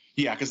school?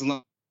 Yeah, because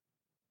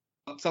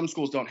some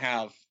schools don't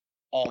have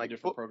all the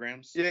different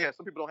programs. Yeah,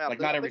 some people don't have.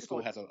 Not every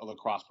school has a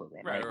lacrosse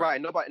program, right?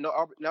 Right. Not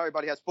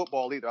everybody has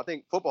football either. I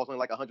think football's only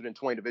like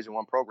 120 Division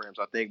I programs.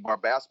 I think our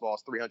basketball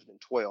is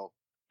 312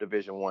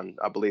 Division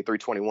I. I believe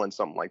 321,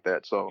 something like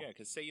that. So yeah,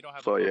 because say you don't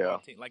have a football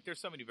team. Like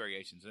there's so many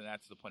variations, and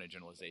that's the point of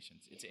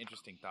generalizations. It's an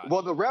interesting thought.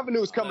 Well, the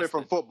revenue is coming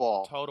from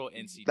football. Total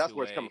NC2A. That's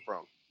where it's coming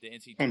from. The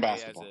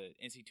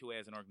NC2A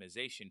as an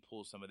organization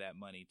pulls some of that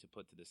money to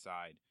put to the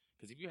side.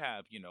 Because if you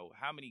have,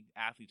 how many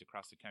athletes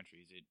across the country?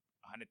 Is it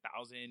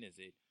 100,000? Is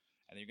it?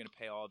 And you're going to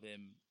pay all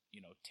them,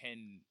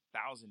 $10,000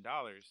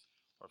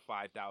 or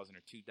 $5,000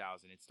 or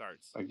 $2,000. It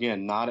starts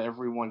again. Not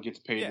everyone gets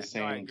paid the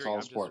same in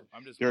all sport.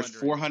 There's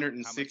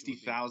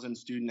 460,000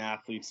 student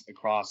athletes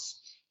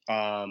across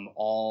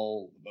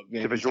all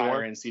the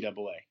entire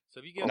NCAA. So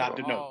if you give them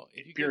all,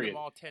 give them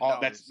all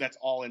 $10, that's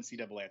all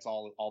NCAA. It's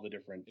all the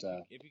different.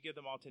 If you give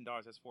them all $10,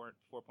 that's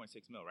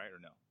 $4.6 million, right or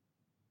no?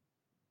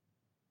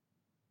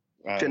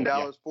 $10,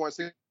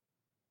 $4.6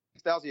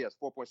 thousand. Yes,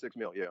 $4.6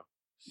 million. Yeah.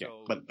 So,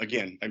 yeah, but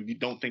again, you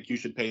don't think you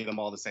should pay them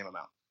all the same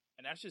amount.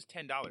 And that's just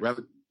 $10.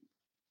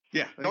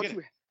 Yeah,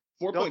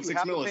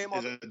 $4.6 million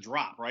is a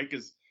drop, right?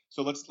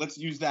 So let's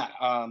use that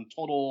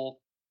total.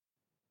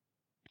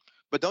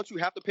 But don't you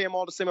have to pay them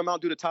all the same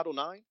amount due to Title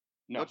IX?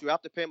 No. Don't you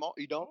have to pay them all?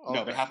 You don't?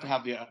 No, they have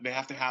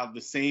to have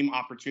the same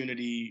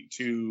opportunity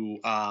to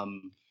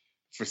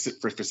for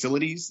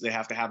facilities. They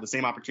have to have the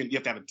same opportunity. You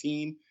have to have a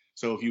team.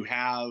 So if you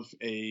have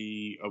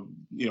a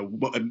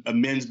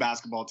men's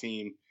basketball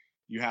team,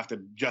 you have to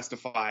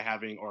justify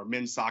having, or a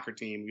men's soccer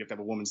team, you have to have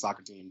a women's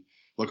soccer team,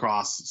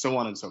 lacrosse, so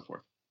on and so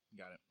forth.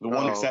 Got it. The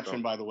one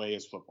exception, by the way,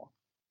 is football.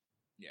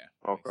 Yeah.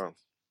 Okay.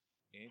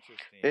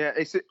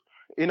 Interesting.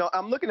 Yeah,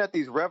 I'm looking at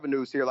these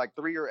revenues here, like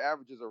 3-year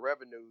averages of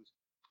revenues,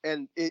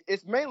 and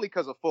it's mainly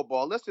because of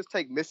football. Let's just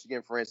take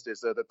Michigan, for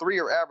instance. The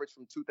 3-year average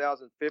from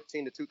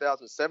 2015 to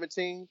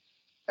 2017,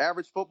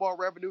 average football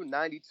revenue,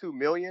 $92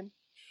 million.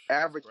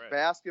 Average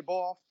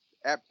basketball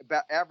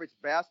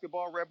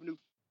revenue,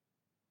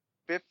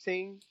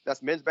 15.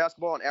 That's men's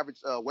basketball, and average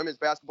women's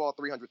basketball,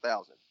 $300,000.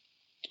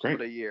 great.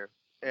 for the year.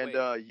 And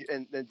Wait.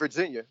 and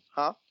Virginia,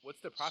 huh?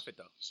 What's the profit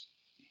though?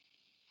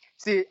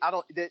 See, I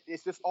don't.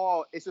 It's just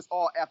all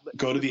athletic.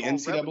 Go to the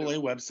NCAA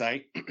revenue.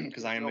 website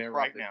because I am no there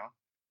profit. right now.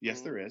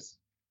 Yes, Mhm. there is.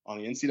 On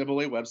the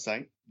NCAA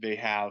website, they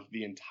have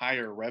the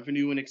entire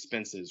revenue and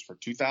expenses for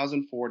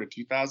 2004 to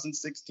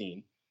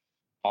 2016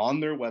 on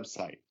their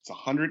website. It's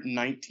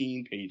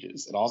 119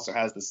 pages. It also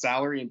has the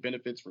salary and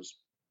benefits for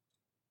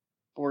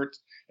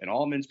sports and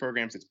all men's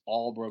programs. It's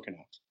all broken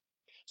out.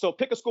 So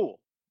pick a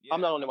school. Yeah,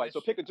 I'm not on the way. So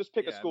pick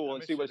a school I'm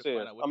and see what it interested to says.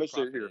 find out what I'm the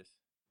interested profit here. is.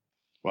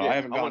 Well, Yeah, I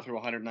haven't I gone want- through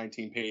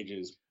 119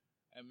 pages.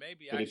 And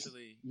maybe But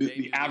actually,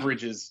 the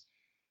averages.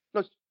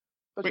 No, that's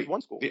Wait, just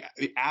one school.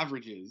 The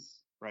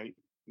averages, right?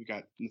 We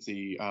got, let's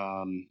see,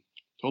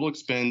 total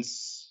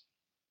expense.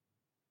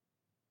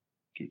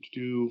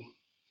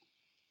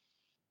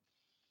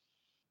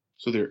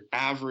 So their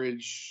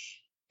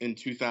average in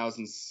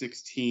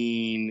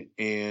 2016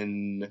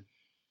 and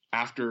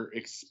after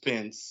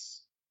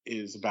expense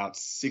is about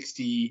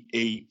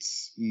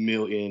 68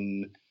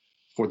 million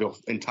for the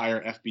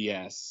entire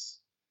FBS.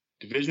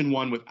 Division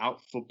I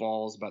without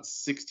football is about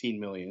 16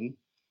 million.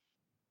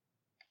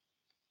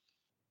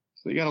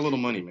 So you got a little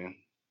money, man.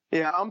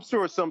 Yeah, I'm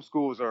sure some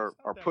schools are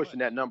not that pushing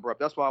much. that number up.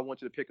 That's why I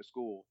want you to pick a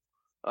school,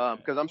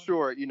 because I'm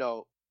sure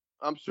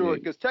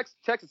because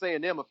Texas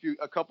A&M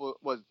a couple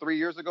 3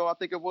 years ago I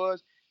think it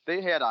was,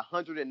 they had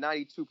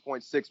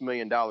 $192.6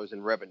 million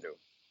in revenue.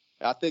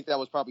 I think that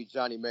was probably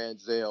Johnny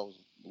Manziel's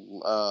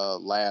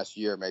last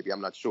year, maybe, I'm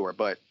not sure,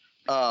 but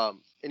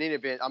in any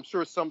event, I'm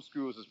sure some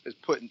schools is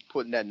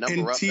putting that number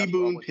and up. T.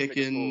 Boone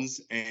Pickens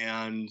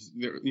and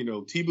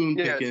T. Boone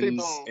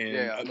Pickens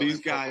and these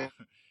guys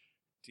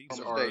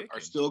are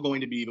still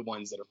going to be the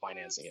ones that are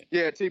financing it.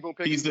 Yeah, T. Boone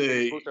Pickens. He's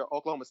the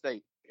Oklahoma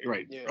State.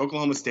 Right, Yeah.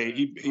 Oklahoma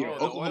State.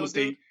 Oklahoma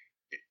State.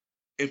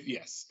 Dude?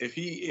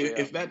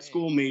 If that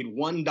school made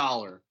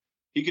 $1,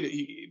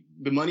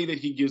 the money that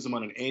he gives them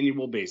on an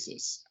annual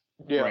basis,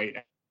 right?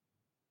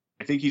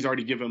 I think he's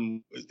already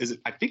given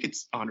I think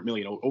it's 100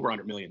 million, over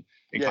 100 million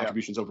in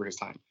contributions over his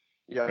time.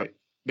 Yeah. Right?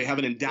 They have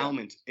an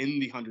endowment in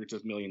the hundreds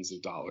of millions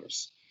of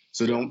dollars.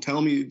 So don't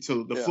tell me.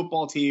 So the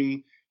football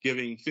team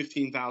giving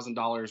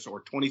 $15,000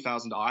 or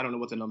 $20,000, I don't know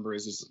what the number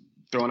is, just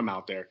throwing them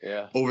out there.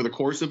 Yeah. Over the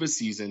course of a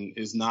season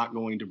is not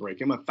going to break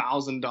him.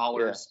 $1,000,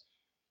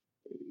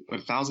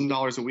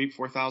 $1,000 a week,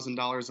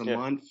 $4,000 a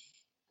month.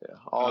 Yeah,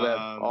 all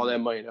that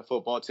money. That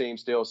football team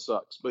still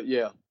sucks, but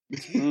yeah.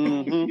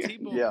 T-Boone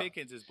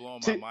Pickens is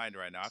blowing my mind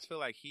right now. I feel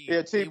like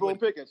T-Boone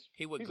Pickens.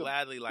 He would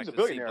gladly like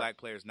to see black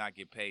players not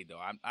get paid,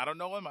 though. I don't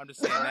know him. I'm just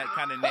saying that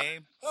kind of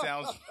name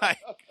sounds like,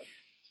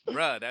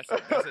 bruh, that's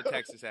a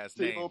Texas ass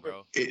name,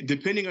 bro.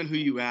 Depending on who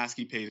you ask,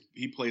 he pays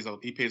a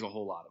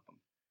whole lot of them.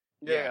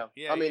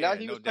 Yeah. I mean, now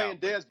he was paying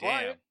Dez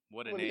Bryant.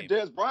 What a name.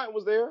 Dez Bryant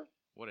was there.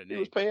 What a name. He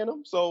was paying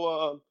him.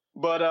 So,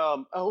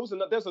 who's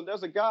another?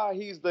 There's a guy.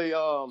 He's the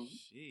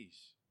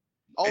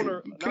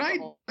owner.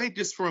 Can I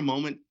just for a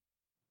moment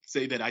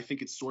say that I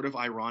think it's sort of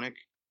ironic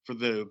for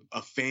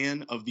a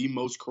fan of the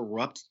most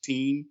corrupt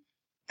team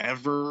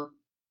ever,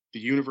 the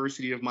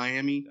University of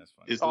Miami,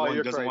 is the one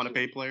who doesn't want to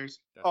pay players?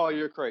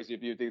 You're crazy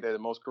if you think they're the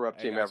most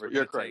corrupt team ever.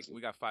 You're crazy.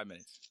 We got 5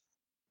 minutes.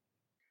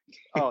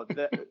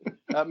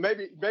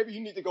 Maybe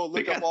you need to go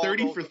look they up got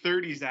 30 for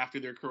 30s after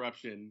their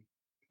corruption.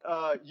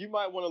 You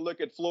might want to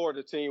look at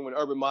Florida team when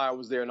Urban Meyer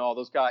was there and all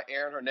those guys,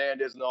 Aaron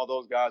Hernandez and all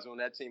those guys on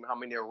that team. How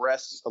many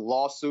arrests,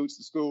 lawsuits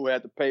the school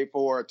had to pay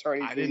for,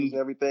 attorney fees, and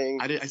everything.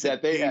 I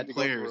said they had to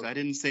players. I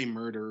didn't say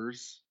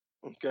murderers.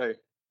 Okay,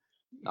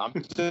 I'm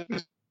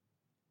just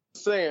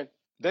saying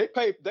they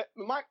pay.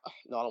 No, I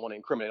don't want to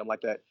incriminate them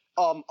like that.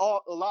 No, I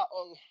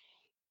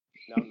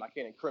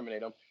can't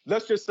incriminate them.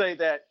 Let's just say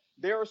that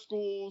there are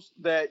schools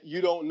that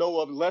you don't know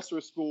of,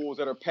 lesser schools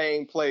that are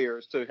paying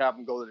players to have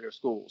them go to their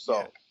school.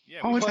 So.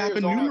 It's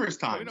happened numerous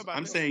times.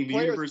 I'm saying the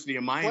University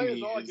of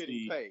Miami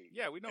is paid.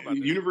 Yeah, we know about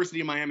this.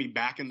 University of Miami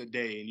back in the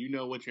day, and you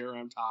know which era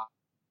I'm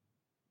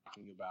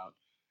talking about.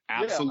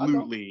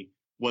 Absolutely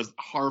was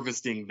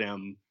harvesting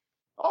them.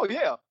 Oh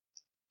yeah,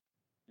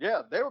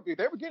 they were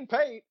getting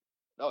paid.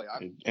 Oh yeah,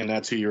 and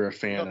that's who you're a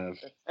fan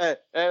of.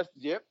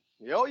 Yep.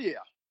 Oh yeah,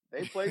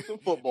 they played some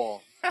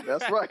football.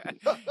 That's right.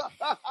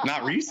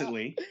 Not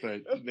recently,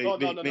 but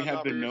they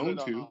have been known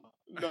to.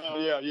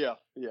 No,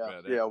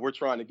 yeah. We're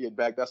trying to get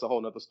back. That's a whole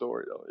nother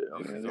story, though.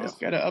 Yeah, they just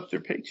gotta up their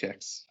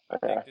paychecks. I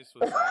think this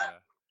was.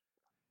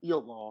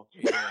 You're wrong.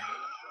 Yeah.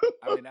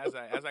 I mean, as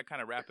I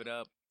kind of wrap it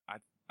up,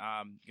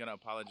 I'm gonna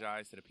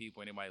apologize to the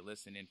people, anybody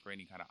listening, for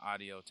any kind of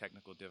audio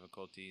technical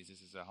difficulties.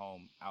 This is a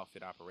home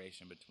outfit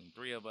operation between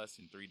 3 of us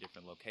in 3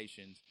 different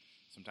locations.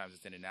 Sometimes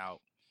it's in and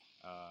out.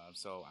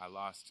 So I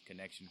lost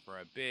connection for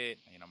a bit.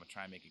 I'm gonna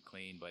try and make it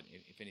clean, but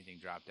if anything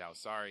dropped out,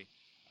 sorry.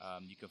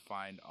 You can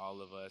find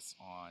all of us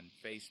on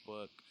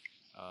Facebook.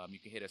 You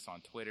can hit us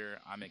on Twitter.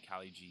 I'm at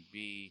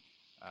CaliGB.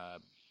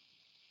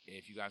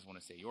 If you guys want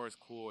to say yours,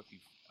 cool.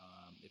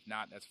 If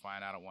not, that's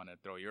fine. I don't want to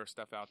throw your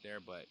stuff out there.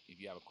 But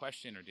if you have a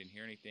question or didn't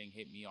hear anything,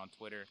 hit me on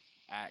Twitter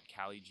at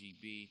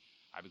CaliGB.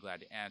 I'd be glad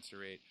to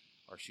answer it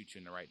or shoot you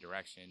in the right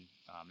direction.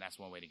 That's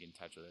one way to get in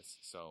touch with us.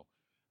 So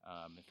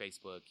and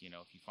Facebook. You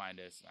know, if you find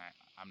us,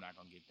 I'm not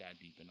gonna get that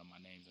deep into my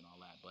names and all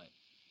that, but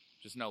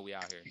just know we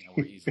out here and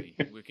we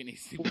can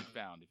easily be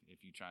found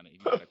if you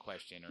got a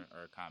question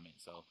or a comment.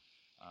 So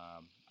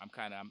I'm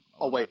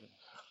Oh wait,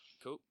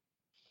 Coop.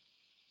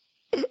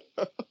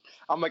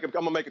 I'm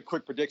gonna make a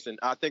quick prediction.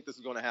 I think this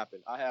is gonna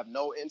happen. I have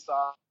no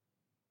inside,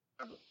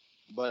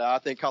 but I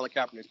think Colin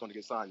Kaepernick is gonna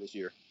get signed this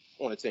year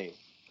on the team.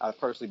 I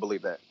personally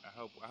believe that. I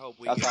hope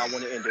we. That's how I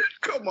want to end it.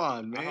 Come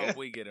on, man. I hope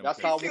we get him. That's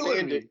how I want to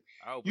end it.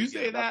 You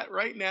say that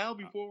right now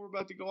before we're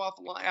about to go off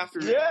the line after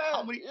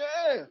Yeah.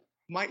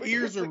 My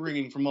ears are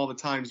ringing from all the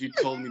times you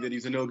told me that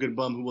he's a no good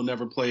bum who will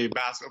never play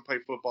basketball, play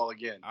football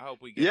again. I hope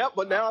we get. Yeah,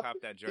 but now cop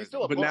that jersey. he's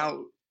still a bum.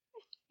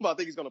 Well, I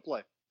think he's gonna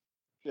play.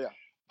 Yeah.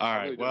 All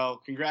right. Really well,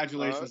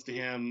 congratulations to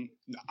him.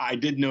 I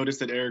did notice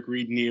that Eric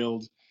Reed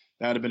kneeled.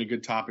 That would have been a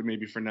good topic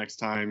maybe for next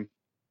time.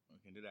 We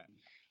can do that.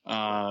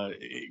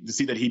 To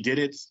see that he did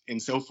it,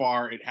 and so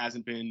far it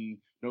hasn't been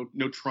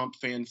no Trump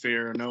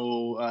fanfare,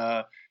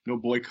 no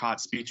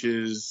boycott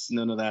speeches,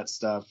 none of that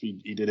stuff. He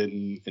did it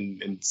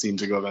and seemed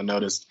to go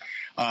unnoticed.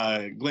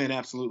 Glenn,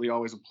 absolutely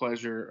always a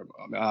pleasure.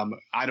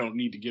 I don't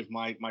need to give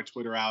my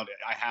Twitter out.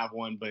 I have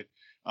one, but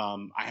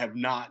I have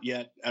not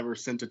yet ever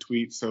sent a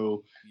tweet,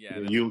 so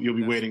you'll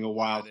be waiting a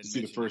while to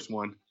see the first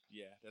one.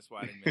 Yeah, that's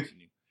why I didn't mention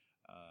you.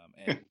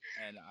 And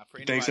for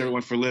anybody, thanks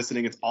everyone for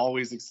listening. It's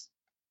always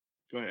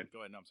go ahead. Go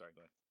ahead. No, I'm sorry.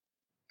 Go ahead.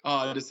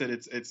 I just said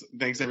it's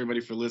thanks everybody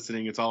for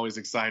listening. It's always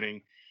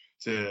exciting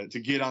to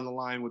get on the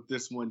line with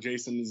this one.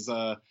 Jason has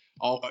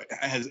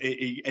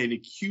an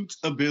acute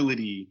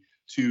ability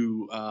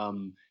to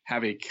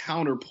have a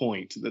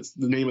counterpoint. That's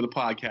the name of the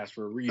podcast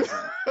for a reason.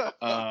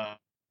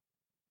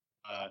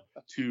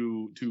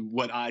 To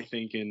what I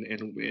think, and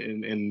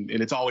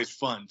it's always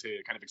fun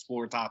to kind of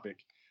explore a topic,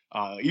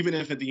 even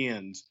if at the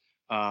end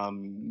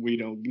we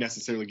don't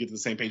necessarily get to the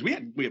same page. We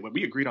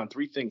agreed on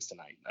 3 things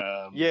tonight.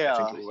 That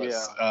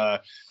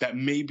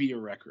may be a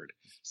record.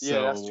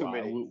 So, that's too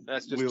many.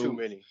 That's just too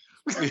many.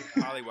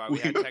 Probably why we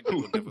had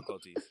technical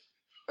difficulties.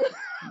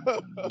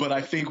 But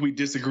I think we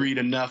disagreed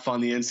enough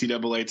on the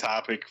NCAA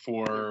topic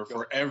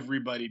for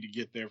everybody to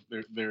get their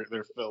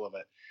fill of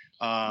it.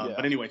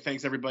 But anyway,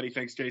 thanks everybody.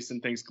 Thanks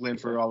Jason. Thanks Glenn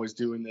for always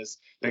doing this.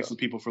 Thanks to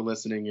people for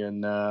listening,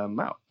 and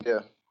out. Yeah,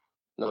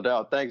 no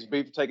doubt. Thanks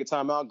B for taking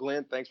time out.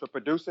 Glenn, thanks for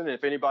producing. And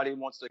if anybody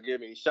wants to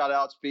give any shout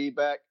outs,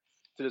 feedback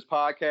to this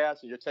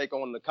podcast, and your take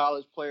on the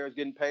college players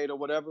getting paid or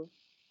whatever,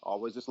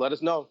 always just let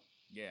us know.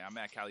 Yeah, I'm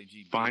at Cali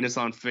G. Find us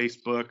on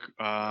Facebook,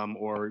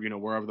 or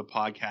wherever the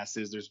podcast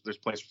is. There's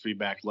place for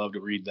feedback. Love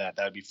to read that.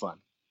 That'd be fun.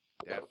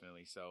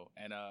 Definitely. So,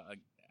 and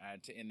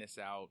to end this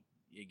out,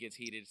 it gets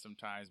heated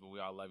sometimes, but we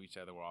all love each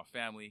other. We're all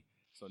family,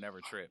 so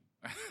never trip.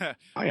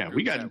 Oh yeah,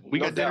 we got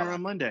dinner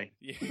on Monday.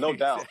 Yeah, no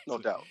doubt.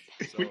 So,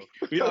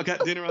 we all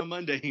got dinner on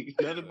Monday.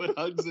 Nothing but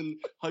hugs and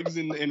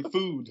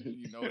food.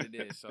 You know what it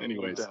is. So,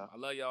 anyways, I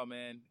love y'all,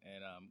 man,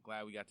 and I'm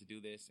glad we got to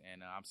do this.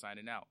 And I'm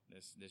signing out.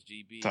 This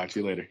GB. Talk to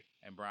you later.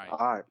 And Brian. All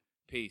right.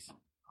 Peace.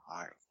 All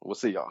right. We'll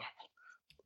see y'all.